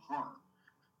kind of horror.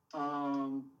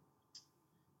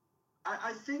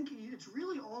 I think it's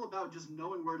really all about just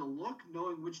knowing where to look,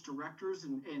 knowing which directors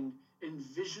and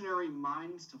visionary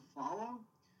minds to follow.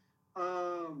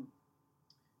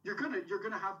 You're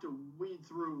gonna have to weed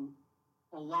through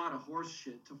a lot of horse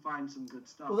shit to find some good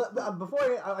stuff. Well,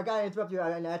 before I gotta interrupt you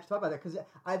and actually talk about that because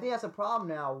I think that's a problem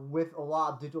now with a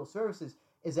lot of digital services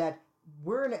is that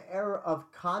we're in an era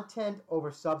of content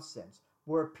over substance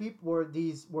where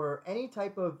any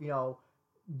type of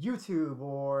YouTube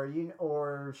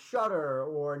or Shudder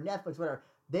or Netflix, whatever,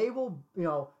 they will,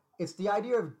 it's the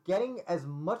idea of getting as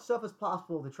much stuff as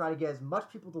possible to try to get as much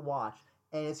people to watch,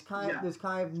 and it's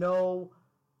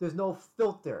there's no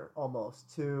filter almost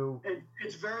to.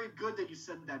 It's very good that you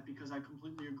said that because I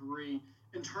completely agree.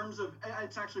 In terms of,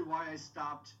 it's actually why I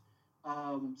stopped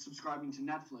subscribing to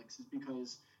Netflix is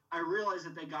because I realized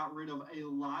that they got rid of a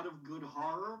lot of good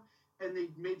horror and they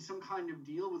made some kind of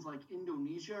deal with like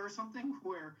Indonesia or something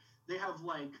where they have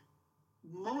like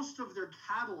most of their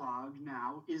catalog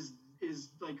now is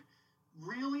like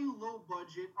really low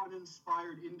budget,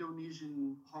 uninspired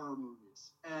Indonesian horror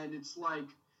movies, and it's like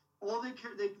all they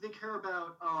care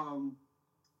about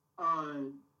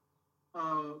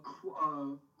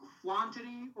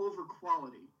quantity over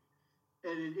quality.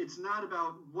 And it's not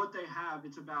about what they have.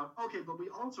 It's about, okay, but we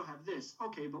also have this.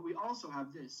 Okay, but we also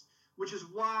have this. Which is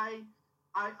why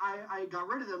I got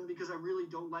rid of them because I really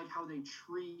don't like how they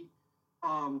treat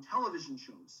television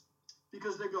shows.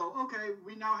 Because they go, okay,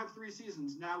 we now have 3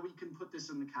 seasons. Now we can put this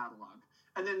in the catalog.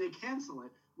 And then they cancel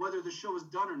it, whether the show is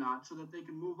done or not, so that they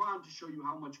can move on to show you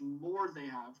how much more they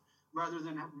have rather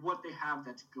than what they have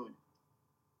that's good.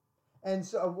 And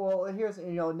so, well, here's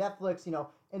Netflix.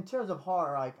 In terms of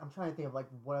horror, like I'm trying to think of like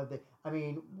what are they? I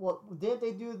mean, didn't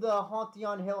they do the Haunting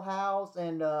on Hill House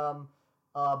and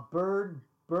Bird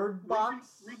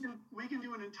Box? We can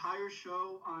do an entire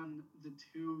show on the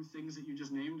 2 things that you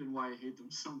just named and why I hate them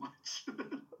so much.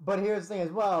 But here's the thing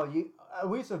as well. At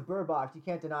least with Bird Box, you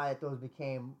can't deny that those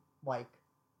became like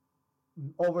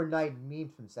overnight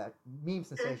meme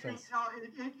sensations.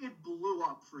 It blew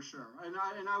up for sure, and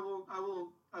I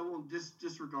won't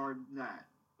disregard that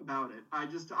about it. I'll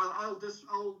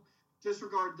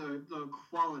disregard the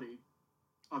quality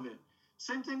of it.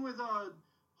 Same thing with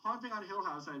Haunting on Hill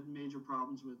House. I had major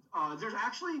problems with. There's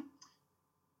actually,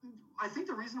 I think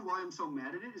the reason why I'm so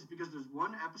mad at it is because there's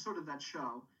one episode of that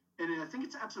show, and I think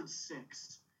it's episode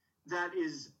 6, that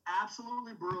is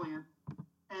absolutely brilliant.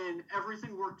 And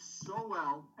everything works so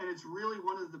well, and it's really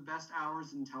one of the best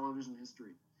hours in television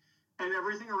history. And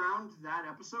everything around that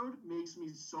episode makes me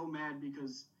so mad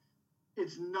because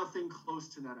it's nothing close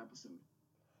to that episode.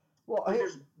 Well,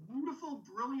 there's beautiful,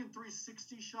 brilliant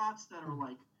 360 shots that are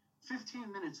like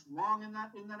 15 minutes long in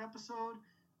that episode.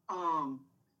 The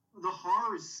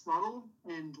horror is subtle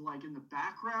and like in the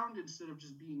background instead of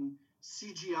just being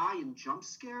CGI and jump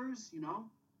scares,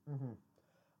 Mm-hmm.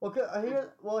 Well,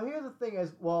 here's the thing: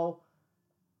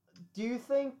 do you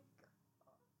think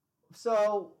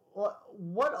So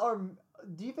what are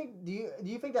do you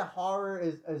think that horror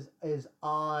is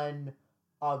on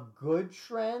a good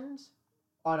trend,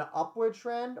 on an upward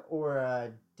trend, or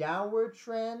a downward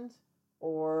trend,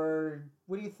 or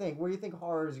what do you think? Where do you think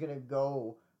horror is gonna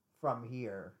go from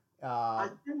here? I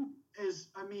think is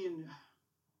I mean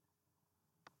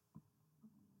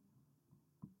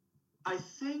I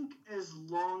think as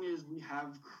long as we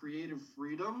have creative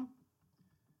freedom,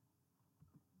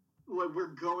 like we're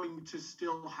going to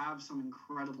still have some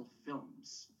incredible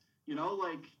films. You know,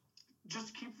 like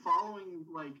just keep following,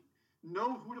 like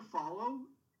know who to follow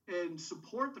and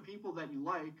support the people that you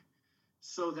like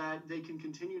so that they can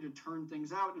continue to turn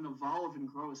things out and evolve and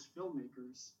grow as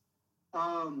filmmakers.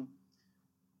 Um,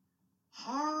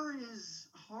 horror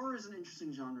is an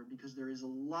interesting genre because there is a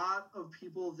lot of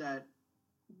people that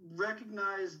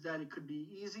recognize that it could be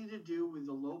easy to do with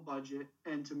a low budget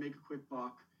and to make a quick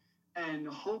buck and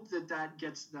hope that that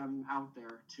gets them out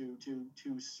there to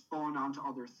spawn onto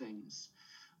other things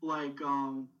like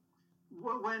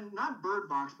when not Bird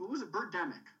Box but was it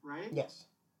Birdemic, right? Yes.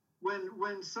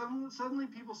 When suddenly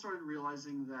people started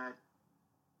realizing that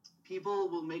people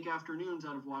will make afternoons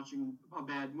out of watching a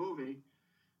bad movie,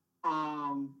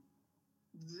 um,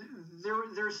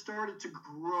 there started to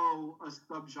grow a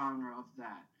subgenre of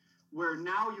that, where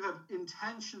now you have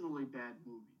intentionally bad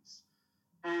movies,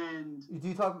 and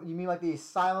You mean like the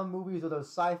asylum movies or those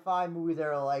sci-fi movies that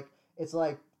are like it's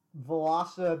like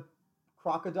Velociraptor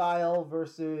crocodile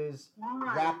versus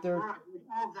raptor, right,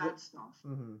 all that stuff,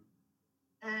 mm-hmm.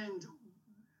 and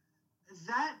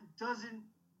that doesn't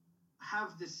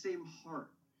have the same heart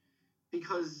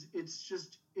because it's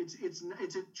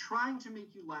trying to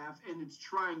make you laugh and it's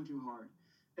trying too hard,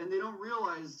 and they don't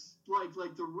realize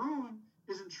like The Room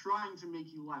isn't trying to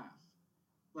make you laugh,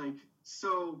 like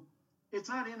so it's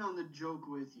not in on the joke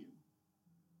with you,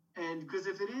 and because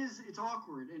if it is, it's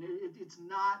awkward and it's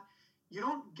not. You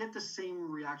don't get the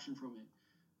same reaction from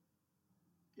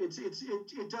it.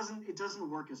 It doesn't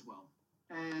work as well,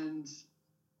 and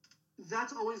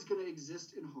that's always going to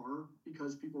exist in horror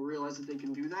because people realize that they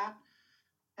can do that.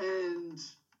 And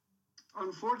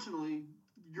unfortunately,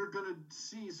 you're going to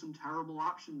see some terrible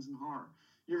options in horror.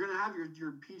 You're going to have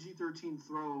your PG-13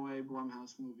 throwaway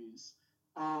Blumhouse movies.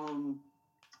 And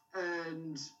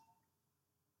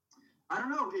I don't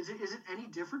know, is it any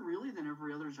different really than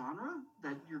every other genre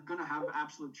that you're going to have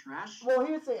absolute trash? Well,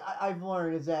 here's the thing I've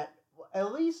learned is that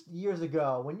at least years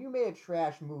ago, when you made a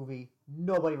trash movie,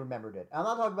 nobody remembered it. I'm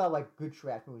not talking about like good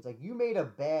trash movies. Like you made a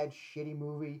bad, shitty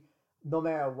movie, no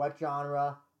matter what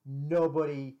genre,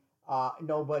 nobody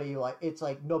like it's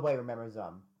like nobody remembers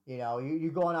them. You know,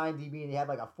 you go on IMDb and you have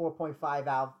like a 4.5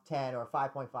 out of 10 or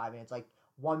 5.5, and it's like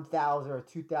 1,000 or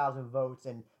 2,000 votes,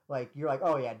 and like you're like,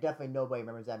 oh yeah, definitely nobody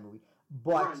remembers that movie.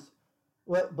 But,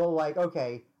 Right. but like,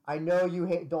 okay, I know you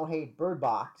don't hate Bird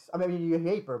Box. I mean, you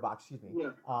hate Bird Box, excuse me.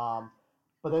 Yeah.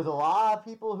 But there's a lot of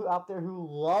people who out there who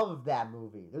love that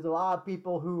movie. There's a lot of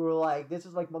people who are like, this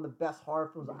is like one of the best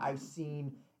horror films I've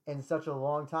seen in such a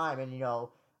long time. And you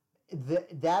know,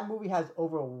 that movie has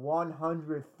over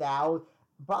 100,000,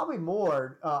 probably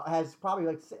more. Has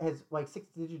probably has like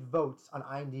 6-digit votes on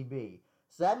IMDb.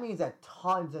 So that means that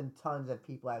tons and tons of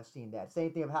people have seen that.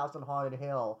 Same thing of House on Haunted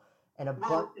Hill, and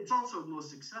it's also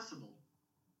most accessible.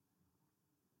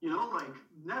 You know, like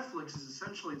Netflix is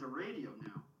essentially the radio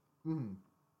now. Mm-hmm.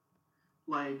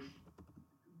 Like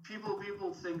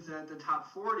people think that the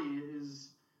top 40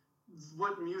 is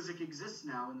what music exists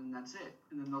now, and then that's it.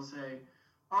 And then they'll say,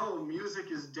 "Oh,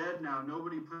 music is dead now.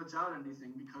 Nobody puts out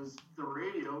anything because the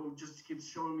radio just keeps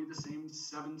showing me the same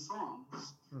 7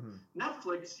 songs." Mm-hmm.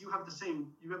 Netflix, you have the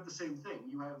same thing.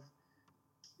 You have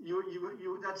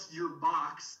you that's your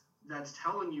box that's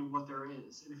telling you what there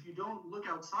is. And if you don't look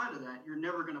outside of that, you're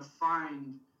never going to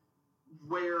find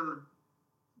where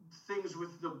things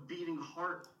with the beating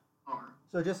heart are.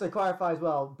 So just to clarify as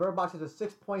well, Bird Box is a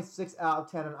 6.6 out of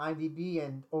 10 on IMDb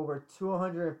and over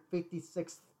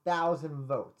 256,000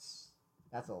 votes.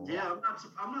 That's a lot. Yeah,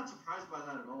 I'm not surprised by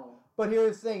that at all. But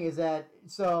here's the thing: is that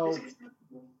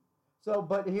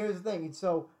but here's the thing.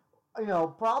 So, you know,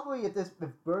 probably if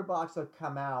Bird Box had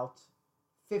come out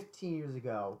 15 years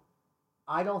ago,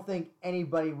 I don't think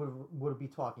anybody would be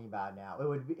talking about it now.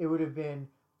 It would have been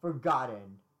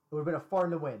forgotten. It would have been a fart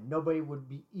in the wind. Nobody would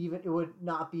be it would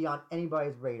not be on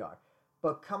anybody's radar.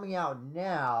 But coming out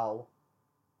now,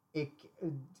 it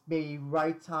may be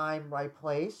right time, right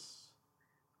place.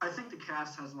 I think the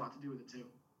cast has a lot to do with it too.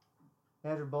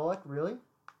 Andrew Bullock, really?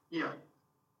 Yeah.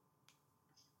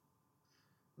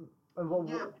 Because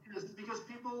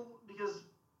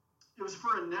it was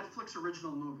for a Netflix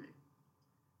original movie,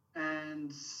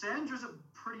 and Sandra's a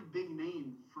pretty big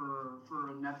name for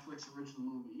a Netflix original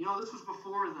movie. You know, this was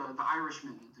before the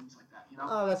Irishman and things like that. You know.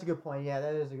 Oh, that's a good point. Yeah,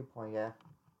 that is a good point. Yeah.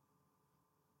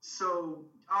 So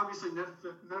obviously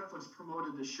Netflix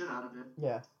promoted the shit out of it.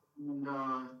 Yeah. And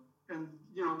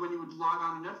you know, when you would log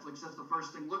on to Netflix, that's the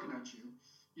first thing looking at you.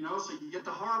 You know, so you get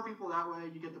the horror people that way.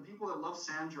 You get the people that love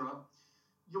Sandra.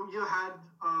 You had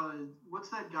what's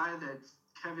that guy that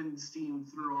Kevin Steen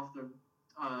threw off the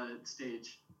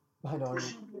stage? I know.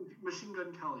 Machine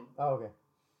Gun Kelly. Oh, okay.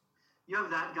 You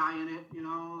have that guy in it. You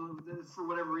know, for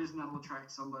whatever reason that'll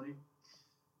attract somebody.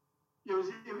 It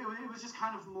was just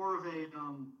kind of more of a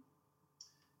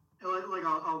like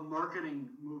a marketing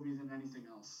movie than anything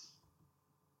else.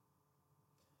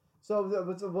 So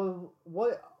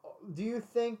what do you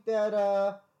think that?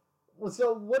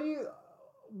 So what do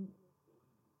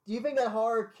you think that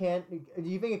horror can? Do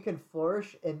you think it can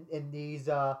flourish in these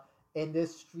in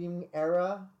this streaming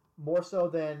era more so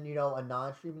than a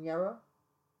non-streaming era?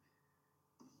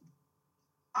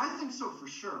 I think so for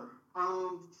sure.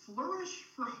 Flourish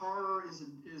for horror is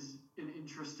an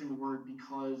interesting word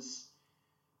because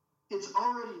it's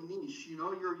already niche. You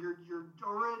know, you're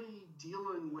already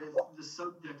dealing with the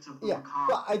subject of the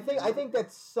macabre. But I think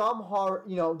that some horror,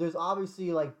 there's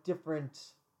obviously like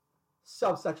different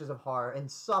subsections of horror, and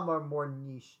some are more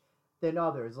niche than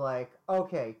others. Like,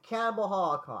 okay, Cannibal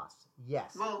Holocaust,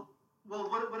 yes. Well,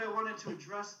 what I wanted to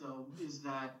address though is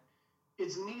that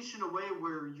it's niche in a way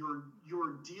where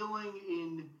you're dealing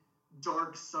in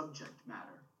dark subject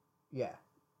matter. Yeah.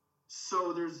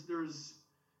 So there's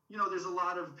a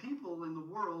lot of people in the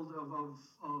world of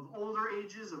older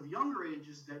ages, of younger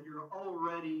ages that you're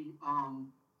already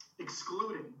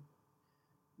excluding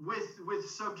with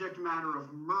subject matter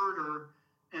of murder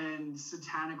and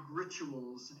satanic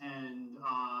rituals and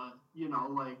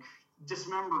like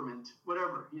dismemberment,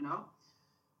 whatever,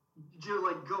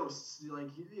 like ghosts.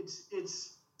 Like it's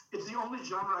the only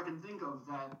genre I can think of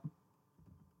that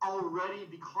already,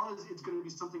 because it's going to be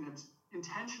something that's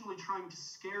intentionally trying to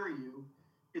scare you,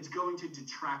 it's going to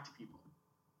detract people.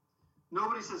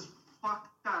 Nobody says, fuck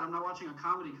that, I'm not watching a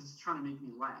comedy because it's trying to make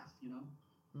me laugh,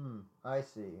 I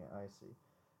see.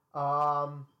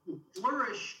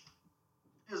 Flourish,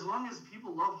 as long as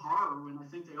people love horror, and I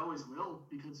think they always will,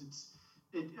 because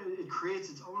it creates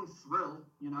its own thrill,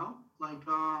 like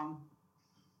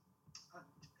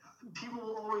people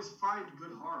will always find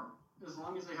good horror as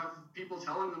long as they have people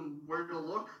telling them where to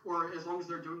look, or as long as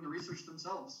they're doing the research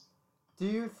themselves. Do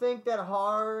you think that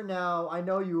horror, now I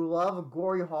know you love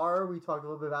gory horror, we talked a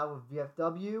little bit about with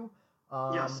VFW.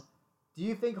 Yes. Do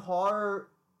you think horror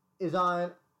has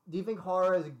gotten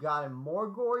more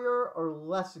gorier or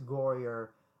less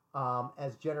gorier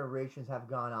as generations have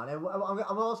gone on? And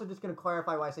I'm also just going to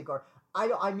clarify why I say gore.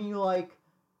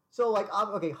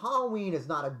 Okay, Halloween is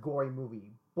not a gory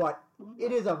movie, but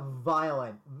it is a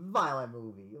violent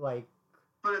movie. Like,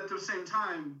 but at the same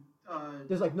time,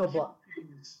 there's like no blood.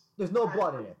 There's no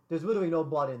blood in it. There's literally no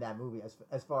blood in that movie,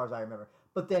 as far as I remember.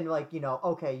 But then,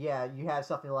 okay, yeah, you have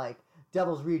something like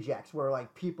Devil's Rejects, where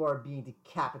like people are being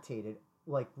decapitated,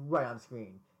 like right on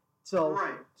screen. So,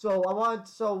 right.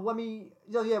 Let me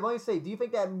say, do you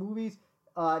think that movies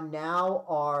now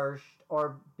are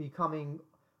becoming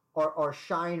or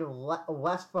shine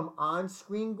less from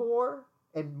on-screen gore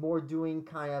and more doing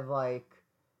kind of like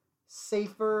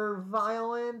safer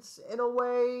violence in a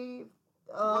way?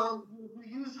 Well, we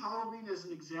used Halloween as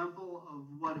an example of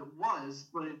what it was,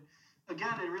 but it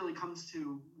really comes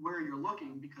to where you're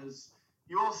looking, because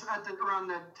you also around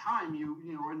that time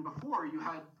and before, you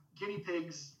had Guinea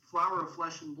Pigs, Flower of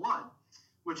Flesh and Blood,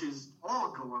 which is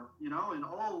all gore, and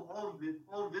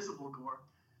all visible gore.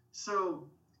 So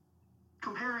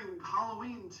comparing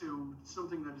Halloween to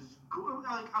something that is gore,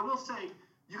 like, I will say,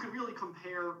 you can really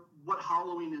compare what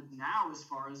Halloween is now as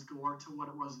far as gore to what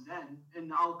it was then,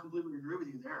 and I'll completely agree with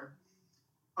you there.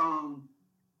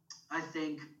 I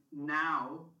think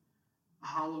now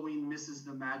Halloween misses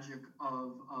the magic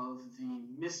of the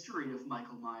mystery of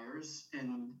Michael Myers,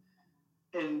 and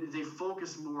they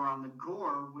focus more on the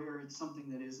gore, where it's something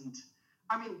that isn't.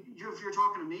 I mean, if you're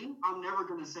talking to me, I'm never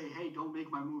going to say, hey, don't make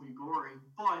my movie gory,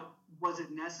 but was it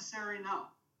necessary? No.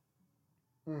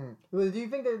 Well, do you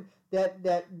think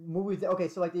that movies? Okay,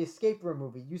 so like the Escape Room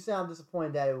movie, you sound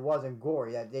disappointed that it wasn't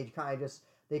gory. That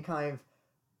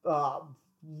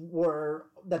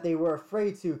they were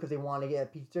afraid to, because they wanted to get a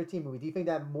PG-13 movie. Do you think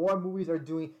that more movies are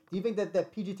doing? Do you think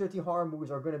that PG-13 horror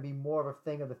movies are going to be more of a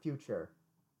thing of the future?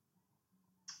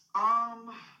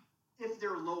 If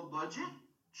they're low budget,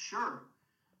 sure.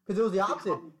 Because it was the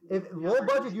opposite. Low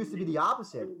budget used to be the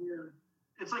opposite.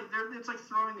 It's like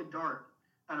throwing a dart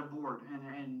at a board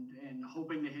and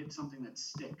hoping to hit something that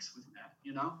sticks with that,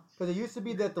 you know? Because it used to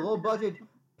be that the low budget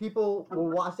people will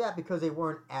watch that because they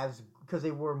were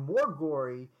more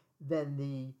gory than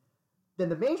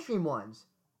the mainstream ones.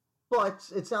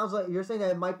 But it sounds like you're saying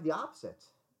that it might be the opposite.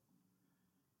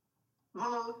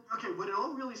 Well, okay, what it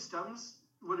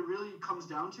really comes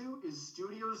down to is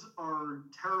studios are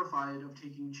terrified of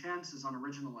taking chances on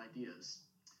original ideas.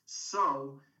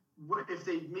 So, if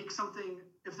they make something,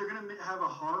 if they're going to have a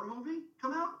horror movie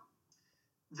come out,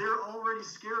 they're already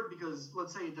scared because,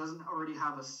 let's say, it doesn't already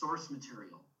have a source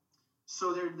material.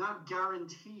 So they're not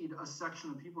guaranteed a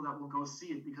section of people that will go see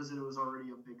it because it was already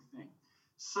a big thing.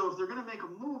 So if they're going to make a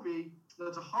movie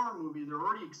that's a horror movie, they're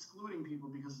already excluding people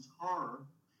because it's horror.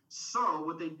 So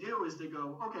what they do is they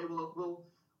go, okay, well,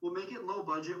 we'll make it low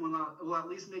budget. We'll at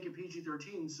least make it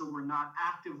PG-13, so we're not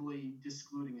actively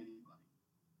excluding anybody.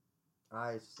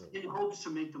 I see. In hopes to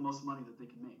make the most money that they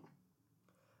can make.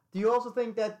 Do you also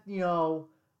think that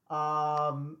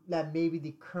that maybe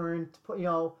the current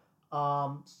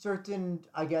certain,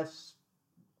 I guess,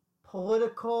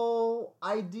 political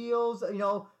ideals,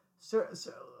 so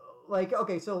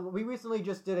we recently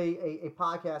just did a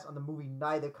podcast on the movie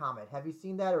Night of the Comet. Have you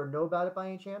seen that or know about it by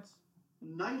any chance?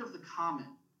 Night of the Comet.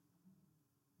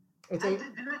 Did it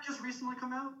just recently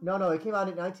come out? No, it came out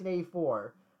in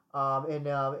 1984.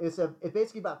 It's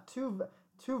basically about two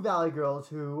Valley girls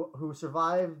who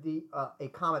survive a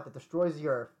comet that destroys the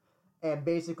Earth and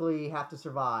basically have to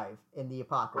survive in the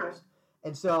apocalypse. Right.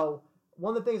 And so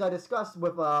one of the things I discussed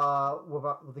with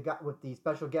the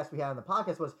special guest we had on the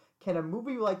podcast was, can a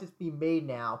movie like this be made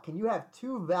now? Can you have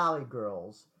two Valley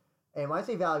girls, and when I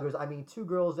say Valley girls, I mean two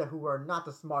girls who are not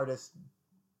the smartest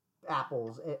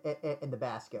apples in the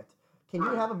basket. Can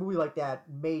you have a movie like that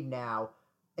made now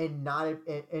and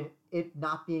it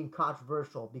not being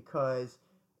controversial? Because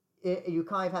you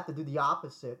kind of have to do the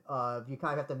opposite of, you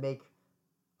kind of have to make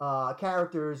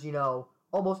characters,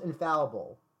 almost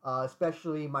infallible,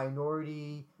 especially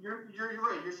minority. You're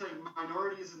right. You're saying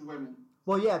minorities and women.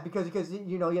 Well, yeah, because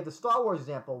you have the Star Wars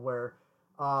example where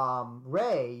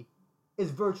Rey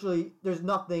is virtually, there's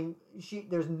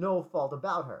no fault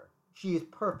about her. She is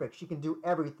perfect. She can do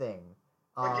everything.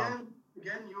 Again,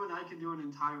 you and I can do an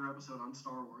entire episode on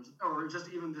Star Wars, or just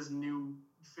even this new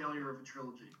failure of a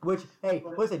trilogy. Which, hey,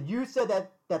 listen, you said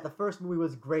that the first movie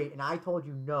was great, and I told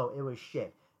you no, it was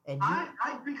shit. And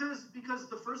because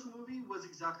the first movie was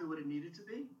exactly what it needed to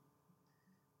be,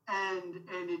 and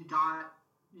it got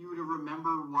you to remember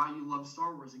why you love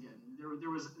Star Wars again. There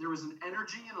was an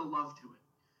energy and a love to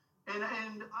it, and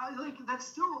I that's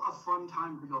still a fun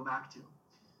time to go back to.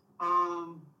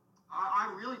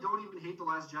 I really don't even hate The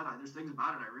Last Jedi. There's things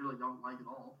about it I really don't like at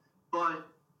all. But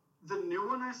the new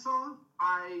one I saw,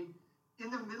 in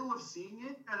the middle of seeing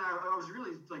it, and I was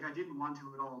really, I didn't want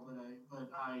to at all, but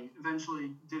I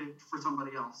eventually did it for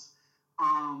somebody else.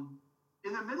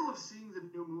 In the middle of seeing the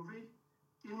new movie,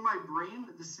 in my brain,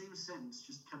 the same sentence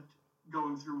just kept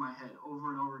going through my head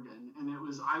over and over again. And it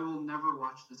was, I will never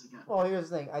watch this again. Well, here's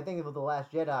the thing. I think with The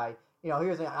Last Jedi,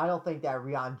 here's the thing. I don't think that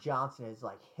Rian Johnson is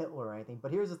like Hitler or anything.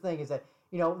 But here's the thing is that,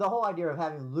 the whole idea of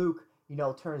having Luke,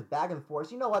 turns back and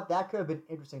forth. You know what? That could have been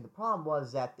interesting. The problem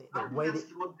was that the way that's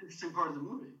the most interesting part of the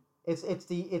movie. It's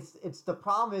the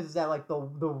problem is that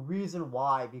the reason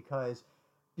why because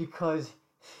he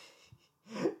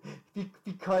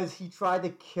tried to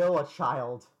kill a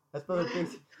child. That's one of the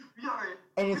things. Yeah, right.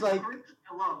 And it's like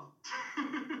I love.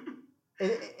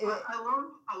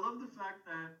 I love the fact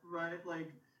that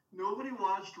nobody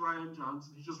watched Rian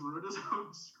Johnson. He just wrote his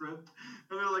own script,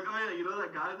 and they're like, "Oh yeah,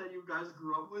 that guy that you guys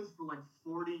grew up with for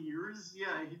 40 years?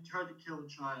 Yeah, he tried to kill a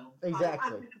child."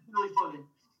 Exactly. I think it's really funny.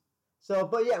 So,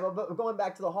 but going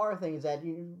back to the horror thing is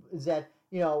that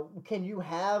can you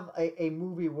have a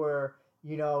movie where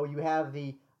you have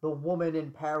the woman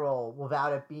in peril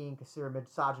without it being considered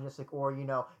misogynistic, or it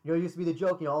used to be the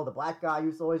joke, the black guy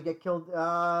used to always get killed,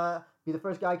 be the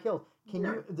first guy killed. Can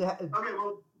you? Okay,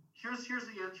 well, here's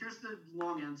the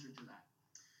long answer to that.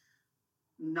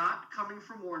 Not coming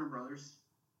from Warner Brothers,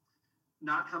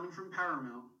 not coming from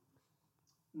Paramount,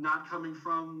 not coming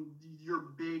from your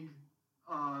big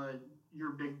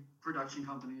production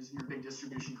companies and your big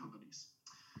distribution companies.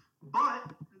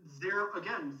 But there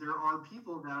are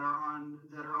people that are on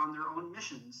their own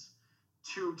missions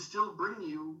to still bring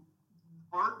you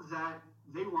art that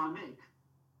they want to make.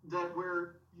 That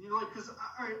where because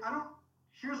I don't.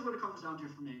 Here's what it comes down to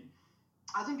for me.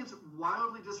 I think it's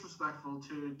wildly disrespectful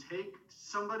to take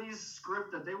somebody's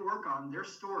script that they work on, their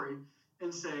story,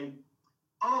 and say,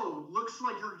 "Oh, looks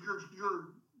like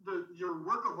your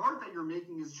work of art that you're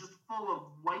making is just full of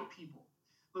white people."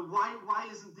 But why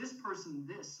isn't this person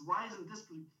this? Why isn't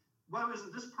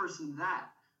this person that?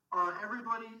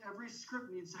 Every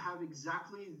script needs to have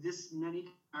exactly this many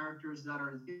characters that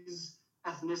are these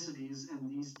ethnicities and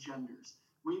these genders.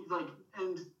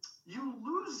 And you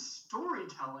lose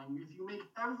storytelling if you make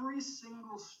every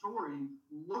single story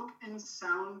look and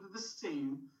sound the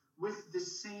same with the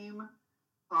same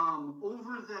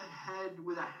over the head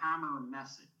with a hammer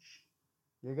message.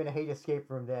 You're gonna hate Escape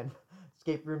Room then.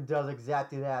 Escape Room does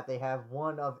exactly that. They have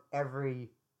one of every.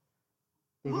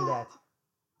 They do that.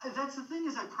 That's the thing,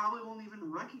 is I probably won't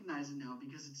even recognize it now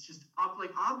because it's just up.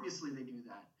 Like, obviously they do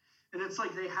that, and it's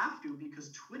like they have to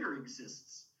because Twitter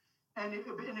exists. And if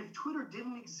Twitter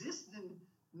didn't exist, then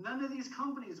none of these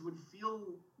companies would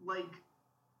feel like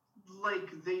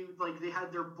they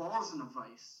had their balls in a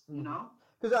vice, you know?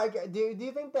 Because do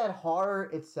you think that horror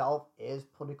itself is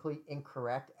politically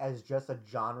incorrect as just a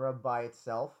genre by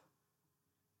itself?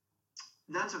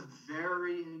 That's a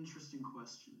very interesting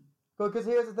question. Because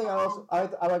here's the thing,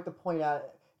 I like to point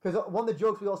out, because one of the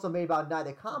jokes we also made about Night of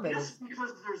the Comet is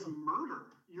because there's murder.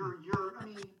 I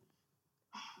mean,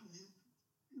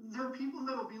 there are people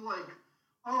that'll be like,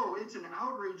 oh, it's an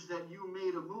outrage that you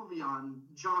made a movie on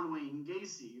John Wayne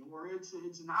Gacy, or it's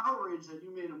an outrage that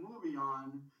you made a movie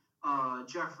on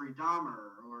Jeffrey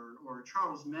Dahmer or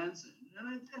Charles Manson,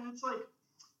 and it's like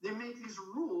they make these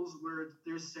rules where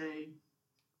they say,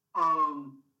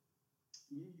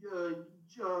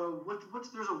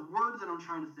 there's a word that I'm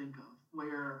trying to think of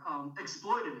where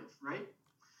exploitative, right?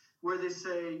 Where they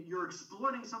say you're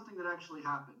exploiting something that actually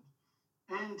happened.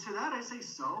 And to that I say,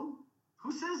 so?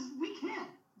 Who says we can't?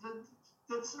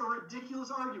 That's a ridiculous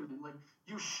argument. Like,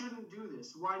 you shouldn't do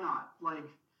this. Why not? Like,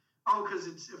 oh, because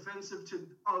it's offensive to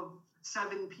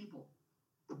 7 people.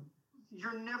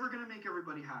 You're never going to make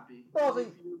everybody happy. Well, if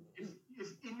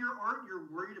in your art you're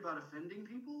worried about offending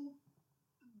people,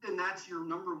 and that's your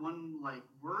number one, like,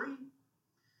 worry,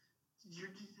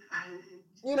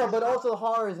 but also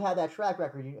horror has had that track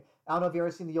record. I don't know if you've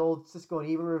ever seen the old Cisco and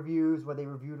Eva reviews where they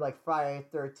reviewed like Friday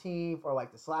the 13th or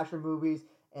like the slasher movies,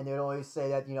 and they'd always say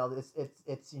that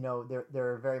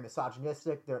they're very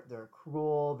misogynistic, they're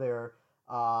cruel, that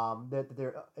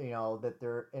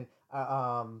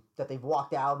they've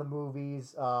walked out of the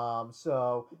movies.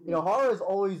 So horror has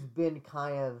always been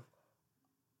kind of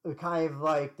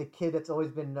like the kid that's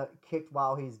always been kicked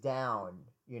while he's down.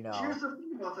 Here's the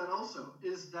thing about that also,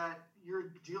 is that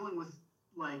you're dealing with,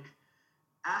 like,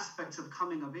 aspects of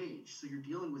coming of age. So you're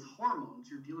dealing with hormones,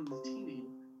 you're dealing with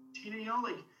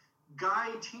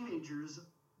guy teenagers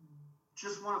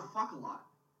just want to fuck a lot.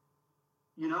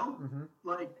 Mm-hmm.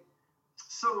 Like,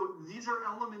 so these are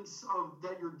elements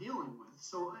that you're dealing with.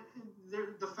 So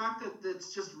the fact that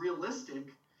it's just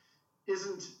realistic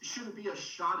shouldn't be a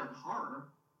shot at horror.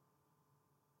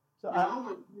 So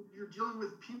you're dealing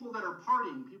with people that are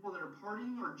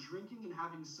partying or drinking and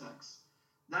having sex.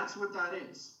 That's what that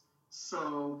is.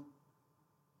 So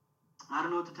I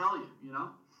don't know what to tell you.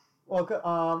 Well,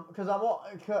 because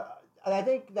I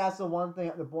think that's the one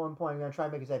point I'm going to try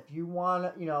to make is that if you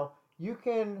want to, you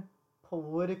can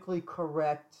politically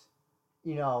correct,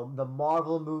 the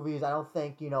Marvel movies. I don't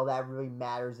think that really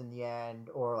matters in the end,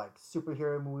 or like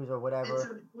superhero movies or whatever. It's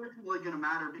unfortunately going to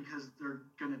matter because they're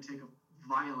going to take a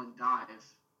violent dive.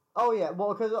 Oh yeah,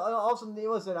 well, because also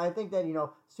listen, I think that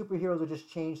superheroes are just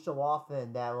changed so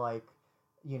often that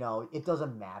it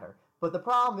doesn't matter. But the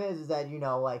problem is that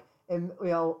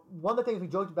one of the things we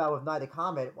joked about with Night of the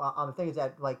Comet on the thing is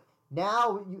that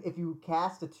now if you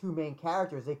cast the 2 main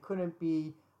characters, they couldn't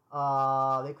be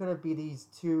these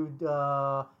 2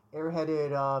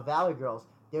 airheaded Valley girls.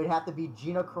 They would have to be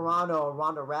Gina Carano or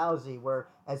Ronda Rousey, where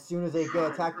as soon as they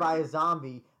get attacked by a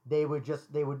zombie, they would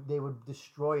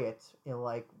destroy it in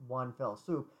like one fell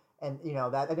swoop. And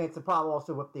that, I think it's the problem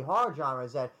also with the horror genre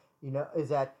is that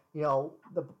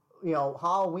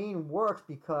Halloween works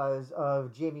because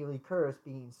of Jamie Lee Curtis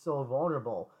being so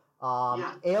vulnerable.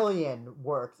 Alien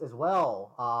works as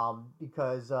well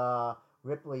because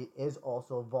Ripley is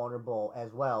also vulnerable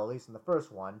as well, at least in the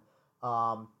first one.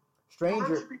 Stranger.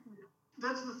 Well,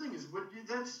 that's the thing, is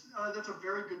that's a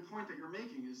very good point that you're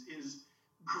making. Is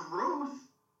growth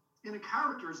in a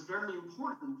character is very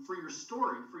important for your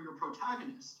story, for your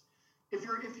protagonist. If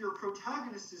your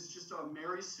protagonist is just a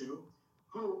Mary Sue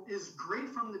who is great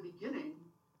from the beginning,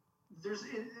 there's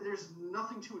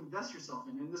nothing to invest yourself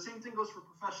in. And the same thing goes for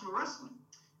professional wrestling.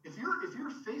 If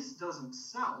your face doesn't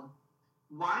sell,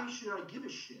 why should I give a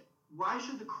shit? Why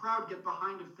should the crowd get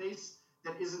behind a face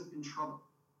that isn't in trouble?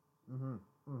 Mm-hmm.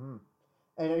 Mm-hmm.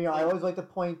 And I always like to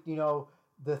point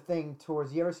the thing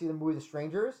towards. You ever see the movie The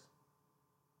Strangers?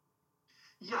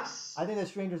 Yes. I think The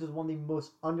Strangers is one of the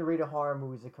most underrated horror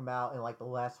movies that come out in like the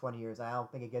last 20 years. And I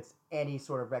don't think it gets any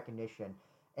sort of recognition.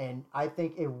 And I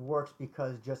think it works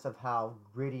because just of how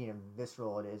gritty and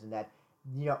visceral it is, and that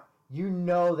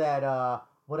that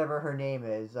whatever her name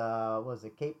is, was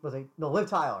it Kate? Was it no Liv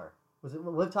Tyler? Was it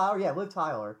Liv Tyler? Yeah, Liv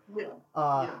Tyler. Yeah.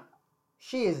 Uh, Yeah.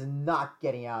 she is not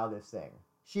getting out of this thing.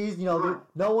 She's, Right.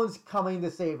 no one's coming to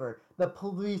save her. The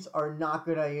police are not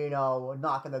gonna,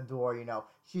 knock on the door.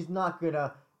 She's not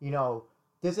gonna,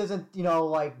 this isn't,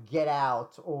 like Get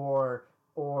Out or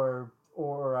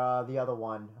the other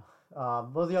one.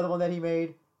 What was the other one that he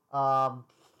made? No,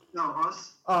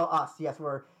 Us. Oh, Us. Yes,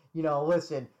 where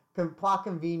listen, plot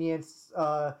convenience.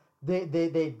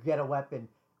 They get a weapon.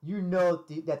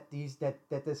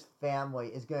 That this family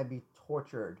is gonna be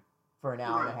tortured for an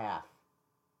hour and a half.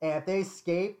 And if they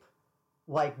escape,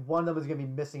 like one of them is going to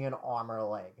be missing an arm or a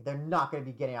leg. They're not going to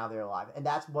be getting out of there alive. And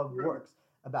that's what works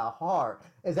about horror.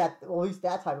 Is that at least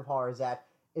that type of horror is the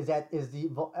actually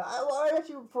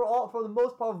for the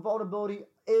most part vulnerability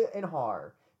in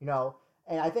horror.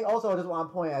 And I think also I just want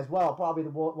to point out as well probably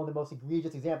one of the most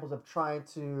egregious examples of trying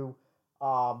to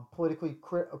politically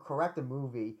correct a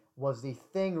movie was the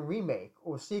Thing remake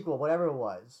or sequel, whatever it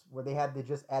was, where they had to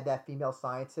just add that female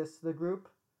scientist to the group.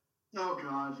 Oh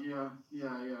God, yeah.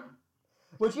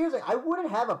 Which here's I wouldn't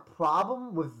have a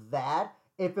problem with that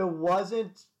if it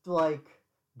wasn't like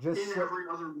just in every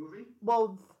other movie.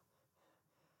 Well,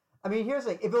 I mean, here's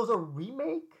if it was a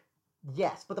remake,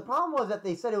 yes, but the problem was that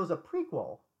they said it was a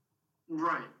prequel.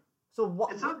 Right. So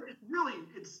what? It's not. It's really.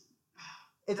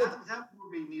 That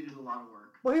movie needed a lot of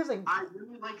work. Well, here's I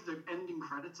really like the ending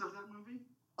credits of that movie.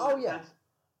 Oh yeah.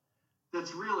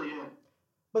 That's really it.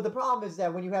 But the problem is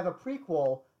that when you have a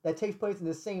prequel that takes place in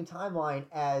the same timeline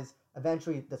as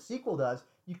eventually the sequel does,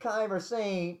 you kind of are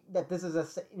saying that this is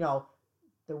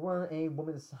there weren't any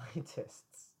women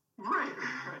scientists. Right.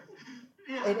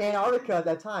 Yeah. In Antarctica at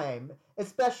that time,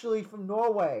 especially from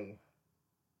Norway.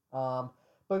 But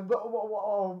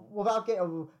without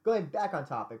going back on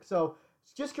topic, so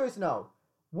just curious to know,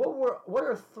 what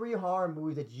are 3 horror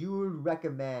movies that you would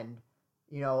recommend?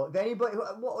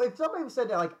 If somebody said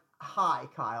that like, "Hi,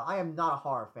 Kyle, I am not a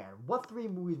horror fan. What 3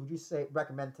 movies would you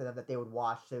recommend to them that they would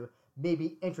watch to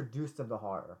maybe introduce them to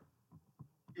horror?"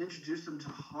 Introduce them to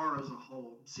horror as a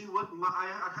whole. See,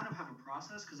 I kind of have a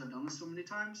process because I've done this so many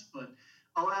times, but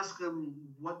I'll ask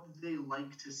them what they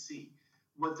like to see,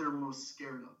 what they're most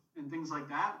scared of, and things like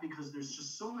that, because there's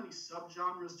just so many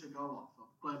subgenres to go off of.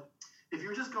 But if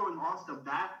you're just going off the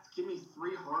bat, give me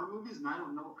 3 horror movies, and I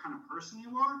don't know what kind of person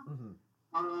you are. Mm-hmm.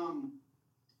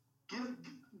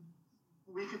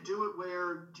 We could do it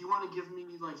where, do you want to give me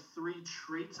like 3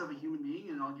 traits of a human being,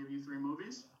 and I'll give you 3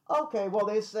 movies? Okay, well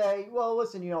they say, well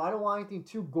listen, I don't want anything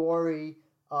too gory,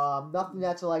 nothing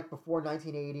that's like before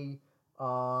 1980,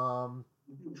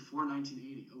 Before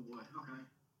 1980, oh boy, okay.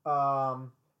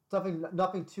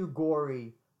 Nothing too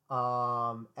gory,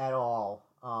 at all.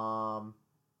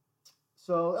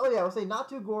 So, let's say not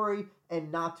too gory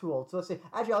and not too old. So let's say,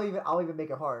 actually, I'll even make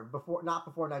it hard not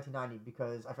before 1990,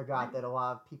 because I forgot that a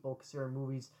lot of people consider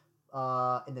movies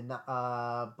before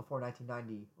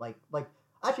 1990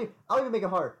 actually I'll even make it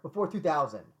hard before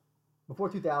 2000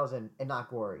 and not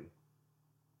gory.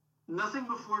 Nothing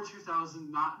before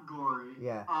 2000, not gory.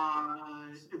 Yeah.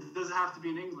 Does it have to be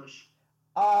in English?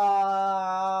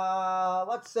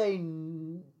 Let's say.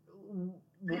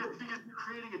 Because you're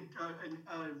creating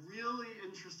a really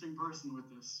interesting person with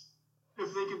this.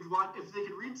 If they could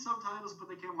read subtitles, but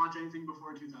they can't watch anything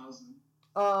before 2000.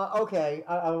 Okay.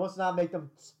 Let's not make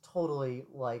them totally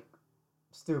like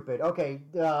stupid. Okay.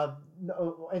 No,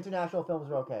 international films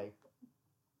are okay.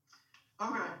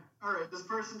 Okay. All right. This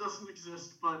person doesn't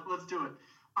exist, but let's do it.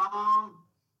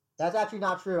 That's actually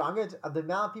not true. The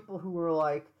amount of people who were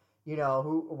like,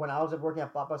 who when I was working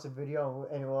at Blockbuster Video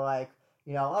and were like,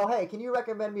 oh hey, can you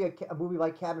recommend me a movie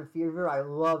like Cabin Fever? I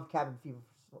love Cabin Fever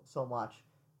so much.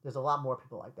 There's a lot more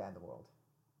people like that in the world.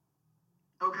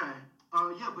 Okay.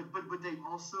 Yeah, but would they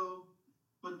also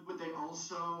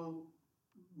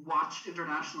watch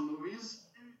international movies,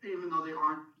 even though they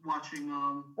aren't watching?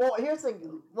 Well, here's the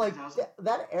thing. Like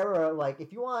that era, like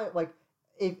if you want, like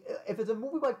if it's a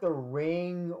movie like The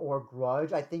Ring or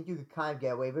Grudge, I think you could kind of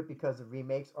get away with it because the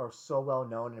remakes are so well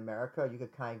known in America. You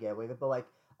could kind of get away with it, but like.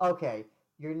 Okay,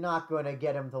 you're not going to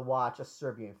get him to watch a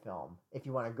Serbian film if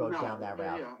you want to go down that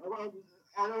route. Yeah,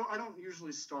 I don't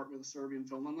usually start with a Serbian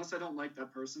film unless I don't like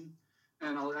that person,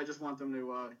 and I just want them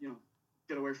to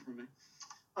get away from me.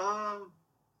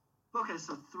 Okay,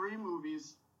 so 3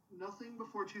 movies, nothing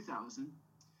before 2000,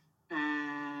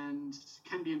 and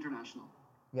can be international.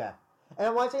 Yeah.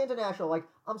 And when I say international, like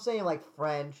I'm saying like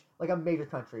French, like a major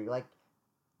country, like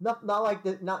not like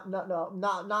the not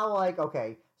like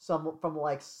okay, some from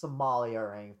like Somalia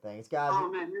or anything. It's got. Oh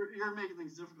man, you're making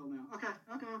things difficult now. Okay,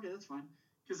 that's fine.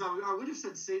 Because I would have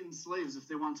said Satan's slaves if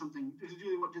they want something.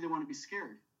 Do they want to be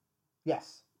scared?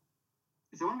 Yes.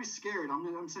 If they want to be scared,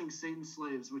 I'm saying Satan's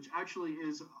slaves, which actually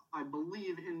is, I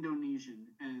believe, Indonesian,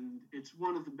 and it's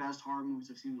one of the best horror movies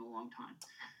I've seen in a long time.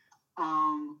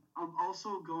 I'm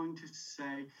also going to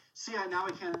say, now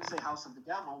I can't say House of the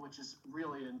Devil, which is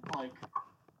really like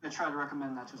I try to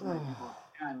recommend that to as many people as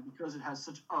I can because it has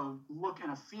such a look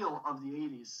and a feel of the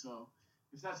 80s. So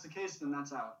if that's the case, then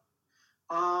that's out.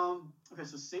 Okay,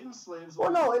 so Satan's slaves.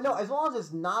 Well, no. As long as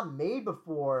it's not made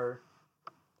before.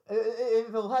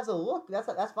 If it has a look,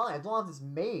 that's fine. As long as it's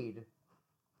made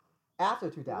after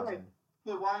 2000. Right.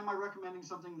 But why am I recommending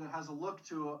something that has a look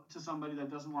to somebody that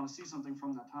doesn't want to see something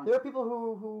from that time? There are people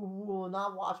who will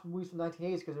not watch movies from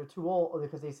 1980s because they're too old, or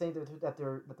because they say that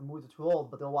the movies are too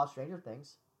old, but they'll watch Stranger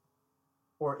Things,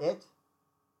 or It.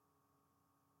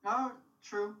 Oh,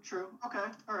 true.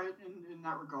 Okay, all right. In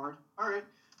that regard, all right.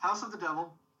 House of the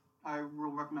Devil. I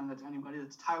will recommend that to anybody.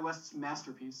 That's Ty West's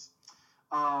masterpiece.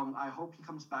 I hope he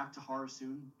comes back to horror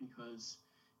soon because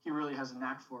he really has a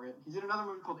knack for it. He did another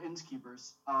movie called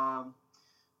Innkeepers,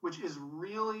 which is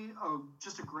really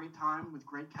just a great time with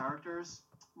great characters.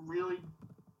 Really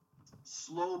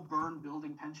slow burn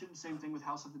building tension. Same thing with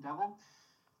House of the Devil.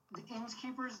 The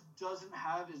Innkeepers doesn't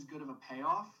have as good of a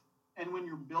payoff. And when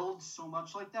you build so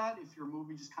much like that, if your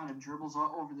movie just kind of dribbles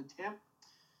over the tip,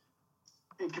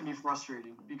 it can be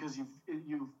frustrating because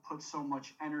you've put so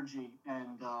much energy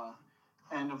and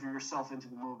of yourself into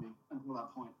the movie until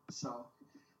that point. So,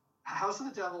 House of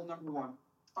the Devil, number 1.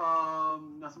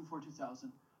 Nothing Before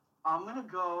 2000. I'm gonna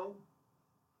go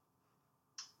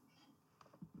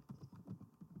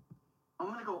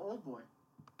Old Boy.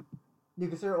 You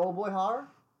consider Old Boy horror?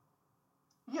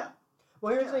 Yeah.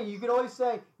 Well, here's the thing. You can always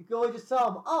just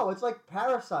tell them, oh, it's like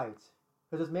Parasite,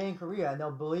 because it's made in Korea, and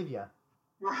they'll believe you.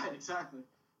 Right, exactly.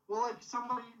 Well, like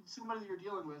somebody that you're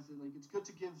dealing with, like it's good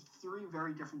to give 3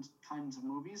 very different kinds of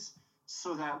movies,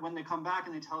 so that when they come back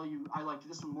and they tell you, I liked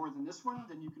this one more than this one,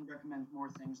 then you can recommend more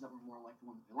things that were more like the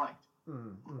one that they liked.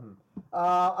 Mm-hmm.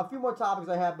 A few more topics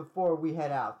I have before we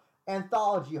head out.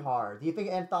 Anthology horror. Do you think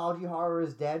anthology horror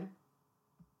is dead?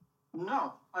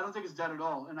 No, I don't think it's dead at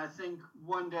all, and I think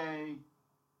one day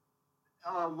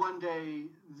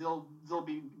they'll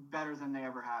be better than they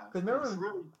ever have. Because it's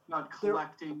really about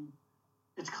collecting.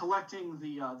 It's collecting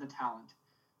the talent.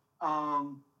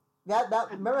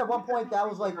 Remember at one point that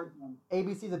was like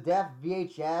ABC's of Death,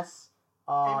 VHS.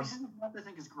 ABC's of Death I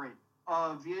think is great.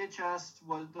 VHS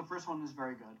was the first one is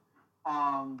very good.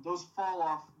 Those fall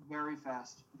off very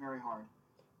fast, very hard.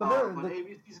 But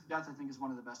ABC's of Death I think is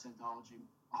one of the best anthology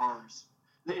horrors.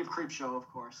 They have Creepshow, of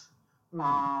course.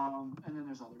 Mm-hmm. And then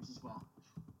there's others as well.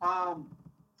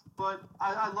 But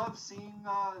I love seeing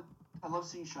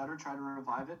Shudder try to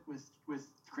revive it with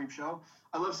Creepshow.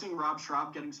 I love seeing Rob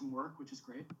Schrab getting some work, which is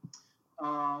great.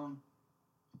 But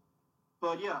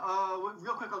yeah,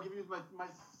 real quick, I'll give you my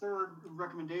third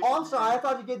recommendation. Oh, I'm sorry. I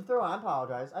thought you did throw. I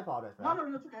apologize for that.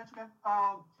 No, it's okay.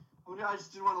 I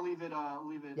just didn't want to leave it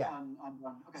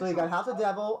undone. Okay, so you got House of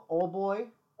Devil, Old Boy,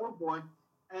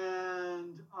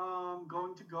 and I'm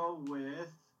going to go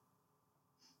with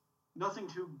Nothing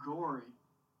Too Gory.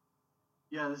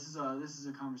 Yeah, this is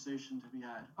a conversation to be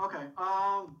had. Okay.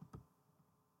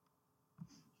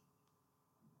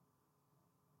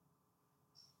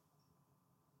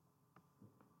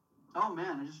 Oh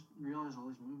man, I just realized all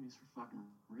these movies are fucking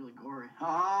really gory.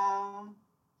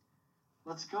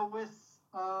 Let's go with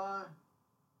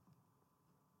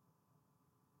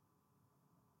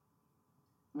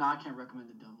No, I can't recommend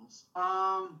The Devils.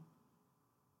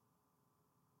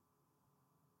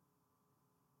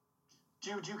 Do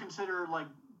you consider like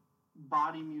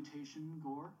body mutation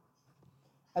gore?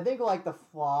 I think like The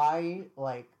Fly,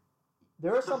 like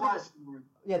there are some people.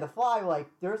 Yeah, The Fly, like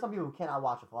there are some people who cannot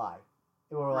watch The Fly.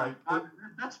 Or right.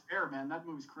 That's fair, man. That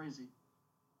movie's crazy.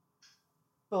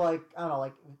 But like I don't know,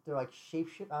 like they're like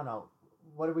shapeshift. I don't know.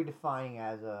 What are we defining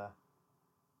as a?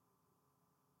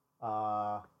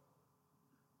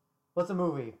 What's a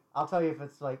movie? I'll tell you if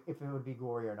it's like if it would be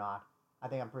gory or not. I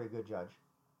think I'm a pretty good judge.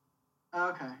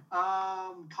 Okay.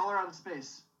 Color Out of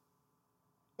Space.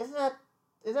 Is that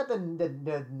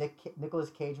the Nicolas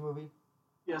Cage movie?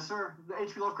 Yes, sir. The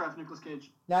H.P. Lovecraft, Nicolas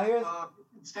Cage. Now here's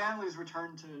Stanley's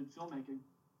return to filmmaking.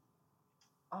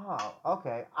 Oh,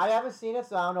 okay. I haven't seen it,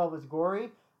 so I don't know if it's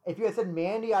gory. If you had said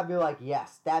Mandy, I'd be like,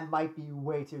 yes, that might be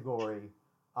way too gory.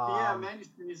 Yeah, Mandy's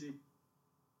crazy.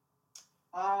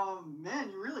 Man,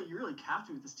 you really capped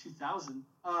me with this 2000.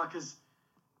 Because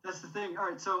that's the thing. All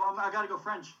right, so I gotta go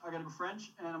French. And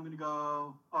I'm gonna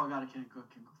go. Oh God, I can't go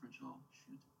French at all.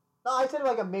 Shoot. No, I said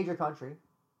like a major country.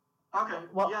 Okay.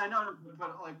 Well, yeah, I know,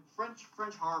 but like French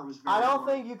horror was. I don't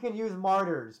think you can use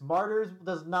Martyrs. Martyrs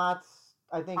does not.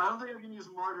 I think. I don't think I can use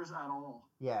Martyrs at all.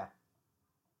 Yeah.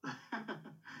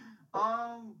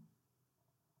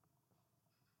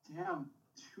 Damn.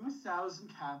 2000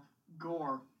 cap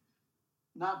gore.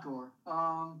 Not gore.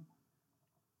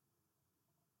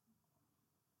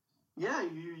 Yeah,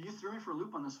 you threw me for a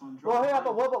loop on this one. Well, yeah,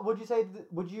 but what would you say?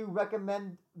 Would you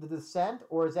recommend The Descent,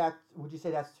 or would you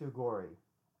say that's too gory?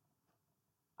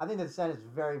 I think The Descent is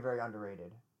very, very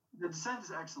underrated. The Descent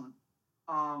is excellent.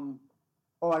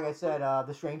 Like I said,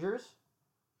 The Strangers.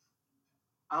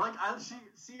 I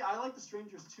like The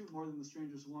Strangers 2 more than The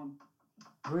Strangers 1.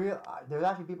 There's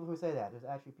actually people who say that.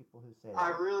 I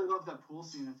really love that pool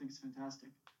scene. I think it's fantastic.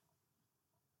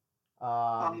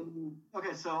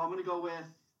 Okay, so I'm gonna go with.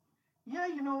 Yeah,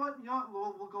 you know what?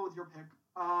 We'll go with your pick.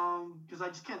 Because I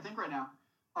just can't think right now.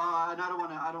 And I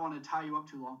don't want to tie you up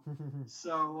too long.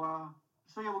 So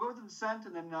yeah, we'll go with The Descent,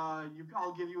 and then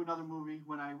I'll give you another movie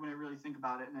when I really think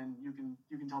about it, and then you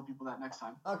can tell people that next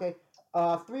time. Okay.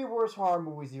 3 worst horror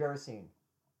movies you've ever seen.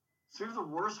 3 of the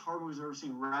worst horror movies I've ever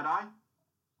seen. Red Eye.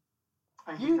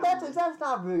 That's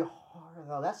not really horror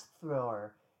though. That's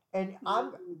thriller. And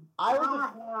Thriller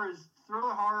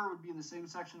horror would be in the same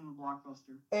section in the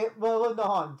Blockbuster.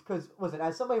 No, because listen,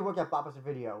 as somebody who worked at Blockbuster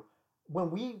Video, when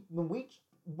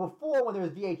there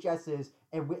was VHSs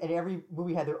and every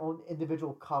movie had their own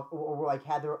individual cover or like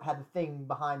had the thing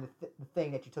behind the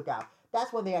thing that you took out.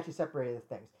 That's when they actually separated the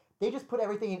things. They just put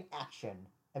everything in action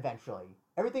eventually.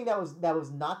 Everything that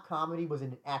was not comedy was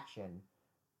in action.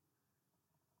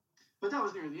 But that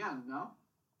was near the end, no?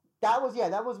 That was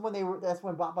that's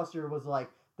when Blockbuster was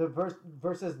like the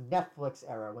versus Netflix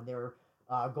era, when they were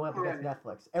going up against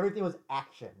Netflix. Everything was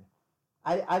action.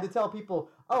 I had to tell people,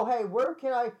 oh hey, where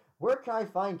can I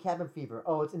find Cabin Fever?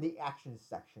 Oh, it's in the action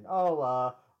section.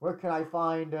 Oh, where can I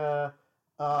find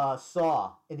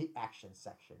Saw? In the action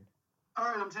section. All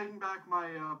right, I'm taking back my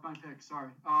pick. Sorry,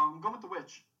 I'm going with The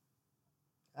Witch.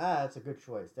 That's a good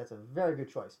choice. That's a very good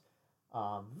choice.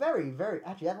 Very, very.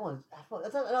 Actually, that's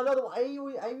another one. I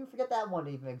even forget that one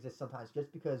even exists sometimes,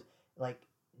 just because like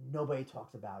nobody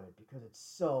talks about it because it's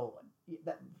so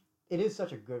that's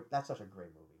such a great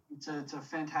movie. It's a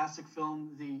fantastic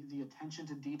film. The attention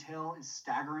to detail is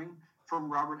staggering from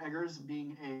Robert Eggers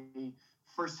being a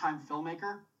first-time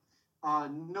filmmaker.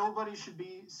 Nobody should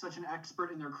be such an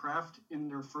expert in their craft in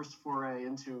their first foray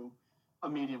into a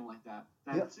medium like that.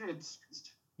 It's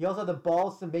he also had the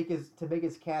balls to make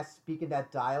his cast speak in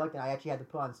that dialect, and I actually had to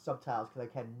put on subtitles because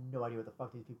I had no idea what the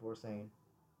fuck these people were saying.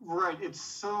 Right, it's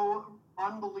so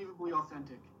unbelievably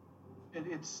authentic, and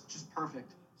it's just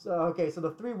perfect. So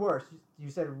the 3 worst. You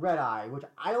said Red Eye, which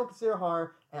I don't consider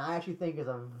horror, and I actually think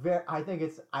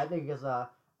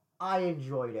I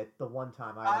enjoyed it the one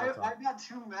time I saw it. I got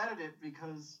too mad at it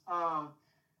because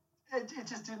it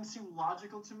just didn't seem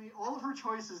logical to me. All of her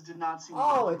choices did not seem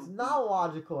logical. Oh, it's not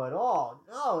logical at all.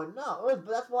 No. But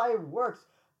that's why it works.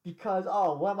 Because,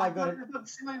 what am I going to...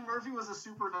 Cillian Murphy was a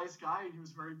super nice guy, and he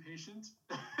was very patient.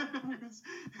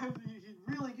 He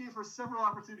really gave her several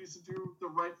opportunities to do the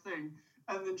right thing.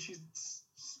 And then she,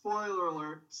 spoiler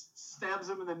alert, stabs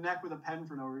him in the neck with a pen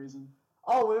for no reason.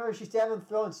 Oh, remember, she stabbed him in the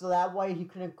throat, so that way he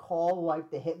couldn't call, like,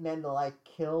 the hitmen to, like,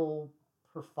 kill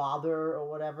her father or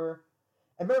whatever.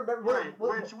 And remember,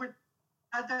 which,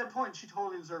 at that point, she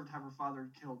totally deserved to have her father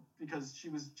killed because she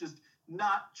was just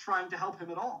not trying to help him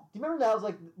at all. Do you remember that was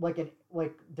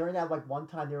like during that like one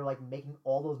time they were like making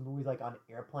all those movies like on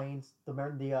airplanes?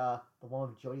 Remember the one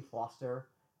with Jodie Foster,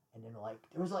 and then like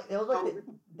wasn't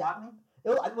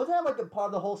that like a part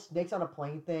of the whole Snakes on a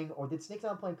Plane thing, or did Snakes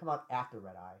on a Plane come out after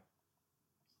Red Eye?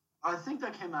 I think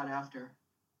that came out after.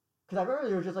 Because I remember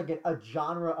there was just like a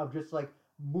genre of just like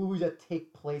movies that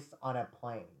take place on a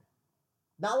plane.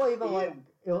 Not like even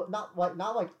not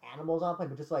like animals on a plane,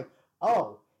 but just like,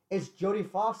 oh, it's Jodie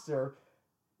Foster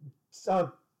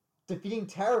defeating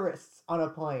terrorists on a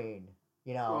plane,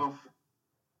 you know.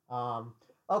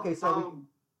 Okay, so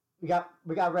we got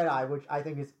Red Eye, which I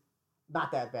think is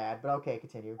not that bad, but okay,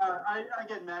 continue. I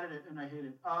get mad at it and I hate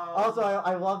it. Also,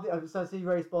 I love the. So you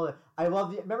already spoiled it. I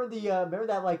love the. Remember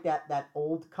that like that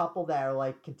old couple that are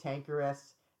like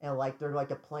cantankerous and like they're like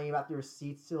complaining about their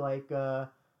seats to like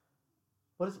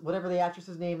whatever the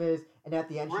actress's name is, and at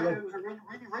the end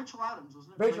Rachel Adams,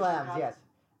 wasn't it? Rachel Adams, yes.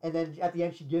 And then at the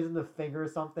end she gives him the finger or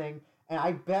something. And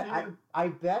I bet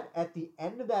at the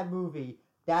end of that movie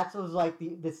That's was like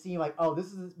the scene. Like, oh,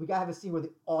 we gotta have a scene where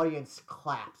the audience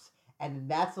claps, and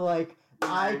that's like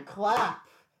I clap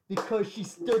because she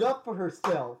stood up for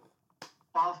herself.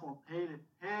 Awful. Hate it.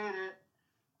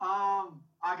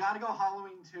 I gotta go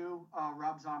Halloween 2,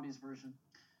 Rob Zombie's version.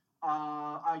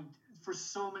 For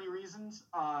so many reasons.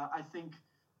 I think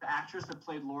the actress that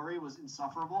played Laurie was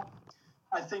insufferable.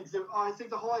 I think the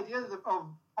whole idea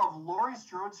of Laurie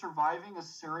Strode surviving a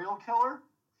serial killer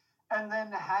and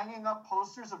then hanging up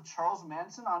posters of Charles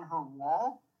Manson on her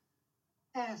wall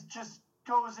just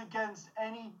goes against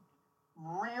any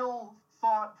real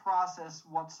thought process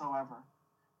whatsoever.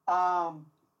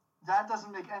 That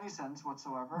doesn't make any sense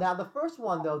whatsoever. Now, the first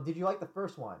one, though, did you like the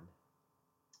first one?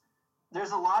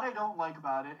 There's a lot I don't like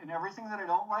about it, and everything that I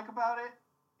don't like about it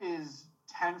is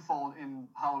tenfold in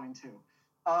Halloween 2.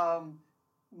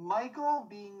 Michael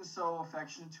being so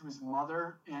affectionate to his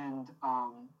mother and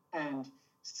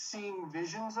seeing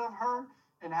visions of her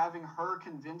and having her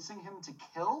convincing him to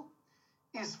kill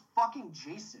is fucking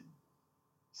Jason.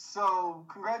 So,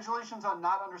 congratulations on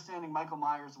not understanding Michael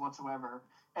Myers whatsoever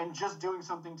and just doing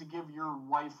something to give your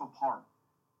wife a part.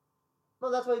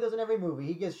 Well, that's what he does in every movie.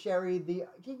 He gives Sherry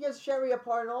a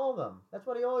part in all of them. That's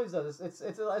what he always does.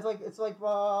 It's like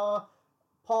Paul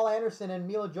Anderson and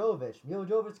Mila Jovovich. Mila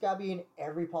Jovovich's got to be in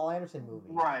every Paul Anderson movie.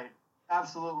 Right.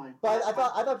 Absolutely. But I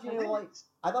thought you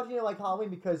didn't like Halloween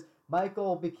because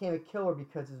Michael became a killer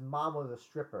because his mom was a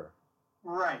stripper.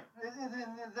 Right.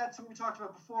 That's what we talked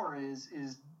about before is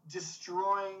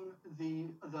destroying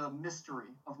the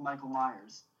mystery of Michael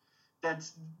Myers.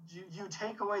 That's you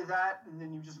take away that and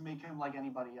then you just make him like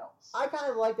anybody else. I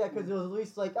kind of like that because it was at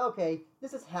least like, okay,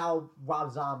 this is how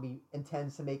Rob Zombie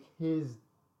intends to make his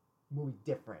movie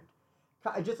different.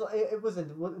 It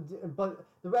wasn't, but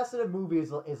the rest of the movie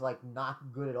is like not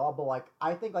good at all. But like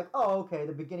I think like, oh, okay,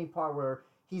 the beginning part where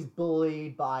he's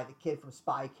bullied by the kid from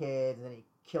Spy Kids and then he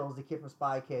kills the kid from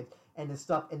Spy Kids and the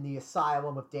stuff in the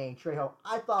asylum with Danny Trejo,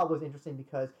 I thought was interesting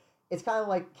because it's kind of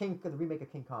like the remake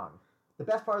of King Kong. The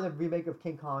best part of the remake of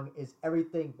King Kong is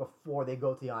everything before they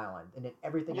go to the island, and then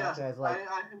everything after is like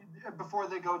before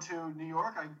they go to New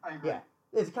York. I agree. Yeah,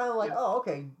 it's kind of like oh,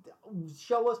 okay,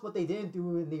 show us what they didn't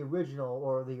do in the original,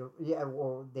 or they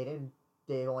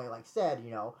only like said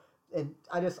and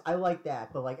I like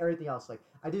that, but like everything else, like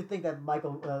I do think that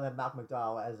Malcolm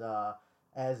McDowell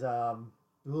as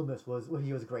Loomis was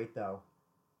great though.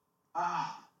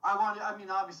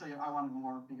 Obviously, I wanted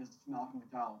more because it's Malcolm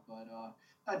McDowell, but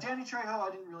Danny Trejo, I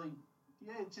didn't really.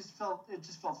 Yeah, it just felt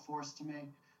forced to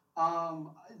me.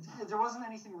 There wasn't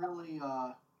anything really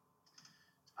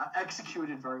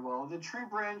executed very well. The tree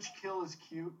branch kill is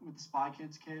cute with the Spy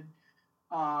Kids kid,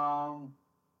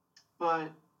 but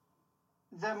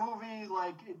that movie,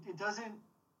 like, it doesn't.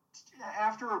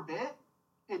 After a bit,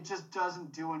 it just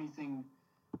doesn't do anything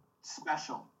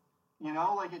special.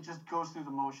 Like it just goes through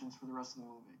the motions for the rest of the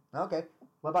movie. Okay.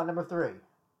 What about number 3?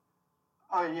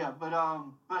 Oh yeah, but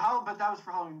that was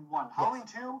for Halloween 1. Yes. Halloween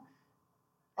 2.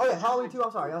 Oh yeah, Halloween 2.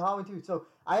 I'm sorry, Halloween 2. So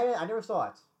I never saw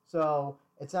it. So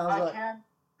it sounds like I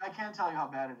can't tell you how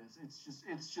bad it is.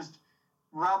 It's just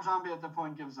Rob Zombie at the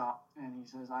point gives up and he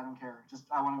says, I don't care. Just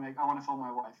I want to film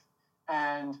my wife,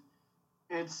 and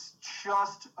it's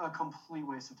just a complete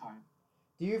waste of time.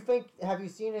 Do you think? Have you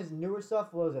seen his newer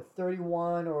stuff? What was it,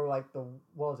 31 or like what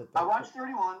was it? I watched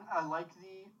 31. I like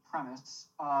the premise.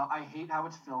 I hate how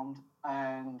it's filmed,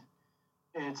 and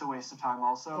it's a waste of time.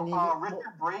 Also,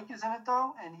 Richard Brake is in it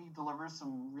though, and he delivers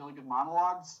some really good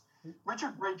monologues.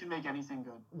 Richard Brake can make anything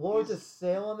good. Lords of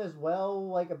Salem as well,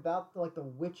 like about the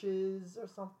witches or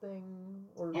something.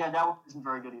 Yeah, that one isn't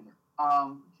very good either.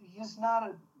 He's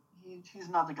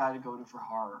not the guy to go to for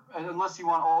horror, unless you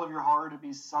want all of your horror to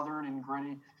be southern and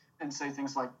gritty and say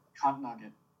things like cunt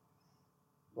nugget.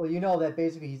 Well, you know that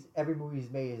basically every movie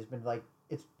he's made has been like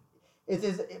it's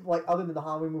like other than the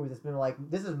Halloween movies, it's been like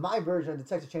this is my version of the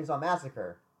Texas Chainsaw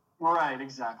Massacre. Right,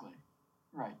 exactly.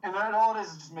 Right, and all it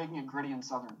is just making it gritty and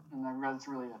southern, and that's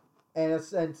really it. And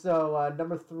so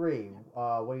number 3,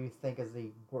 what do you think is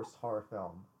the worst horror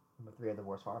film? Number 3 of the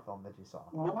worst horror film that you saw.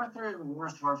 Number 3 of the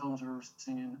worst horror films I've ever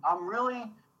seen. I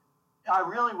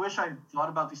really wish I'd thought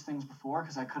about these things before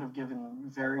because I could have given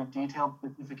very detailed,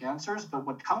 specific answers. But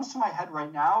what comes to my head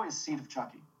right now is Seed of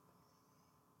Chucky.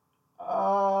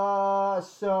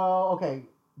 Okay,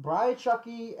 Bride of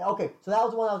Chucky. Okay, so that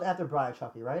was the one that was after Bride of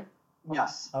Chucky, right?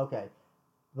 Yes. Okay,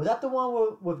 was that the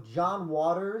one with John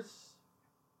Waters,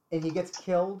 and he gets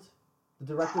killed? The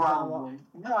director. Probably.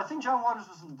 No, I think John Waters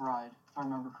was in Bride. If I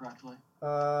remember correctly.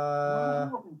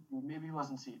 Maybe he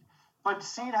wasn't Seed. But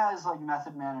Seed has like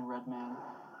Method Man and Redman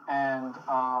and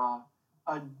a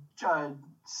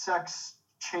sex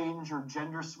change or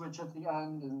gender switch at the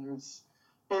end, and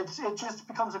it just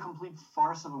becomes a complete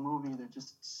farce of a movie that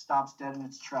just stops dead in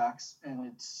its tracks, and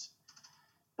it's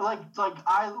I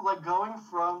like going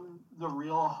from the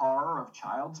real horror of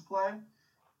Child's Play.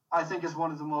 I think is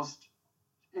one of the most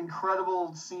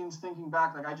incredible scenes. Thinking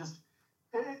back,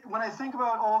 when I think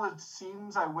about all the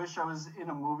scenes I wish I was in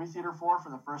a movie theater for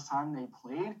the first time they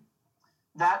played,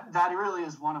 that really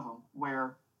is one of them,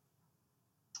 where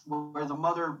the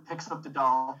mother picks up the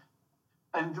doll,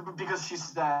 and because she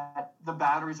says that the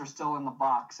batteries are still in the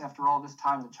box after all this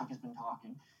time that Chucky's been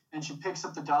talking, and she picks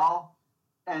up the doll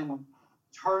and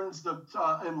turns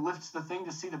and lifts the thing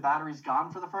to see the batteries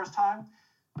gone for the first time,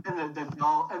 and the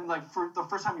doll, and like for the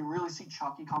first time you really see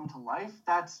Chucky come to life.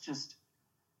 That's just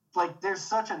like there's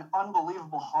such an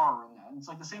unbelievable horror in that. And it's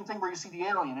like the same thing where you see the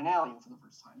alien in Alien for the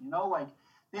first time. Like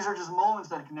these are just moments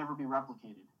that can never be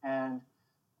replicated. And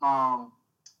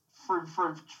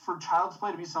for Child's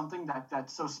Play to be something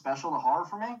that's so special to horror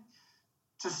for me,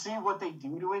 to see what they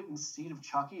do to it in Seed of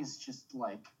Chucky is just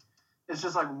like, it's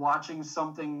just like watching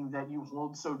something that you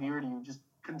hold so dear to you just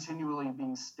continually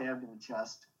being stabbed in the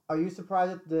chest. Are you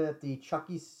surprised that the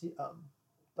Chucky,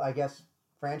 I guess,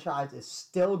 franchise is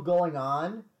still going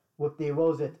on with the,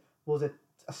 what was it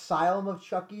Asylum of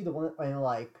Chucky, the one, and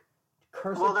like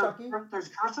Curse of Chucky? There's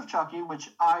Curse of Chucky,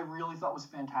 which I really thought was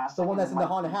fantastic. The one that's in the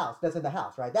haunted house. That's in the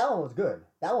house, right? That one was good.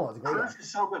 That one was a great. Curse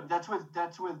is so good. That's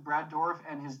with Brad Dourif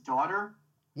and his daughter.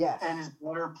 Yes. And his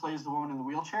daughter plays the woman in the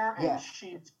wheelchair, and yes.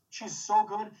 she's so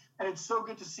good, and it's so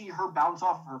good to see her bounce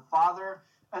off of her father.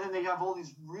 And then they have all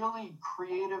these really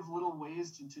creative little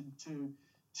ways to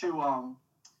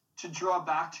draw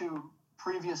back to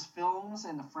previous films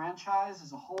and the franchise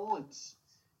as a whole.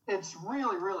 It's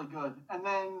really, really good. And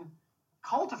then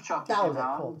Cult of Chucky. That was a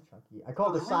Cult of Chucky. I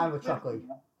called it Sign of Chucky.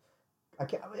 I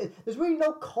can't. There's really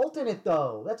no cult in it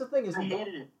though. That's the thing.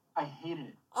 I hated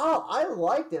it. Oh, I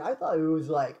liked it. I thought it was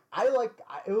like I thought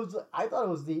it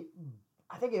was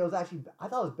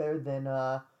better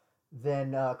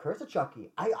than Curse of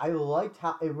Chucky. I liked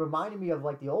how it reminded me of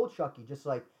like the old Chucky. Just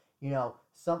like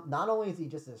not only is he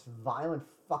just this violent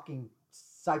fucking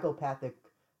psychopathic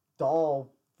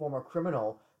doll former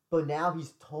criminal, but now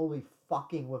he's totally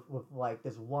fucking with like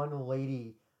this one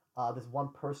lady, this one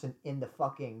person in the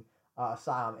fucking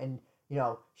asylum, and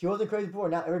she wasn't crazy before.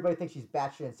 Now everybody thinks she's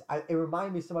batshit. It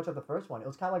reminded me so much of the first one. It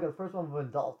was kind of like the first one with an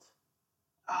adult.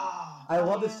 Oh, I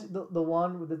love this the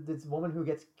one with this woman who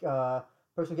gets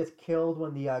person gets killed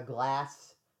when the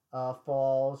glass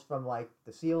falls from like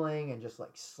the ceiling and just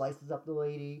like slices up the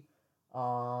lady.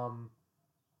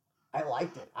 I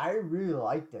liked it. I really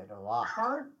liked it a lot.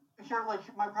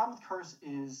 My problem with Curse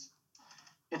is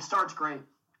it starts great,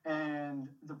 and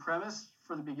the premise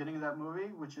for the beginning of that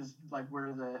movie, which is like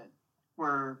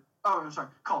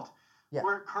Cult. Yeah.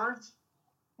 Where Curse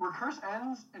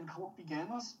ends and Cult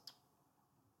begins,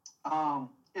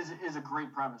 is a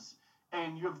great premise.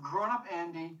 And you have grown up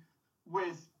Andy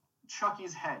with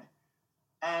Chucky's head.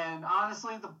 And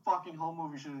honestly, the fucking whole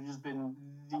movie should have just been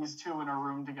these two in a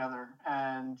room together.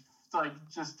 And like,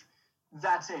 just,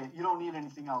 that's it. You don't need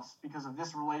anything else because of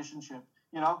this relationship,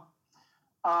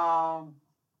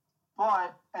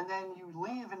 and then you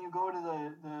leave and you go to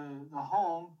the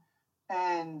home,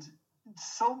 and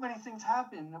so many things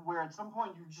happen where at some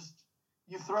point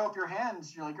you throw up your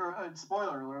hands. You're like,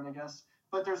 spoiler alert, I guess.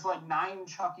 But there's like 9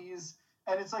 Chuckies,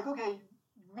 and it's like, okay,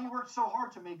 we worked so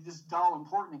hard to make this doll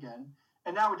important again,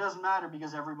 and now it doesn't matter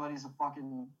because everybody's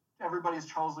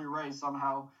Charles Lee Ray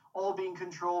somehow, all being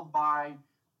controlled by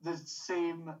the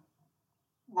same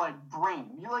like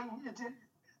brain. You like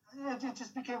it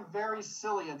just became very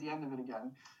silly at the end of it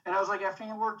again. And I was like, after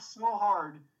you worked so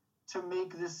hard to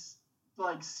make this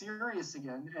like serious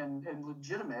again and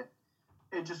legitimate,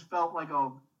 it just felt like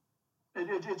a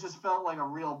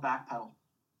real backpedal.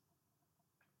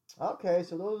 Okay,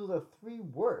 so those are the 3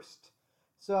 worst.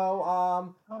 So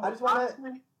I just want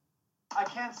to. I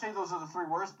can't say those are the 3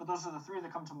 worst, but those are the 3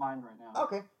 that come to mind right now.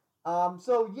 Okay.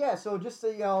 So just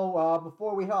so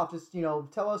before we head off, just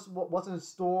tell us what's in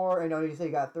store. I know you say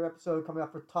you got a 3rd episode coming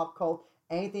up for Top Cult.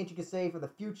 Anything that you can say for the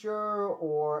future,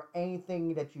 or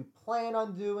anything that you plan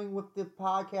on doing with the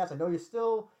podcast? I know you're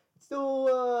still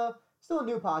a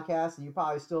new podcast, and you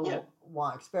probably still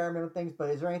want to experiment with things. But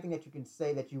is there anything that you can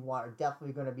say that you are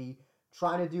definitely going to be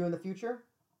trying to do in the future?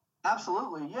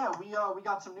 Absolutely, yeah. We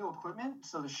got some new equipment,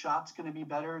 so the shot's going to be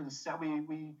better. The set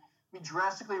we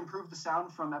drastically improved the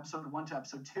sound from episode 1 to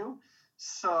episode 2.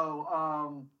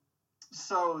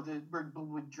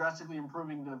 We're drastically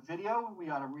improving the video. We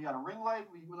got a ring light.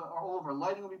 All of our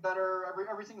lighting will be better.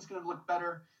 Everything's going to look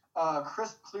better.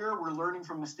 crisp, clear. We're learning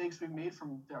from mistakes we've made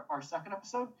from our second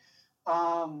episode.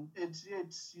 It's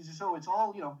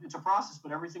all, it's a process,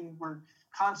 but everything, we're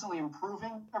constantly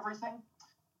improving everything.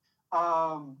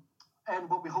 And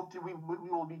what we hope to we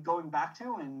will be going back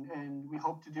to, and we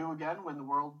hope to do again when the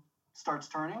world starts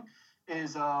turning,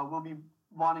 is we'll be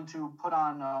wanting to put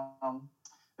on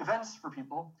events for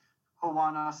people who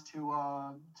want us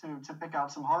to pick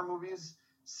out some horror movies,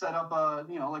 set up a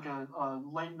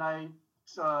late night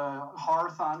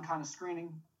horror-thon kind of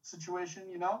screening situation.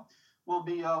 We'll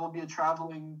be a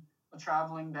traveling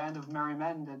band of merry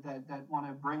men that want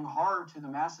to bring horror to the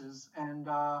masses. And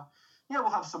we'll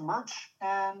have some merch,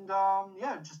 and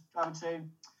just I would say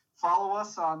follow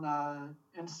us on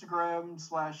Instagram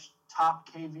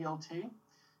 /TopKVLT.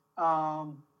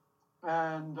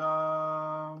 And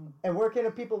where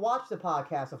can people watch the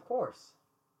podcast? Of course.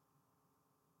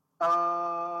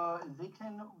 They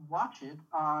can watch it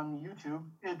on YouTube.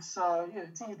 It's a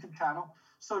YouTube channel.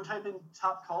 So type in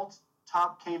Top Cult,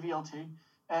 Top KVLT,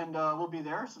 and we'll be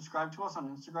there. Subscribe to us on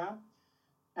Instagram,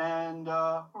 and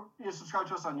subscribe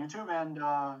to us on YouTube, and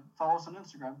follow us on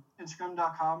Instagram.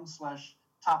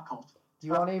 Instagram.com/TopCult. Do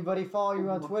you want anybody follow you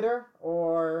on Twitter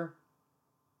or?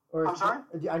 I'm sorry?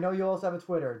 I know you also have a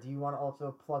Twitter. Do you want to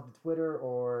also plug the Twitter,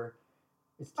 or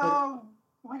is Twitter?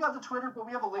 We got the Twitter, but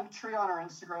we have a link tree on our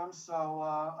Instagram. So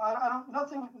no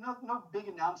big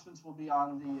announcements will be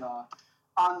on the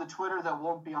Twitter that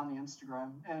won't be on the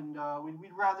Instagram. And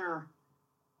we'd rather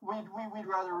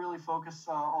really focus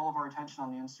all of our attention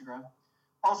on the Instagram.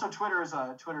 Also, Twitter's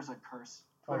a curse.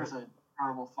 Twitter's a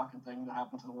terrible fucking thing that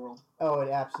happened to the world. Oh,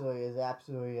 it absolutely is.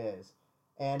 Absolutely is.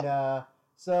 And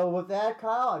so with that,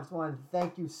 Kyle, I just wanted to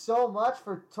thank you so much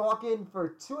for talking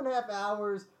for 2.5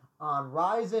 hours on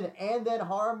Ryzen and then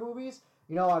horror movies.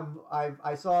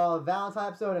 I saw a Valentine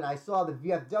episode and I saw the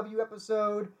VFW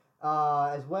episode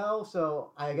as well.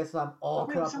 So I guess I'm all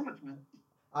caught up.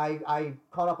 I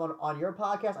caught up on your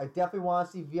podcast. I definitely want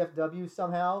to see VFW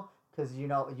somehow because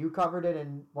you covered it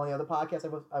in one of the other podcasts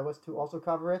I was to also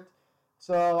cover it.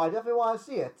 So I definitely want to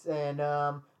see it, and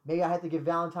maybe I had to give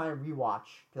Valentine a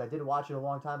rewatch because I did watch it a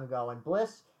long time ago. And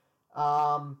Bliss,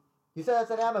 you said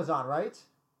that's at Amazon, right?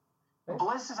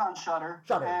 Bliss is on Shudder,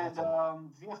 and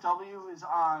VFW is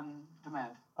on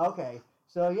demand. Okay,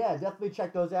 so yeah, definitely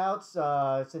check those out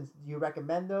since you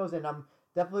recommend those, and I'm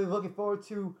definitely looking forward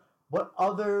to what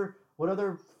other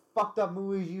fucked up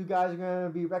movies you guys are going to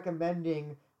be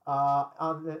recommending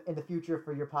in the future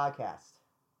for your podcast.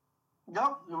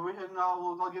 Yep, and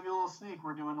I'll give you a little sneak.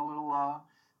 We're doing a little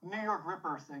New York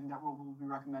Ripper thing that we'll be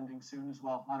recommending soon as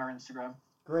well on our Instagram.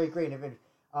 Great.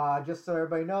 Just so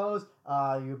everybody knows,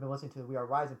 you've been listening to the We Are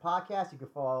Ryzen podcast. You can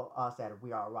follow us at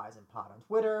We Are Ryzen Pod on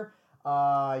Twitter.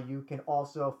 You can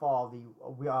also follow the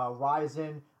We Are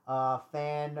Ryzen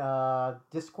fan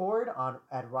Discord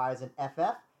at Ryzen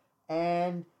FF.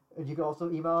 And you can also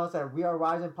email us at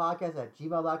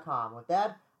weareryzenpodcast@gmail.com. With that,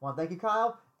 I want to thank you,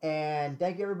 Kyle. And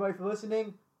thank you, everybody, for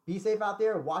listening. Be safe out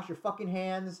there. Wash your fucking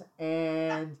hands.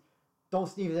 And don't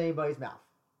sneeze in anybody's mouth.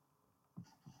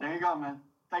 There you go, man.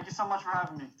 Thank you so much for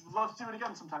having me. I'd love to do it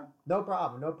again sometime. No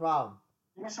problem.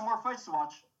 Give me some more fights to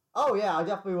watch. Oh, yeah, I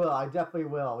definitely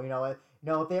will.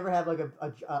 If they ever have, like,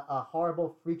 a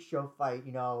horrible freak show fight,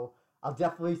 I'll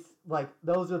definitely,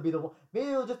 those would be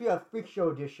maybe it'll just be a freak show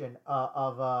edition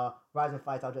of Ryzen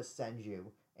Fights I'll just send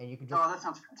you. And you can just... Oh, that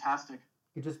sounds fantastic.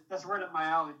 That's right up my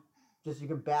alley. Just you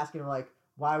can bask in what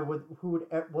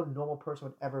normal person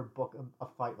would ever book a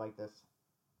fight like this?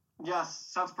 Yes,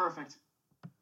 sounds perfect.